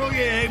of April.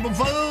 Yeah, April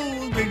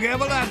Fool. Be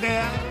careful out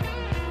there.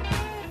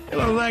 I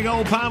want to thank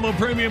Old Palmer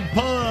Premium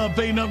Pub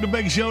feeding up the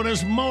Big Show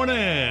this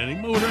morning.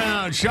 He moved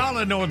around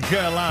Charlotte, North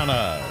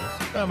Carolina.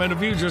 Sometime in the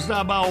future,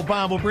 stop by Old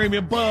Palmer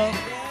Premium Pub.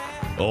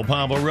 Old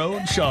Palmer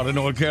Road, Charlotte,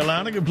 North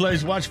Carolina. Good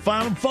place to watch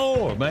Final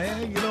Four,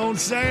 man. Get on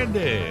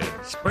Saturday.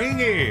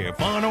 Spring air,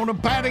 fun on the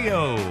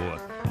patio.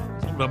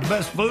 Some of the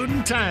best food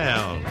in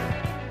town.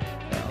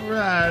 All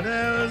right,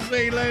 let's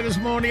see, latest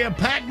morning.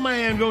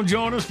 Pac-Man going to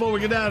join us before we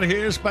get out of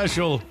here.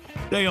 Special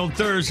day on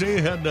Thursday.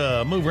 Had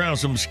to move around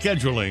some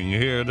scheduling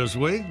here this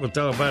week. We'll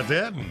talk about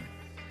that. And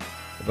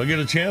if I get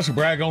a chance to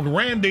brag on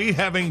Randy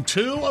having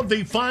 2 of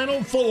the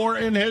Final Four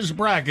in his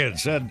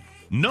brackets. Had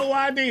no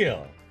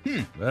idea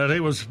that he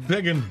was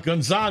picking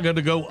Gonzaga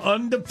to go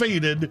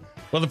undefeated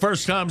for the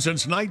first time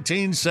since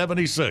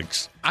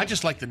 1976. I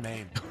just like the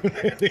name.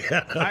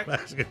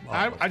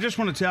 I just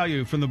want to tell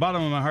you from the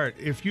bottom of my heart,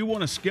 if you want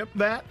to skip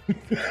that,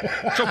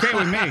 it's okay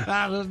with me.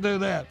 Let's do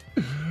that.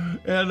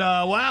 And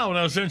wow,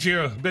 now since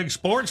you're a big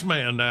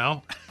sportsman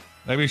now,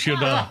 maybe you should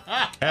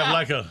have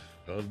like a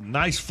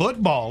nice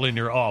football in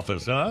your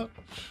office, huh?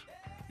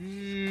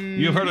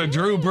 You've heard of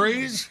Drew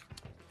Brees?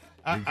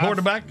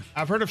 Quarterback?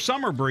 I've heard of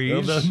Summer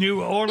Breeze. Of the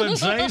New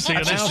Orleans Saints. He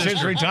announced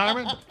his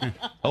retirement.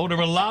 Holding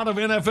a lot of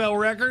NFL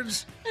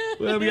records.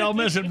 Well, if y'all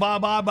missed it,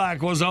 Bob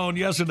Iback was on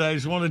yesterday.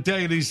 Just want to tell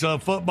you these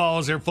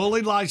footballs, they're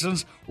fully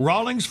licensed.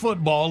 Rawlings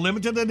football,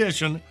 limited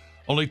edition.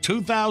 Only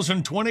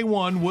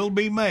 2,021 will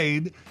be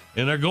made,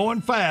 and they're going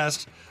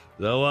fast.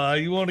 So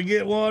you want to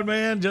get one,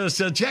 man,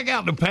 just check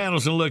out the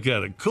panels and look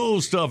at it.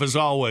 Cool stuff as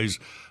always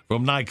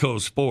from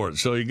Nyco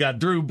Sports. So you got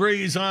Drew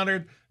Brees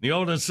honored. The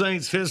Orleans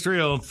Saints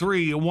history on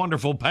 3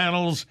 wonderful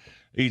panels,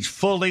 each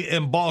fully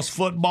embossed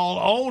football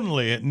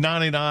only at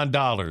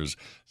 $99.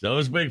 So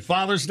it's big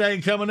Father's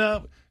Day coming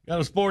up. Got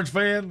a sports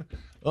fan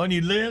on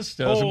your list?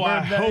 Some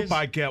I birthdays? hope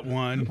I get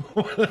one.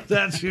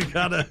 That's you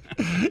gotta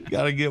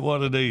get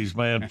one of these,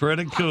 man.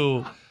 Pretty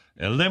cool.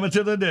 And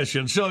limited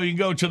edition. So you can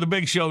go to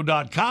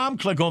thebigshow.com,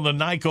 click on the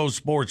Nyko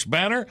Sports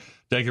banner,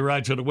 take it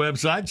right to the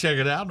website, check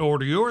it out, and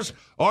order yours.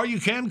 Or you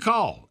can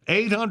call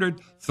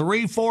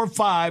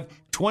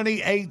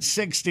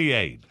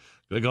 800-345-2868.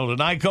 Click on the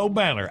Nyko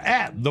banner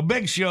at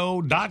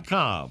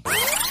thebigshow.com.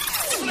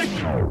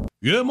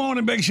 Good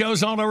morning, Big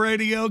Show's on the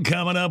radio.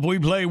 Coming up, we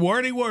play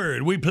Wordy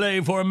Word. We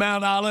play for a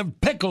Mount Olive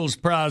Pickles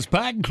prize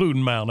pack,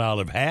 including Mount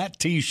Olive hat,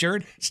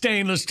 T-shirt,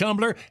 stainless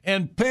tumbler,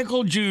 and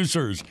pickle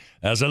juicers.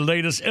 As the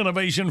latest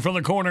innovation from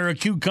the corner of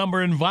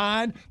Cucumber and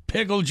Vine,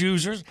 pickle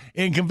juicers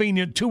in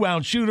convenient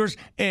 2-ounce shooters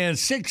and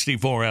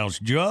 64-ounce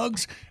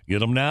jugs. Get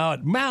them now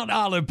at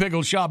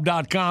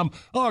MountOlivePickleshop.com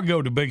or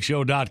go to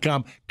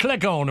BigShow.com.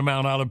 Click on the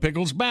Mount Olive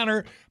Pickles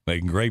banner.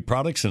 Making great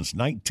products since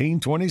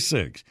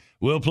 1926.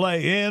 We'll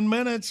play in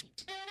minutes.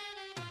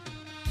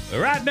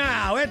 Right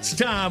now, it's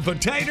time for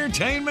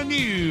Tatertainment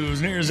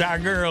News. And here's our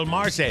girl,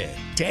 Marcy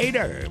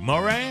Tater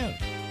Moran.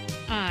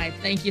 Hi,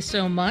 thank you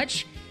so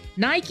much.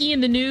 Nike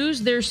in the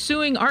news, they're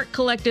suing art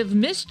collective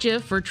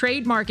Mischief for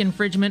trademark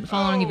infringement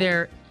following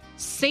their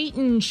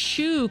Satan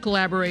shoe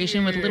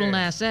collaboration with Lil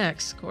Nas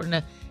X, according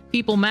to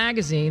People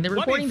magazine. They're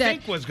reporting What do you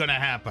think was going to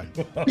happen?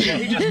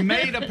 He just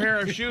made a pair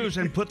of shoes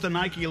and put the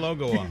Nike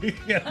logo on.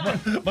 Yeah,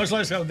 much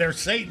less so they're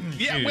Satan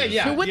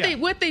shoes. So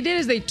what they did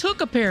is they took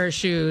a pair of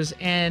shoes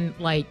and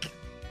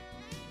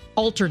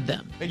altered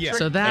them. Yeah.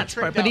 So that's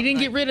part. But they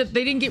didn't get rid of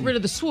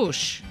the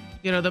swoosh.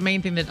 You know, the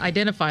main thing that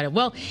identified it.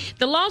 Well,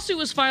 the lawsuit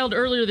was filed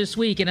earlier this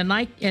week, and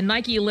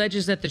Nike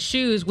alleges that the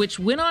shoes, which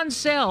went on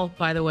sale,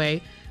 by the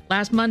way,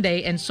 last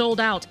Monday and sold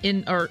out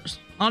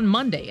on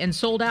Monday and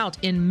sold out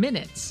in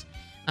minutes.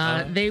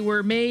 They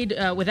were made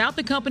without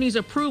the company's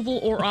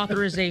approval or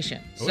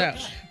authorization. So,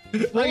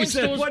 like you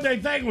said, what they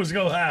think was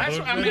going to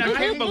happen. I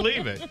can't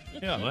believe it.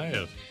 Yeah,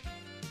 man.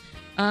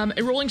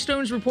 Rolling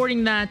Stone is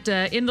reporting that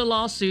in the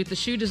lawsuit, the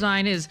shoe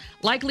design is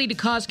likely to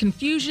cause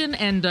confusion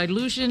and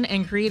dilution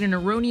and create an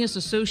erroneous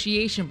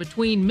association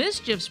between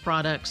Mischief's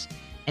products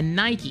and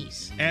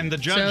Nike's. And the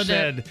judge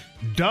said,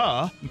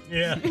 duh.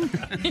 Yeah.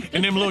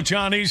 And them little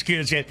Chinese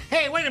kids said,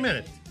 hey, wait a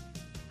minute.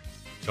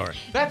 Sorry.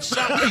 That's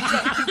something.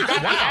 You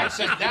got the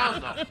accent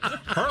down, though.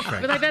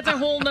 Perfect. But that's a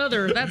whole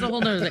nother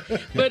thing.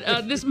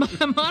 But this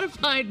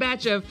modified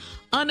batch of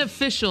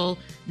unofficial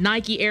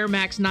Nike Air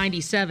Max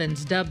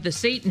 97s, dubbed the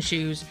Satan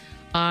shoes,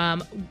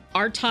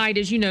 are tied,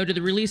 as you know, to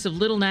the release of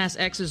Lil Nas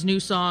X's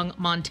new song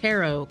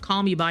Montero,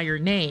 "Call Me by Your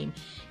Name,"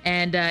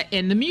 and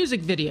in the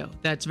music video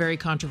that's very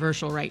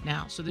controversial right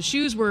now. So the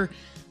shoes were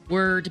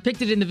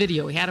depicted in the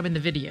video. We had them in the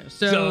video.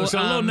 So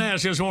Lil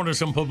Nas just wanted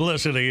some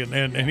publicity,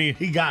 and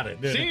he got it.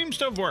 Seems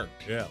to have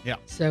worked. Yeah.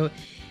 So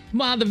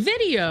while the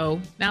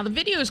video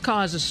has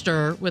caused a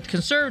stir with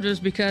conservatives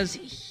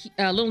because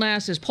Lil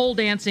Nas is pole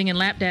dancing and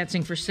lap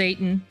dancing for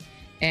Satan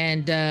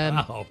and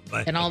all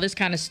this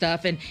kind of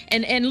stuff. And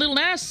Lil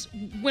Nas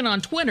went on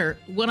Twitter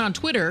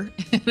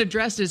and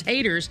addressed his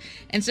haters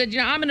and said,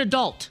 I'm an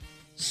adult,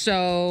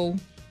 so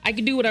I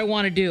can do what I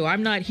want to do.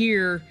 I'm not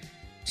here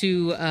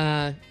to,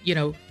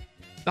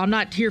 I'm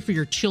not here for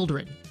your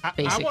children,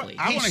 basically.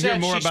 I want to hear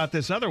more about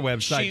this other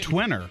website,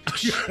 Twinner.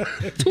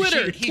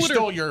 He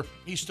stole your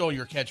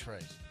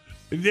catchphrase.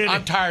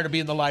 I'm tired of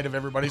being the light of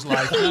everybody's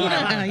life.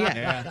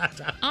 Yeah.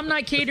 I'm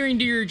not catering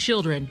to your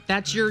children.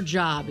 That's your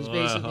job, is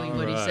basically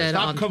what he said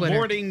on Twitter. Stop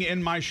cavorting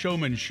in my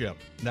showmanship.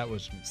 That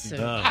was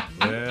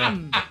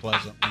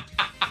pleasant.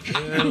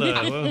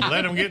 Well,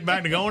 let them get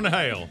back to going to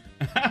hell.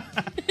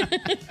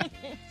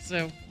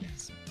 So,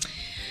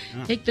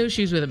 take those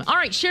shoes with him. All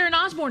right, Sharon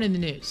Osbourne in the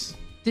news.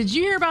 Did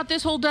you hear about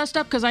this whole dust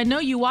up? Because I know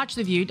you watched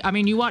The View. I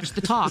mean, you watched The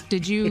Talk.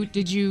 Did you?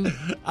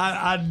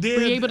 I did.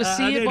 Were you able to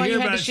see it while you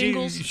had the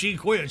shingles? She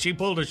quit. She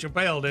pulled a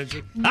Chappelle, didn't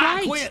she?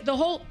 Right. I quit. The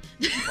whole.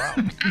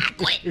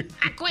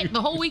 I quit.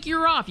 The whole week you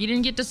were off. You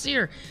didn't get to see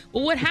her.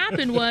 Well, what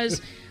happened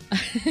was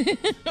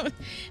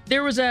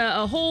there was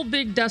a whole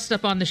big dust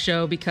up on the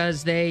show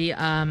because they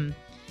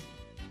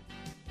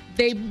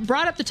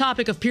brought up the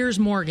topic of Piers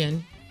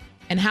Morgan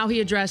and how he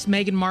addressed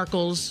Meghan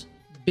Markle's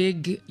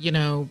big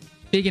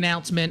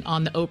announcement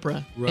on the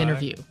Oprah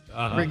interview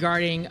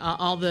regarding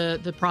all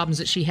the problems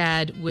that she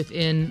had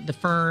within the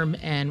firm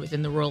and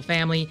within the royal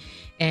family.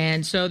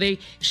 And so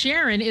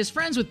Sharon is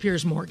friends with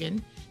Piers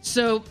Morgan.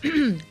 So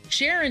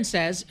Sharon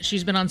says,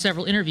 she's been on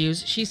several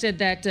interviews, she said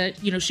that,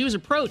 she was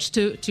approached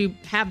to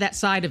have that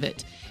side of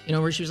it,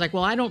 where she was like,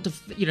 well, I don't,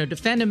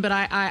 defend him, but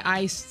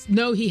I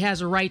know he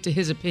has a right to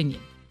his opinion.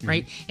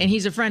 Right. And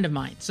he's a friend of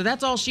mine. So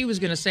that's all she was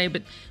going to say.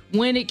 But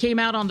when it came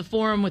out on the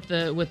forum with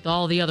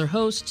all the other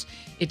hosts,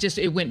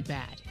 it went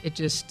bad. It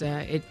just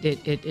how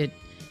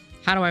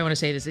do I want to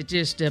say this? It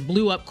just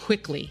blew up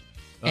quickly.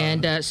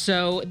 And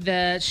so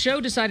the show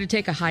decided to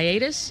take a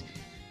hiatus,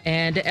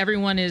 and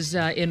everyone is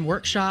in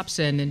workshops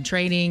and in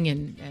training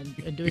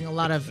and doing a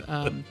lot of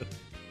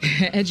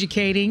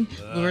educating.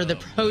 We're the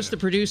hosts, the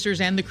producers,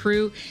 and the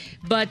crew.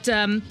 But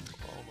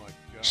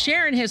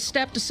Sharon has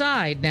stepped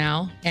aside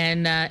now,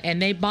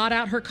 and they bought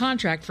out her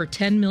contract for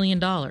 $10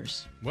 million.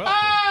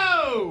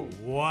 Oh!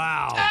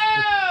 Wow.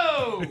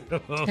 Oh!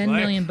 $10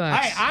 million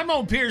bucks. Hey, I'm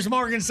on Piers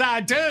Morgan's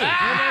side, too.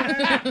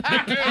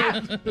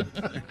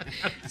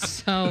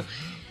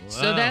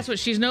 So that's what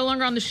she's no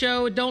longer on the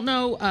show. Don't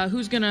know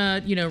who's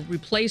gonna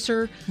replace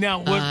her.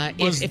 Now,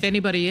 if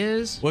anybody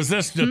is. Was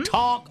this the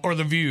Talk or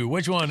the View?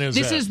 Which one is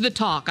This that? is the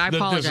Talk. I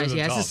apologize.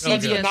 This It's is a the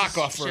CBS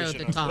knockoff show, version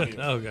The of Talk.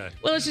 Okay.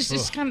 Well,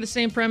 it's kind of the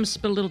same premise,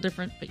 but a little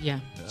different. But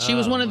yeah, she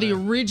was one of the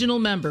original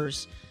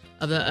members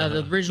of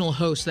the original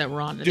hosts that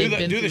were on it. Do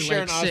the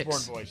Sharon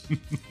Osbourne voice.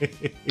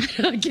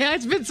 Yeah,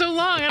 it's been so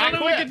long. I don't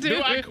know what we can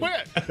do. I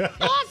quit?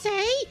 I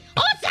say,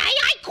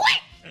 I quit.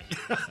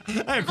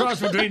 Hey, cross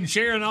between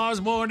Sharon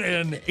Osbourne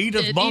and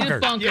Edith Bunker.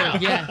 Edith Bunker,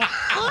 yeah.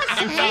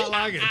 I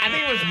like it. I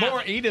think it was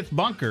more Edith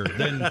Bunker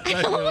than.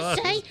 I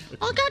say,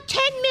 I got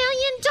 $10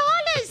 million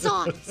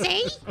on.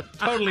 See?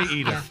 Totally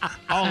Edith.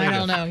 All I Edith.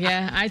 don't know.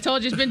 Yeah, I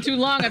told you it's been too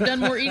long. I've done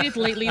more Edith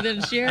lately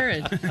than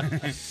Sharon.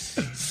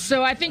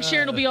 So I think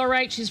Sharon will be all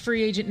right. She's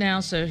free agent now,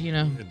 so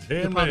you'll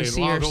probably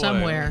see her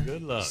somewhere,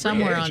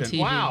 somewhere on TV.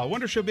 Wow, I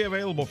wonder if she'll be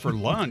available for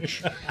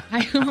lunch.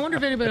 I wonder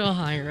if anybody will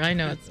hire her. I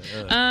know it's.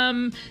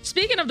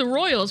 Speaking of the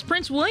Royals,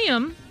 Prince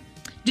William.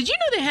 Did you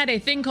know they had a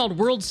thing called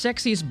World's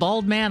Sexiest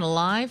Bald Man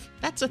Alive?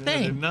 That's a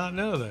thing. I did not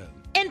know that.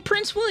 And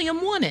Prince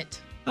William won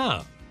it.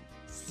 Huh.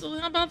 So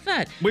how about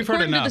that? We've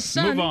heard According to enough. The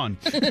Sun, Move on.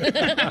 Well,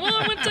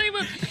 I want to tell you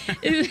about.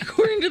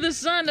 According to The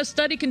Sun, a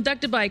study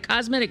conducted by a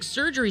cosmetic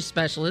surgery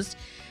specialist,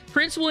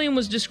 Prince William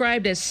was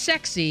described as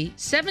sexy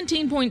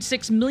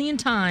 17.6 million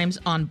times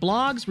on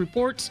blogs,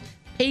 reports,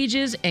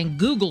 pages, and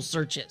Google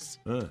searches.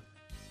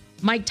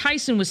 Mike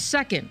Tyson was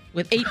second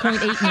with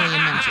 8.8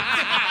 million mentions.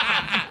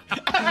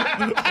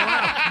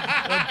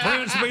 The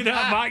Prince beat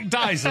out Mike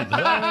Tyson.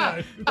 Wow.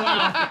 The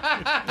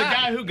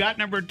guy who got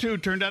number 2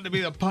 turned out to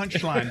be the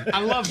punchline. I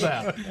love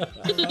that.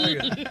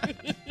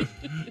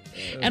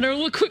 And a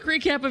little quick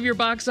recap of your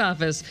box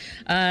office.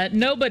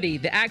 Nobody,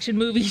 the action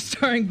movie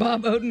starring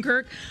Bob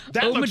Odenkirk,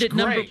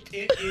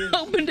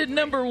 opened at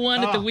number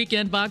 1 at the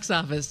weekend box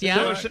office.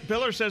 Yeah,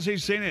 Pillar says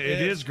he's seen it.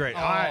 It is great.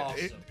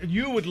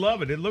 You would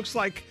love it. It looks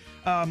like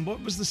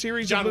what was the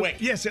series? John Wick.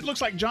 Yes, it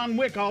looks like John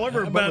Wick all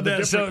over. About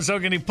that. So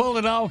can he pull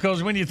it off?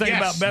 Because when you think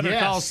about Better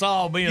Call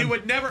Saul being... You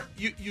would never...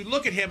 You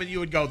look at him and you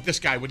would go, this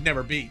guy would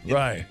never be.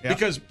 Right.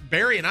 Because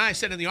Barry and I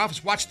sat in the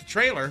office, watched the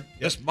trailer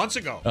just months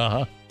ago.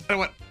 Uh-huh. And I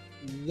went,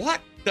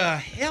 what the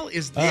hell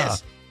is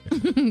this?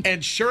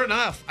 And sure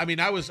enough, I mean,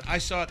 I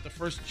saw it the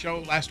first show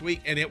last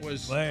week, and it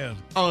was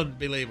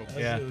unbelievable.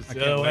 Yeah.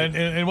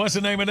 And what's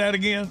the name of that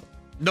again?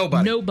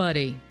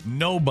 Nobody.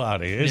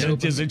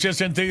 Is it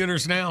just in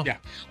theaters now? Yeah.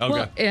 Okay.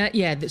 Well,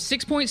 the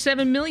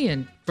 6.7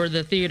 million for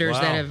the theaters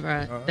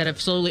that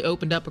have slowly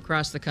opened up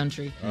across the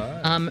country.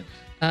 Right.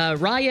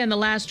 Raya and the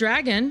Last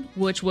Dragon,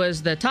 which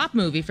was the top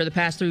movie for the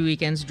past 3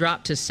 weekends,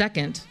 dropped to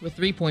second with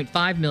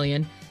 3.5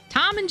 million.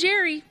 Tom and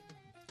Jerry,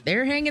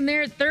 they're hanging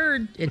there at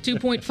third at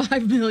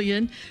 2.5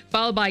 million,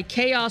 followed by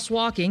Chaos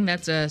Walking,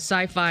 that's a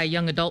sci-fi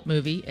young adult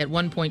movie, at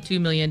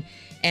 1.2 million,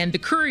 and The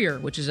Courier,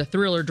 which is a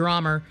thriller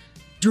drama.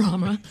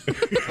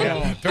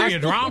 Three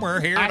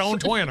drama here on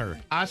Twitter.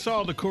 I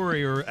saw The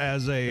Courier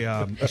as a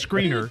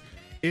screener.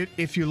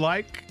 If you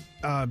like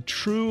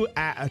true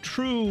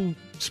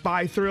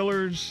spy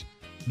thrillers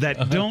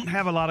that don't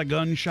have a lot of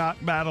gunshot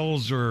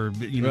battles, or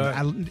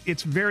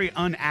it's very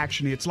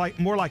unactiony. It's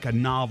more like a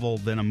novel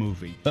than a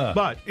movie.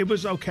 But it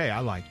was okay.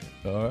 I liked it.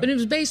 But it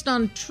was based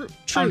on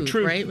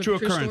true right? True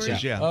occurrences.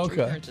 Stories? Yeah. Okay.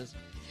 True occurrences.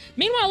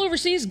 Meanwhile,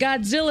 overseas,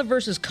 Godzilla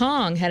vs.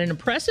 Kong had an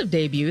impressive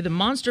debut. The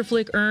monster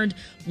flick earned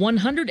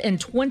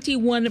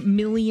 $121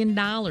 million,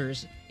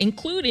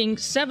 including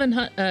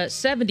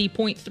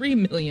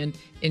 $70.3 million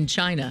in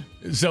China.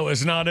 So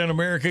it's not in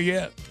America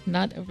yet?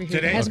 Not over here.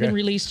 Today? It hasn't been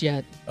released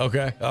yet.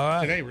 Okay. All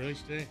right.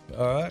 Released today.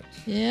 All right.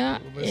 Yeah.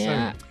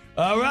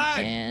 All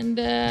right. And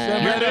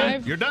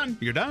You're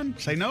done.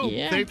 Say no.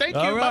 Yeah. Say thank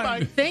you. All right.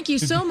 Bye-bye. Thank you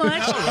so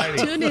much.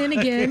 Tune in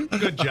again.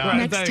 Good job.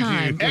 Next Thank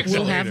time. you.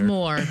 We'll have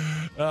more.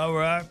 All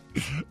right.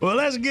 Well,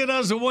 let's get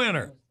us a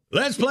winner.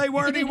 Let's play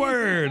Wordy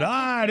Word. All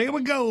right, here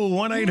we go.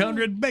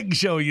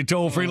 1-800-BIG-SHOW, your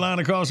toll-free line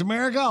across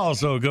America.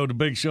 Also, go to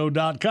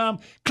BigShow.com.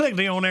 Click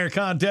the on-air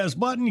contest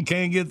button. You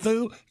can't get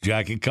through.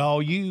 Jackie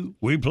call you.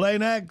 We play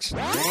next.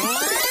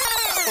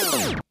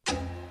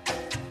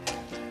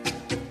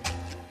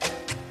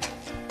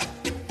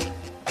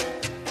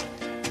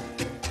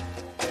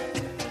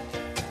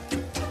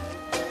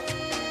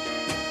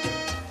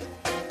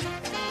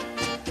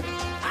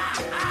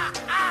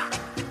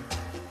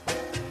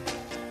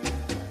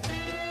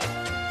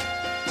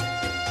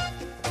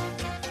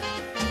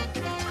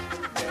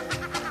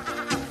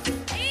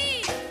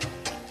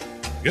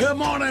 Good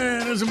morning.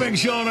 It's a Big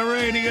Show on the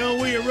radio.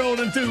 We are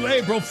rolling through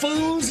April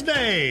Fool's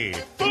Day.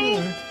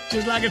 Fool.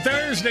 Just like a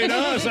Thursday to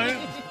us, ain't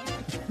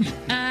it?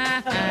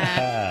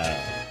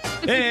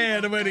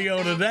 And the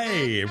video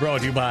today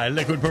brought to you by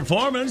Liquid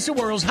Performance, the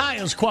world's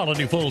highest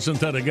quality full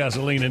synthetic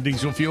gasoline and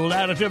diesel fuel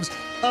additives,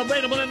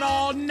 available in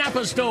all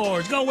Napa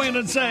stores. Go in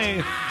and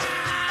say,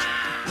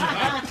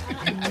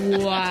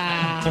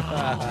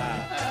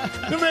 Wow.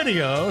 The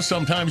video,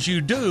 sometimes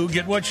you do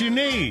get what you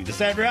need. Is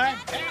that right?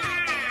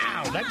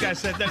 Ow, that guy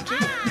said that too.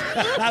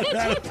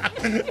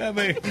 Let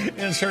me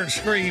insert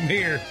scream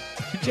here.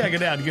 Check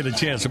it out and get a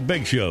chance at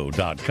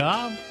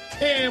BigShow.com.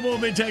 And we'll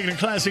be taking a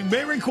classic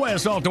big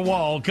request off the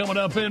wall coming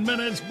up in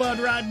minutes. But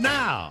right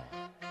now,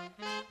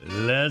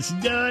 let's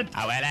do it.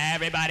 Oh, well,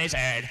 everybody's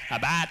heard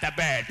about the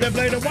bird. They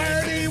played a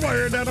wordy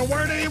word and a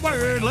wordy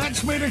word.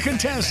 Let's meet the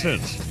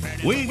contestants.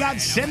 We got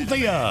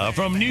Cynthia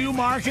from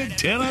Newmarket,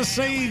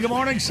 Tennessee. Good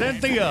morning,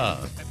 Cynthia.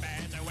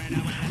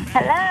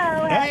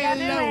 Hello.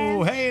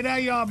 Hello. Hey, there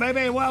you are,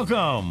 baby.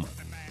 Welcome.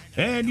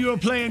 And you're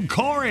playing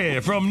Corey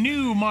from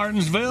New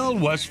Martinsville,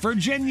 West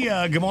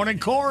Virginia. Good morning,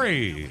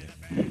 Corey.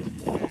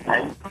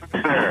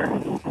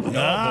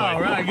 All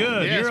right,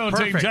 good. Yes, You're on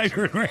perfect. Team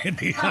Tater and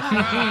Randy.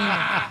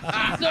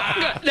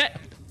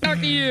 Talk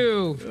to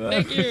you.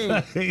 Thank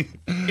you.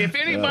 If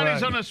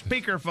anybody's on a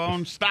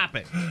speakerphone, stop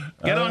it.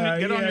 Get on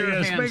your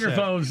handset.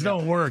 Speakerphones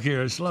don't work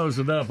here. It slows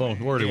it up on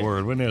wordy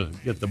word. We need to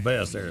get the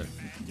best there.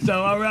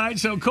 So, all right.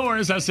 So, Corey,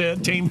 as I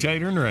said, Team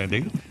Tater and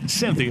Randy.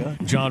 Cynthia,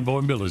 John Boy,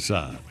 and Billy's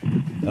side.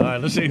 All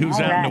right, let's see who's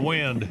All out in right. the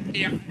wind.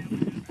 Yeah.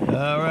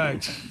 All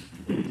right.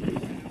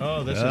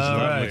 Oh, this is All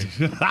lovely.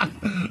 right.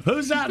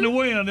 Who's out in the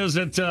wind? Is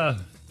it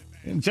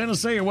in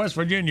Tennessee or West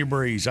Virginia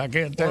breeze? I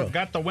can't tell. Well,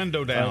 got the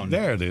window down.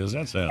 There it is.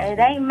 That sounds It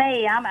ain't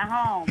me. I'm at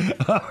home.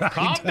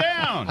 Calm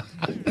down.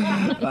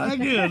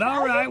 good.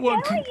 All right.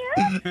 Well,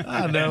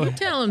 I know.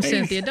 Tell him,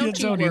 Cynthia. Don't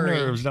Gets you on your worry.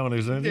 nerves, don't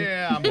he, Cynthia?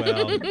 Yeah,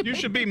 well, you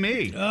should be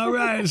me. All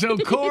right. So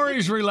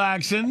Corey's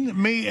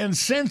relaxing. Me and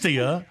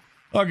Cynthia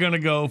are going to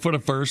go for the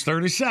first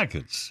 30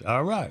 seconds.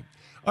 All right.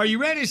 Are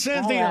you ready,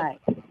 Cynthia? All right.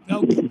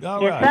 Okay.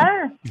 All Yes,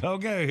 right. sir.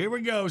 Okay, here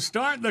we go.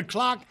 Start the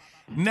clock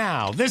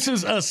now. This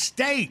is a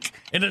steak,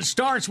 and it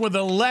starts with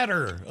a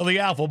letter of the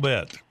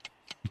alphabet.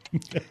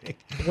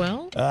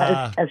 Well,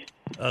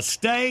 a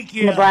steak,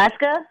 yeah.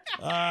 Nebraska?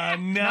 No.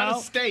 Not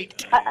a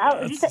state. Oh,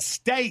 A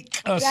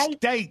steak. A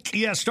steak.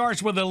 Yeah,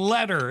 starts with a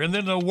letter and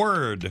then a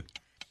word.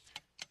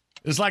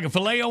 It's like a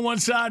filet on one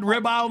side,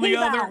 ribeye on the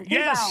T-bone, other.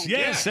 Yes, T-bone.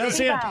 yes, Yeah, that's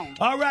T-bone.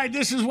 it. All right,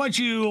 this is what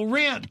you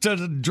rent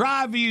to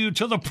drive you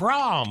to the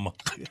prom.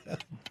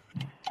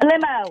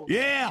 Limo.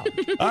 Yeah.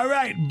 All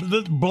right,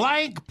 the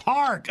blank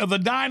park of the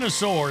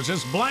dinosaurs.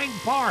 It's blank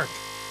park.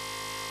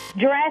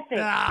 Jurassic.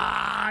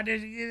 No.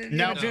 Did you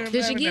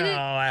get it? No,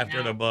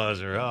 after the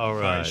buzzer. All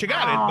right. She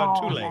got it,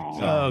 but too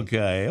late.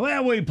 Okay.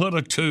 Well, we put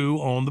a 2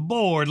 on the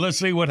board. Let's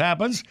see what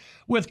happens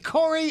with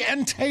Corey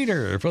and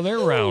Tater for their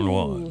round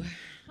one.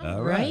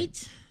 All right.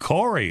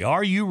 Corey,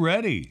 are you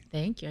ready?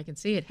 Thank you. I can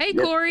see it. Hey,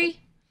 Corey.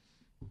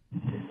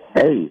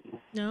 Hey.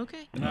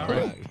 Okay. All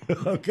right.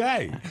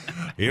 Okay.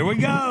 Here we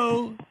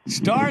go.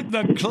 Start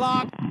the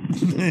clock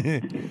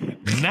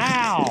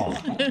now.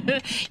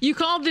 You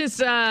called this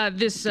a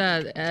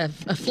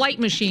flight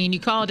machine. You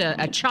call it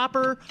a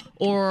chopper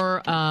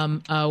or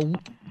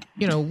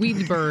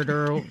Wheatley bird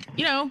or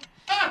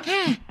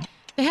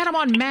they had them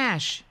on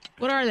MASH.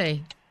 What are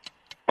they?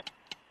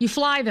 You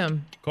fly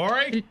them.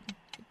 Corey?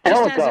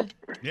 Helicopter.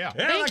 Yeah.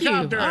 Thank you. All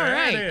Helicopter,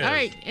 right. there it is. All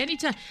right.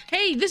 Anytime.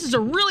 Hey, this is a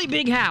really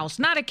big house,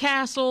 not a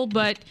castle,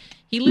 but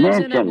he lives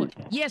in a.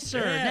 Yes,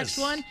 sir. Yes. Next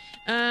one.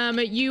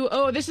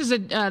 This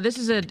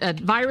is a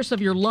virus of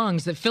your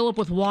lungs that fill up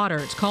with water.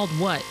 It's called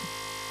what?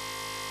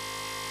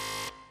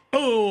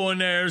 Oh,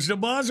 and there's the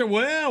buzzer.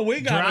 Well,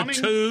 we got Drowning?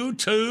 a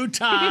 2-2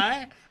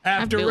 tie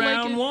after feel like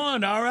round it.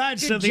 one. All right,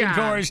 Good Cynthia and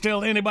job. Corey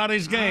still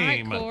anybody's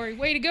game. All right, Corey.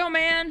 Way to go,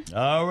 man.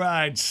 All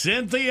right,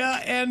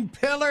 Cynthia and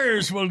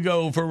Pillars will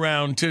go for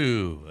round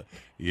 2.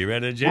 You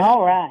ready, Jay?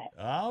 All right.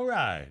 All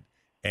right.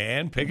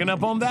 And picking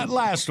up on that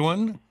last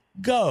one,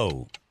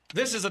 go.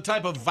 This is a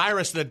type of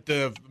virus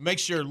that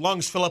makes your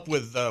lungs fill up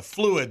with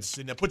fluids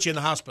and it puts you in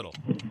the hospital.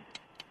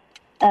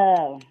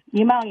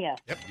 Pneumonia.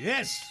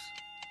 Yes.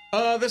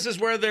 This is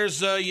where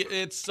there's where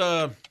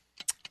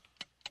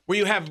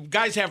you have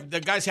guys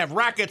have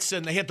rackets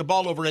and they hit the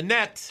ball over a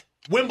net.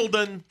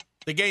 Wimbledon.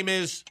 The game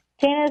is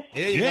Tennis.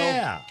 there you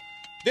go.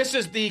 This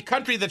is the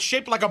country that's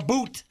shaped like a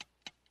boot.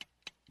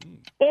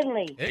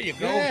 Italy. There you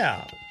go.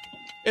 Yeah.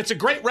 It's a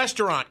great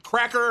restaurant.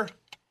 Cracker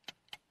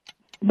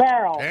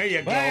Barrel. There you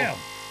go. Bam.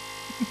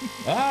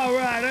 All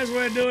right, that's what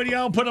we're doing.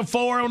 Y'all put a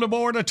 4 on the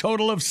board, a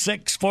total of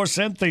 6 for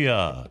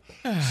Cynthia.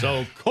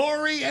 So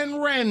Corey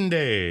and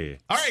Randy.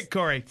 All right,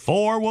 Corey.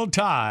 4 will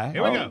tie.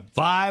 Here we go.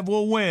 5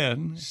 will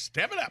win.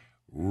 Step it up.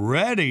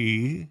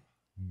 Ready,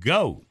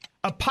 go.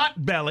 A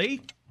pot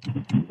belly.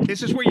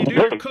 This is where you do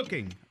your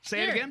cooking.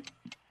 Say it again.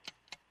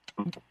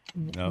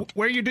 No.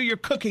 Where you do your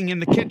cooking in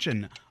the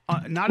kitchen.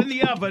 Not in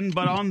the oven,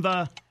 but on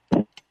the...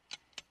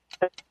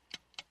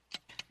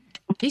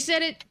 He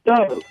said it.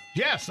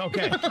 Yes,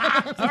 okay.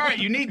 All right,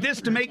 you need this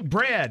to make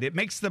bread. It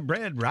makes the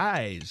bread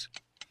rise.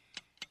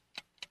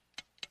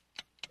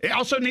 It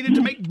also needed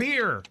to make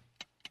beer.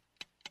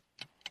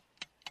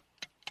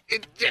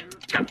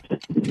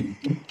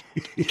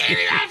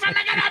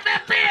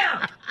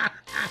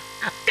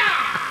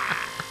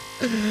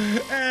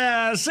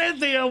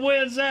 Cynthia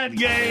wins that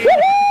game.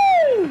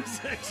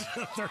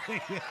 6-4. 3.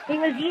 He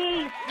was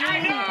yeast. I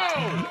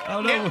know.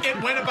 Oh, no.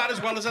 It went about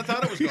as well as I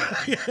thought it was going.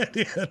 Yeah, it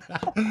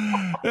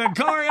did.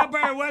 Corey, up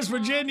there in West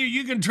Virginia,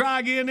 you can try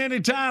again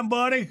anytime,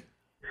 buddy.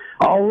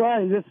 All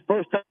right, this is the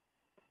first time.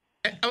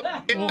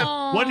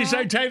 What did you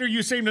say, Tater?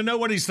 You seem to know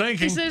what he's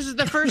thinking. He says it's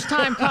the first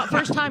time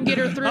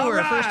getter through All or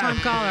right. first time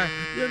caller.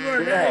 Good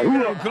work. There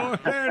you go, Corey.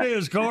 There it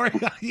is, Corey.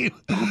 You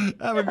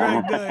have a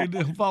great day.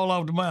 Don't fall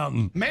off the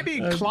mountain. Maybe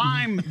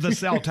climb the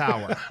cell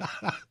tower.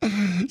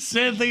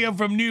 Cynthia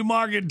from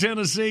Newmarket,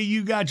 Tennessee,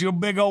 you got your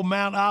big old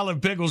Mount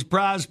Olive Pickles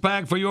prize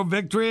pack for your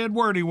victory at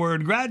Wordy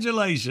Word.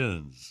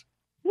 Congratulations.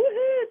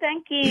 Woohoo!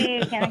 Thank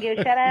you. Can I give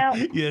a shout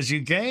out? Yes,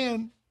 you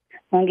can.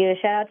 I want to give a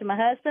shout out to my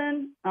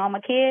husband, all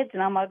my kids,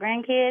 and all my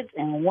grandkids,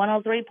 and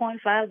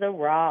 103.5 The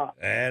Rock.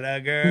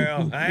 Atta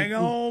girl. Hang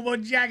on, my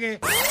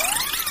jacket.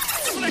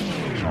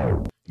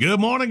 Good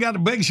morning. Got the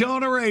Big Show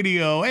on the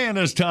radio, and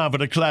it's time for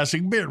the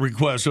classic bit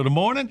request of the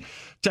morning.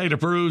 Tater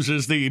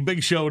peruses the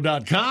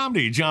BigShow.com,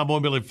 the John Boy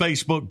and Billy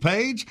Facebook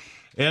page.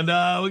 And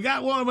we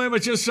got one we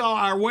just saw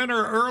our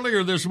winner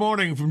earlier this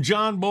morning from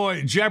John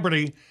Boy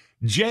Jeopardy,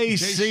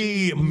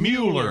 J.C.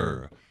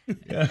 Mueller.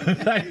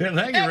 Thank you,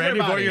 Randy,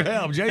 for your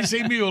help.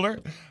 J.C. Mueller,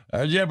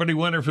 our Jeopardy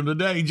winner from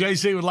today.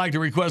 J.C. would like to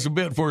request a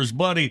bit for his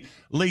buddy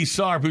Lee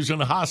Sarp, who's in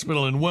the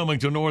hospital in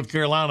Wilmington, North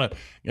Carolina.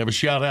 Give a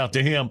shout out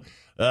to him.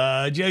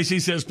 J.C.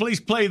 says,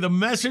 please play the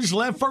message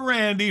left for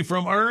Randy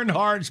from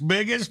Earnhardt's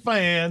biggest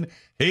fan.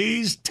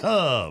 He's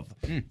tough.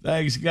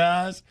 Thanks,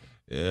 guys,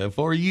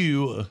 for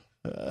you,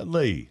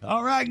 Lee.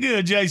 All right,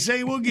 good,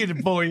 J.C. We'll get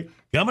it for you.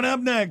 Coming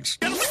up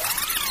next.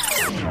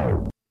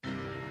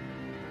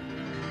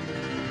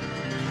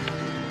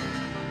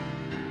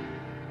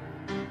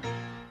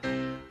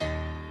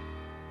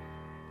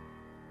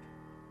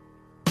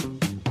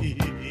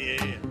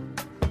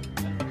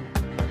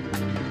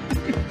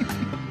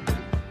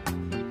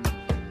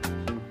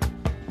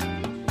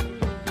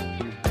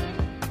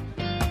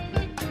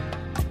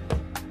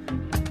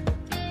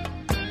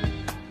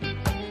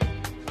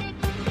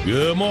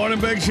 Good morning,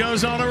 Big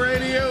Show's on the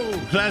radio.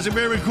 Classic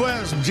Beer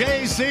request,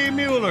 J.C.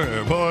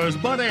 Mueller for his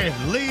buddy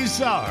Lee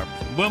Sarp,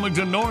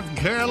 Wilmington, North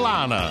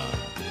Carolina.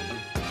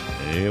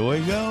 Here we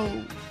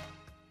go.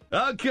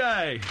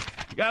 Okay,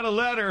 got a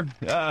letter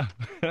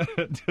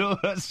to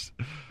us.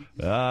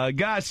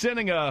 Guy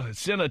sent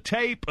a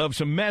tape of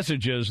some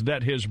messages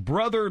that his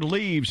brother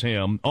leaves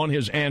him on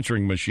his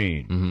answering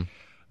machine.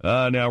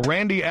 Now,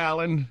 Randy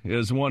Allen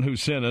is the one who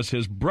sent us.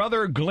 His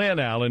brother, Glenn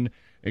Allen,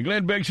 and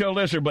Glenn, Big Show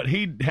listener, but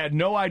he had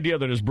no idea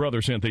that his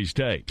brother sent these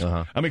tapes.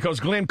 I mean,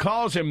 because Glenn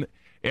calls him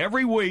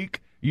every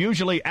week,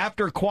 usually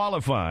after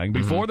qualifying,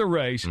 before the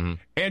race,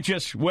 and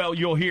just, well,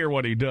 you'll hear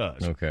what he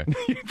does. Okay.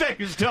 You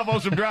think it's tough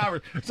on some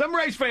drivers. Some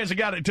race fans have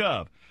got it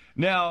tough.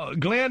 Now,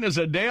 Glenn is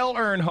a Dale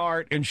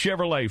Earnhardt and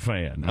Chevrolet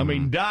fan. I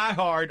mean,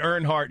 diehard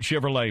Earnhardt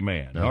Chevrolet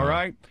man, all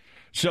right?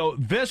 So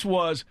this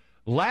was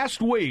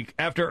last week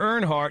after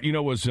Earnhardt,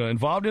 was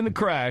involved in the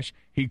crash.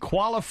 He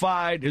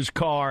qualified his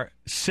car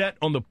set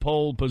on the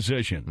pole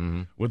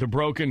position with a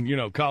broken,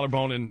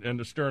 collarbone and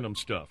the sternum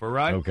stuff, all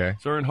right? Okay.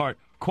 So Earnhardt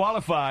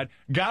qualified,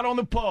 got on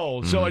the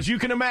pole. So as you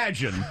can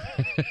imagine,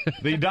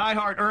 the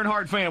diehard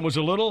Earnhardt fan was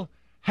a little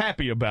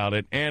happy about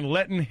it and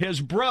letting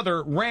his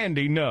brother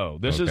Randy know.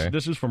 This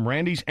is from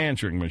Randy's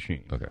answering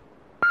machine. Okay.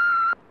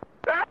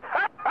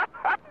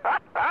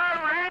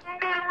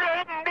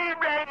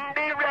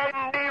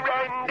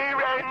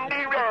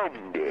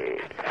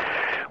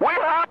 We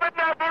have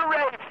another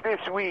race this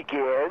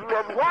weekend,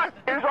 and what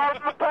is on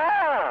the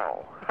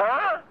pile?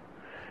 Huh?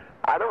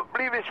 I don't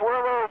believe it's one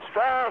of those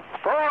fast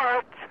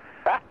forts.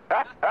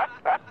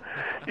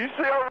 You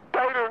see old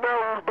Tater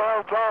Nose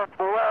bounce off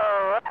the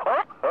wall.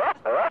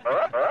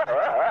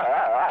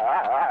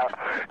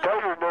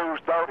 Tater Nose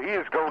thought he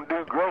was going to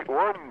do great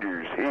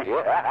wonders. He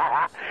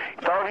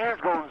thought he was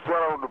going to sit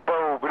on the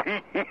pole, but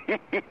he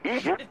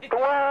hit the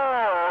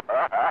wall.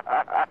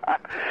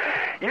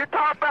 You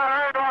talk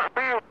about Earnhardt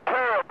being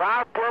tough.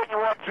 I'll tell you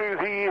what, he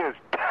is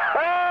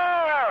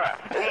tough.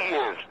 He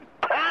is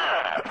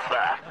tough.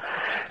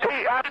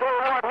 I tell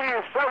you what, he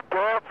is so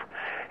tough.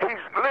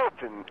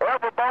 Listen,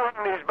 every bone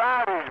in his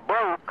body's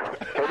broke,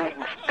 and he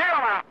can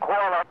still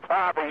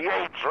out-qualify the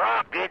Yates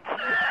Rockets.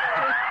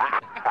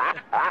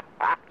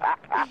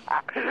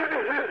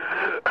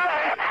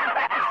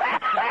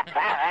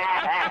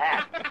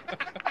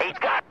 He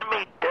got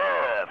me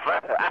tough.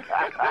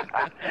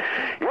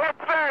 Yes,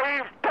 sir,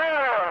 he's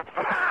tough.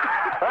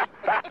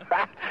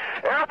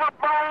 Every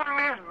bone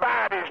in his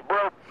body's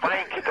broke,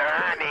 thanks to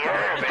Ernie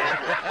Irvin.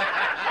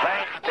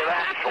 Thanks to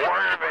that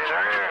swerving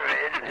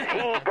Irvin. He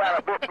ain't got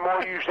a bit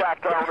more use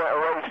out there on that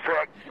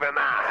racetrack than I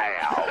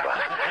have.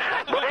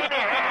 But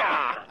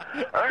anyhow,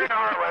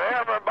 Earnhardt with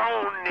every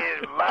bone in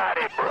his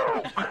body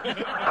broke.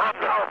 I'm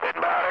talking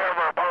about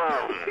every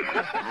bone.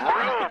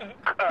 Broke.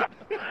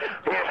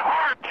 His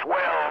heart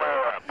swelled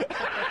up.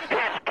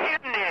 His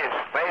kidneys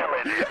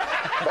failing.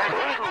 And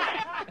he can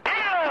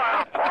still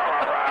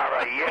out-qualify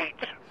the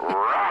Yates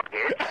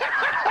Rockets.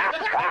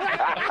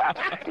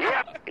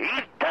 Yep,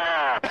 he's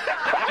tough.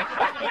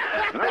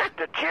 Let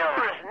the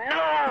children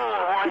know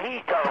what he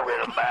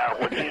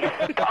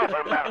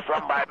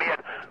somebody being.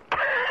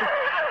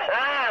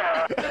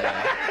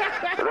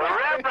 The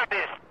Reverend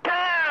is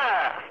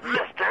tough.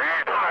 Mr.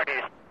 Earnhardt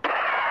is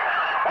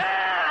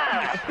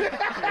tough.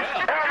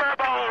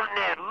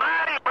 Everybody is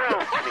mighty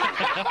broken.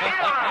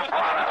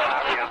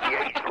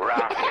 Yates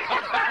rocket.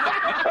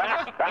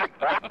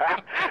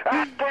 I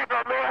take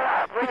a minute.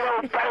 I see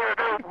those tater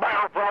dudes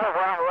bounce off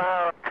out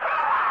loud.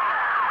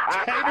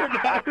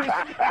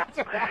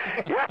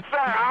 Yes, sir.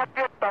 I'll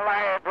get the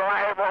last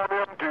laugh on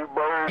them two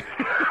birds.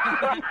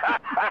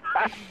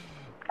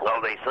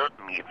 Well, there's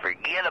something you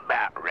forget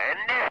about,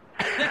 Randy.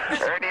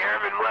 Ernie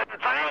Irvin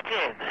wasn't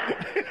thinking.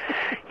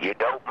 You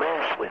don't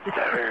mess with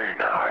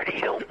Earnhardt.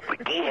 He don't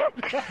forget.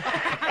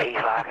 He's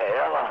like an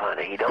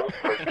elephant. He don't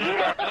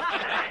forget.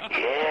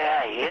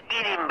 Yeah, he'll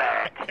get him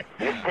back.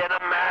 Just in a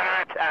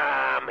matter of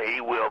time,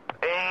 he will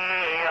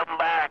pay him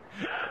back.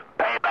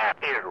 Payback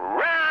is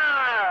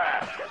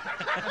rough.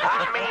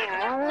 I mean,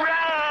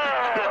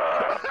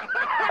 rough.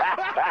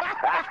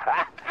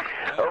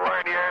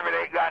 Ernie Irvin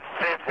ain't got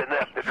sense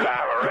enough to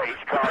drive a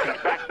race car.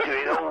 He's back to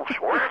his old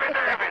swerving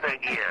Irvin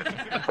again.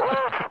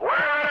 Old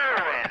swerving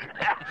Irvin.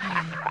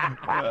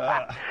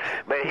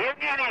 But he'll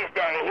get his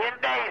day. His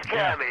day's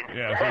coming.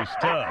 Yeah, he's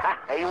tough.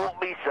 He won't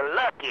be so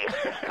lucky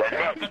the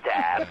next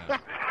time.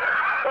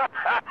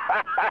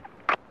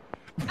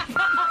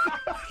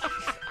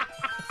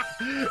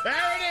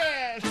 There it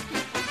is.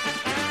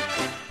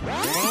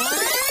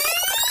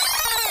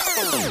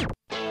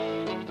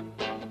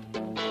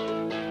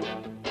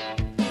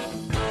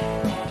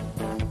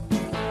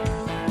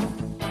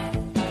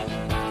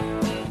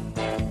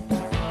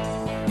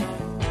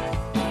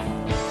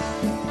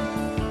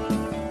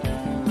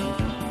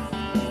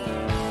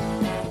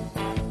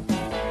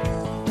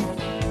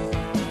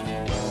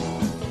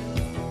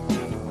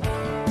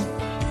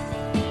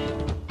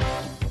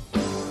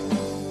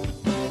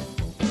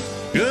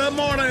 Good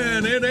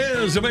morning. It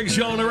is a big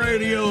show on the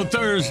radio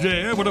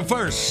Thursday, April the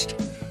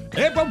 1st.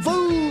 April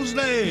Fool's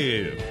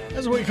Day.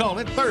 That's what we call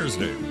it,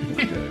 Thursday.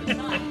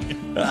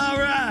 All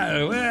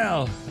right.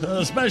 Well,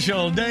 a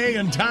special day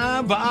and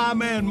time for our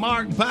man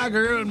Mark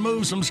Packer and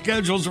move some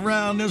schedules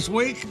around this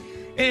week.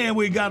 And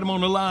we got him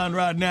on the line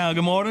right now.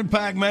 Good morning,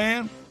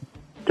 Pac-Man.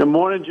 Good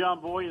morning,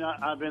 John Boy.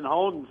 I've been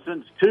holding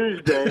since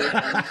Tuesday,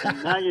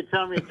 and now you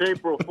tell me it's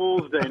April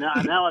Fool's Day.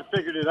 Now I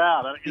figured it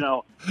out.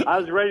 I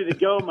was ready to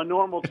go my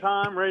normal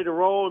time, ready to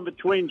roll in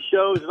between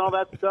shows and all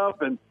that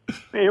stuff, and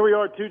here we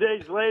are 2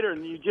 days later,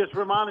 and you just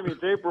reminded me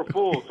it's April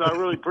Fool's, so I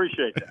really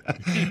appreciate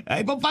that.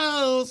 April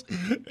Fools!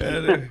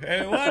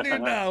 And what do you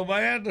know,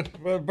 man?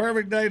 A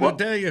perfect day to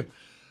tell you.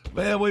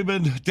 Man, we've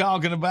been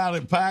talking about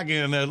it, Packy,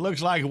 and it looks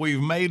like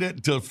we've made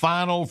it to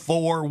Final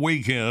Four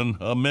weekend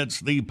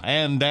amidst the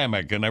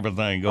pandemic and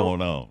everything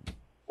going on.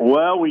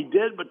 Well, we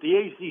did, but the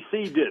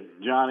ACC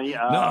didn't, Johnny.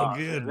 No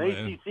good, the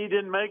man. ACC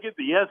didn't make it.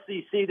 The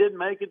SEC didn't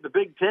make it. The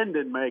Big Ten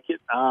didn't make it,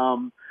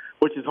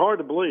 which is hard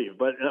to believe.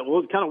 But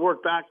we'll kind of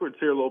work backwards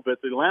here a little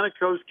bit. The Atlantic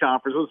Coast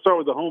Conference, let's start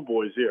with the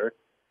homeboys here.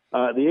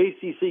 The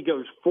ACC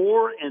goes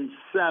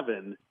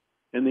 4-7.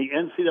 In the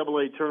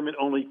NCAA tournament,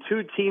 only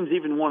two teams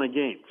even won a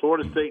game.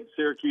 Florida State and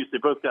Syracuse, they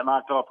both got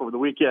knocked off over the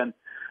weekend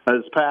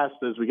as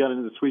passed as we got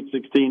into the Sweet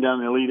 16 down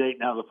in the Elite Eight,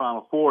 now the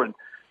Final Four. And,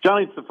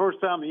 Johnny, it's the first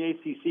time the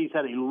ACC's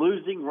had a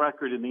losing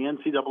record in the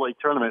NCAA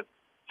tournament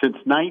since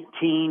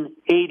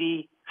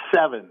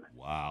 1987.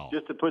 Wow.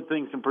 Just to put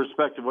things in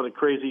perspective, what a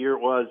crazy year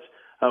it was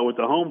with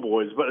the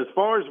homeboys. But as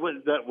far as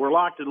that we're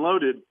locked and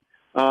loaded,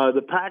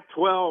 the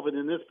Pac-12, and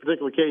in this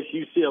particular case,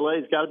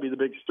 UCLA's got to be the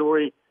big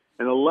story.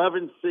 An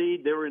 11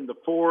 seed, they were in the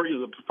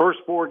first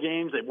four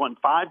games. They won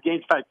 5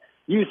 games. In fact,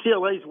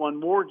 UCLA's won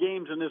more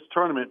games in this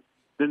tournament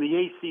than the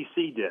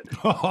ACC did.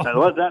 Now,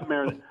 let that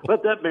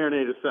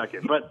marinate a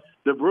second. But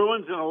the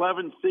Bruins, an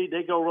 11 seed,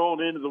 they go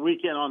rolling into the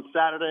weekend on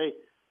Saturday.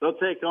 They'll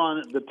take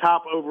on the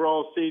top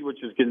overall seed,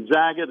 which is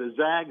Gonzaga. The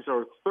Zags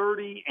are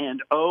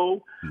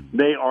 30-0.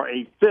 They are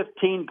a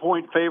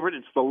 15-point favorite.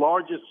 It's the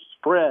largest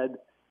spread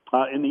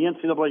in the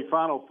NCAA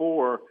Final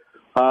Four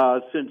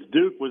since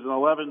Duke was an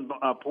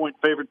 11-point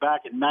favorite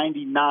back in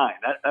 '99.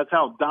 That's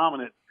how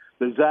dominant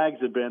the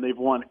Zags have been. They've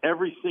won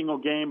every single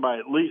game by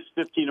at least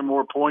 15 or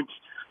more points.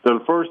 They're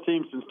the first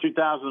team since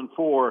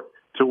 2004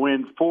 to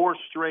win 4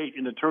 straight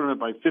in the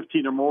tournament by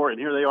 15 or more, and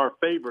here they are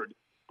favored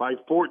by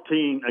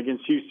 14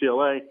 against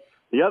UCLA.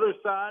 The other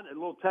side, a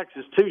little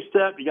Texas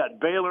two-step. You got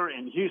Baylor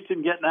and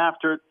Houston getting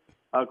after it.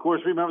 Of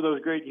course, remember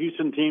those great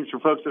Houston teams for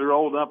folks that are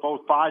old enough.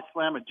 Old Phi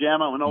Slam at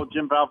Jammo and old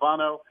Jim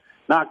Valvano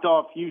knocked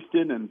off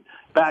Houston, and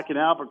back in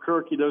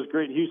Albuquerque, those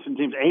great Houston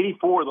teams.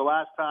 84 the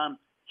last time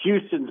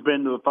Houston's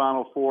been to the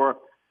Final Four.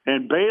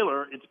 And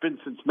Baylor, it's been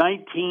since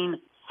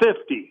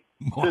 1950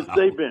 since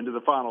they've been to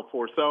the Final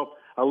Four. So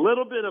a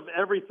little bit of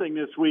everything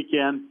this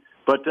weekend,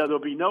 but there'll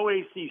be no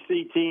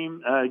ACC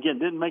team. Again,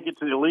 didn't make it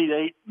to the Elite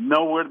Eight,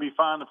 nowhere to be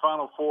found in the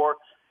Final Four.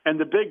 And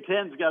the Big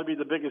Ten's got to be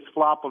the biggest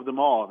flop of them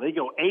all. They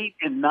go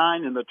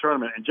 8-9 in the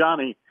tournament. And,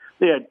 Johnny,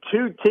 they had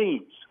 2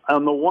 teams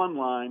on the 1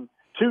 line,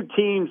 2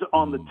 teams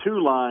on the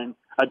 2 line,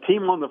 a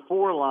team on the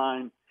 4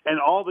 line, and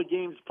all the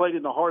games played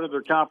in the heart of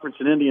their conference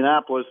in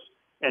Indianapolis.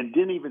 and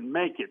didn't even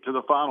make it to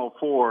the Final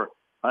Four.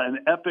 An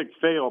epic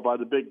fail by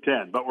the Big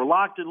Ten. But we're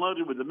locked and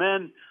loaded with the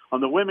men.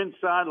 On the women's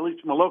side, at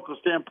least from a local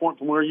standpoint,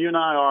 from where you and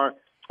I are,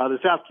 the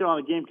South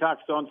Carolina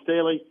Gamecocks, Dawn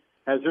Staley,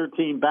 has their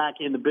team back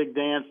in the big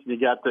dance. And you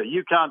got the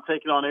UConn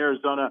taking on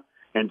Arizona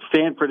and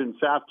Stanford in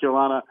South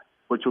Carolina,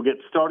 which will get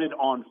started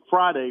on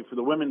Friday for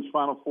the women's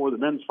Final Four. The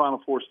men's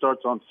Final Four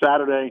starts on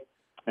Saturday.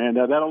 And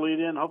that'll lead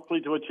in,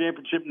 hopefully, to a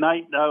championship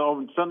night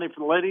on Sunday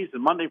for the ladies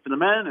and Monday for the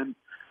men. And,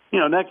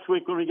 next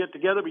week when we get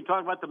together, we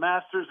talk about the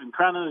Masters and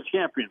crowning the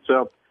champion.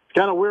 So,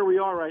 kind of where we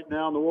are right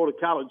now in the world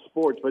of college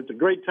sports, but it's a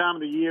great time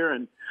of the year,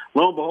 and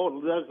lo and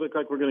behold, it does look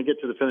like we're going to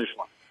get to the finish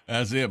line.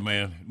 That's it,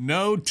 man.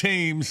 No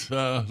teams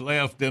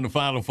left in the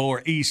Final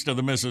Four east of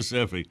the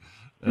Mississippi.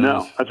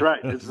 No, that's right.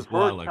 It's the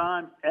first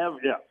time ever.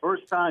 Yeah,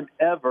 first time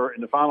ever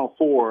in the Final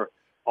Four.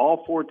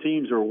 All 4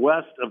 teams are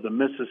west of the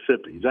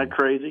Mississippi. Is that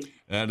crazy?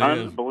 That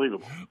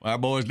unbelievable. Our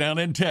boys down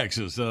in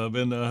Texas have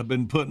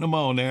been putting them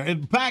on there.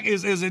 And Pac,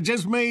 is it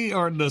just me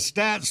or the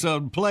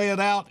stats play it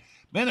out?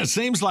 Man, it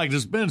seems like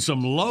there's been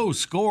some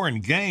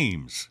low-scoring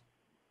games.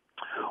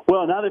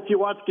 Well, not if you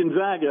watch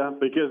Gonzaga,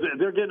 because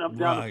they're getting up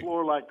down the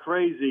floor like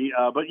crazy.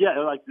 But, yeah,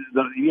 like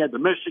you had the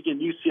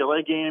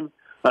Michigan-UCLA game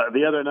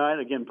the other night.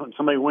 Again,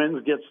 somebody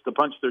wins, gets to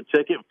punch their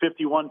ticket,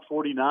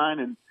 51-49.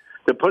 And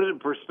to put it in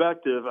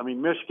perspective, I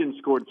mean, Michigan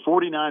scored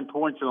 49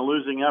 points in a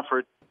losing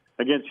effort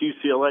against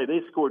UCLA.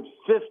 They scored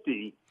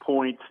 50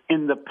 points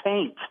in the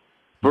paint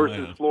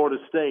versus Florida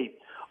State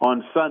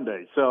on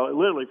Sunday. So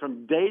literally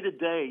from day to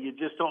day, you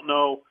just don't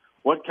know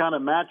what kind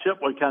of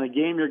matchup, what kind of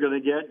game you're going to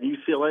get.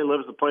 UCLA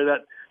lives to play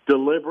that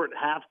deliberate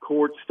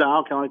half-court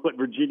style, kind of like what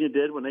Virginia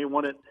did when they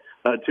won it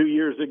 2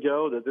 years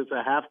ago, that it's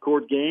a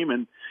half-court game.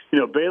 And,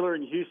 Baylor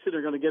and Houston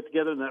are going to get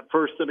together in that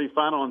first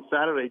semifinal on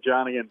Saturday,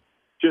 Johnny, and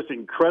just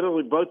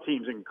both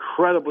teams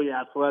incredibly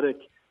athletic,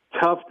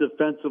 tough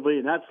defensively,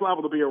 and that's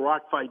liable to be a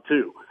rock fight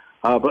too.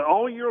 But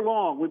all year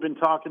long, we've been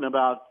talking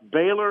about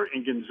Baylor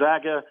and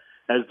Gonzaga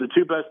as the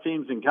 2 best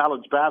teams in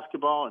college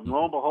basketball. And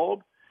lo and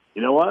behold,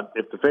 you know what?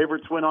 If the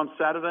favorites win on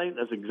Saturday,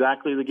 that's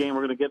exactly the game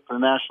we're going to get for the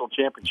national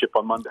championship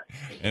on Monday.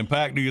 And,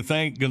 Pac, do you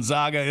think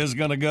Gonzaga is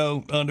going to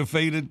go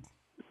undefeated?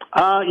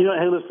 Hey,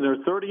 listen, they're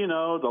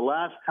 30-0. The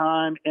last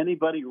time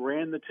anybody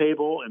ran the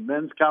table in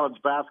men's college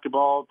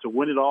basketball to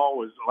win it all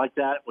was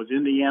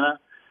Indiana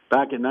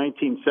back in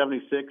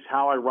 1976.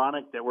 How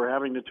ironic that we're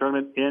having the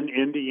tournament in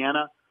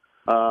Indiana.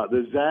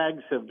 The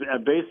Zags have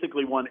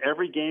basically won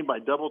every game by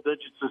double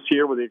digits this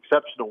year with the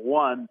exception of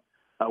one,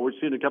 which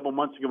seen a couple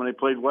months ago when they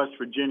played West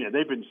Virginia.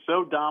 They've been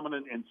so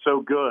dominant and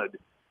so good.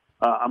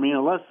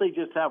 Unless they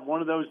just have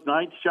one of those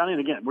nights, Johnny, and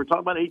again, we're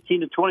talking about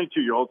 18 to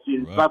 22-year-olds.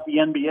 It's not the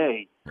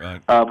NBA.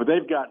 Right. But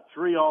they've got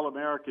 3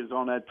 All-Americans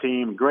on that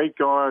team. Great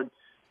guard.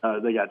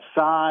 They got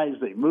size.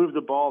 They move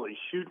the ball. They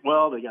shoot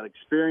well. They got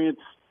experience.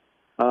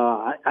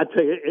 I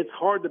tell you, it's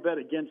hard to bet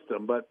against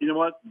them. But you know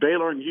what?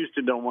 Baylor and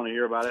Houston don't want to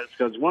hear about it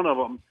because one of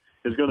them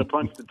is going to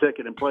punch the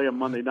ticket and play them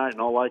Monday night in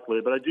all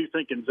likelihood. But I do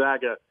think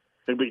Gonzaga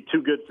can be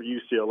too good for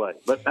UCLA.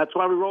 But that's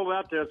why we roll it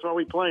out there. That's why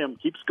we play them.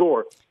 Keep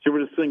score. See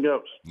where this thing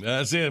goes.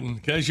 That's it. In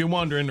case you're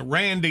wondering,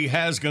 Randy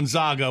has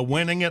Gonzaga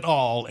winning it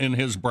all in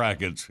his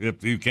brackets,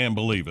 if you can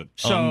believe it.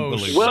 Well,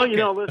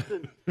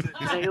 listen.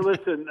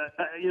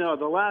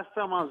 The last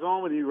time I was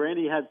on with you,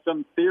 Randy had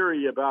some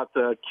theory about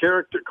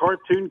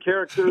cartoon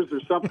characters or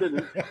something.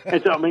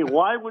 And so,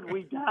 why would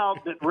we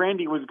doubt that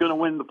Randy was going to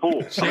win the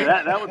pool?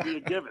 That would be a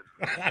given.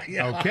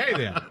 Okay,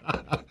 then.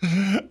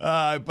 All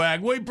right,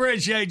 Pac. We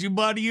appreciate you,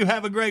 buddy. You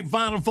have a great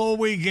Final Four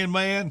weekend,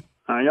 man.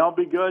 Y'all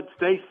be good.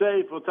 Stay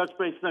safe. We'll touch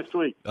base next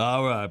week.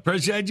 All right.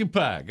 Appreciate you,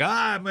 Pac. All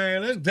right,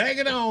 man. Let's take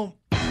it on.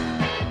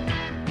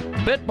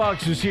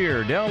 BitBox is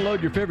here.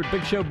 Download your favorite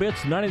Big Show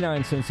bits,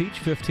 99 cents each,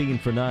 15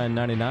 for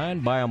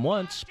 $9.99. Buy them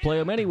once, play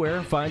them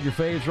anywhere. Find your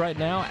faves right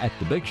now at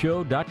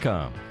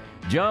thebigshow.com.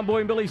 John Boy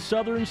and Billy's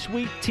Southern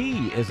Sweet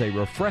Tea is a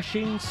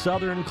refreshing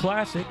Southern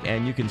classic,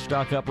 and you can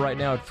stock up right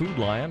now at Food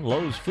Lion,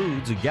 Lowe's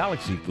Foods, and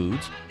Galaxy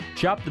Foods.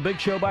 Shop The Big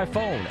Show by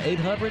phone,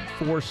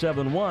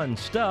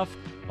 800-471-STUFF.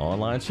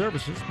 Online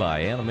services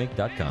by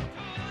animink.com.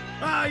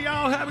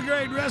 Y'all have a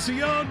great rest of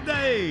your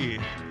day.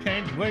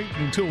 Can't wait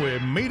until we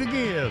meet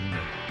again.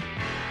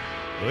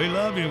 We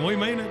love you. We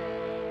mean it.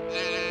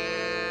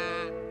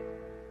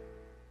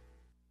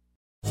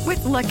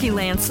 With Lucky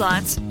Land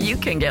Slots, you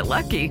can get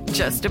lucky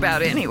just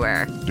about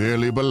anywhere.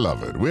 Dearly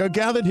beloved, we are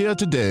gathered here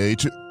today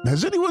to...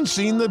 Has anyone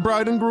seen the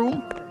bride and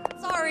groom?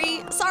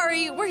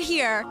 Sorry, we're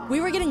here.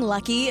 We were getting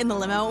lucky in the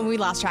limo and we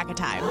lost track of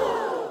time.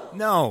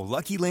 No,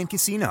 Lucky Land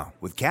Casino,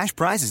 with cash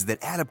prizes that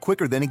add up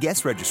quicker than a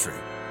guest registry.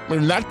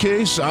 In that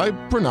case, I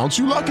pronounce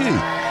you lucky.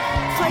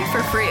 Play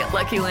for free at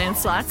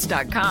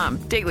LuckyLandSlots.com.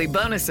 Daily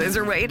bonuses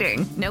are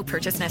waiting. No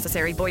purchase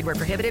necessary. Void where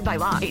prohibited by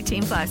law.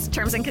 18+.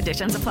 Terms and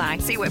conditions apply.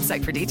 See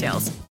website for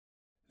details.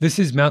 This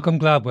is Malcolm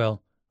Gladwell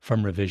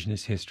from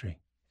Revisionist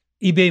History.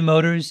 eBay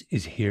Motors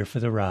is here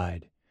for the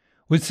ride.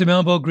 With some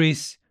elbow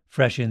grease,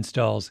 fresh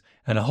installs,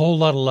 and a whole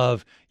lot of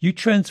love, you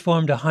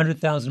transformed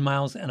 100,000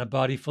 miles and a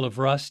body full of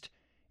rust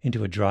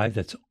into a drive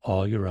that's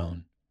all your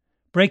own.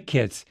 Brake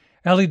kits,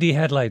 LED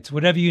headlights,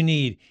 whatever you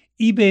need,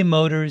 eBay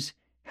Motors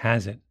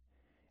has it.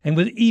 And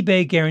with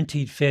eBay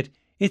Guaranteed Fit,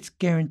 it's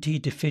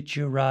guaranteed to fit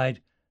your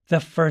ride the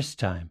first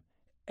time,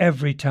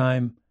 every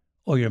time,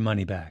 or your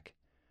money back.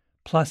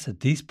 Plus,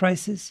 at these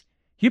prices,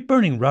 you're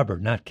burning rubber,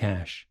 not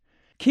cash.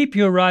 Keep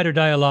your ride or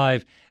die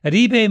alive at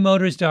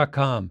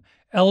ebaymotors.com.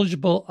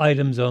 Eligible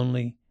items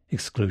only.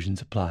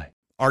 Exclusions apply.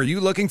 Are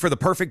you looking for the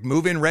perfect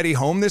move-in ready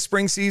home this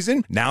spring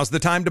season? Now's the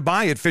time to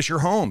buy at Fisher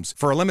Homes.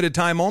 For a limited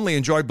time only,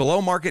 enjoy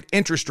below-market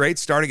interest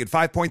rates starting at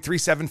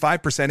 5.375%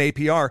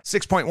 APR,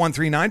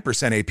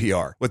 6.139%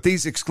 APR. With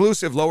these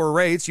exclusive lower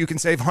rates, you can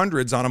save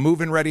hundreds on a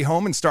move-in ready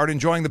home and start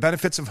enjoying the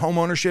benefits of home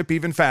ownership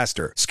even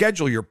faster.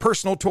 Schedule your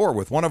personal tour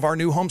with one of our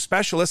new home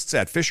specialists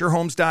at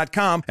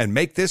FisherHomes.com and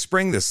make this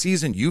spring the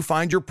season you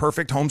find your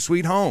perfect home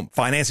sweet home.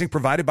 Financing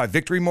provided by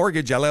Victory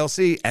Mortgage,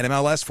 LLC,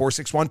 NMLS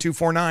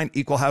 461249,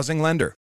 Equal Housing Lender.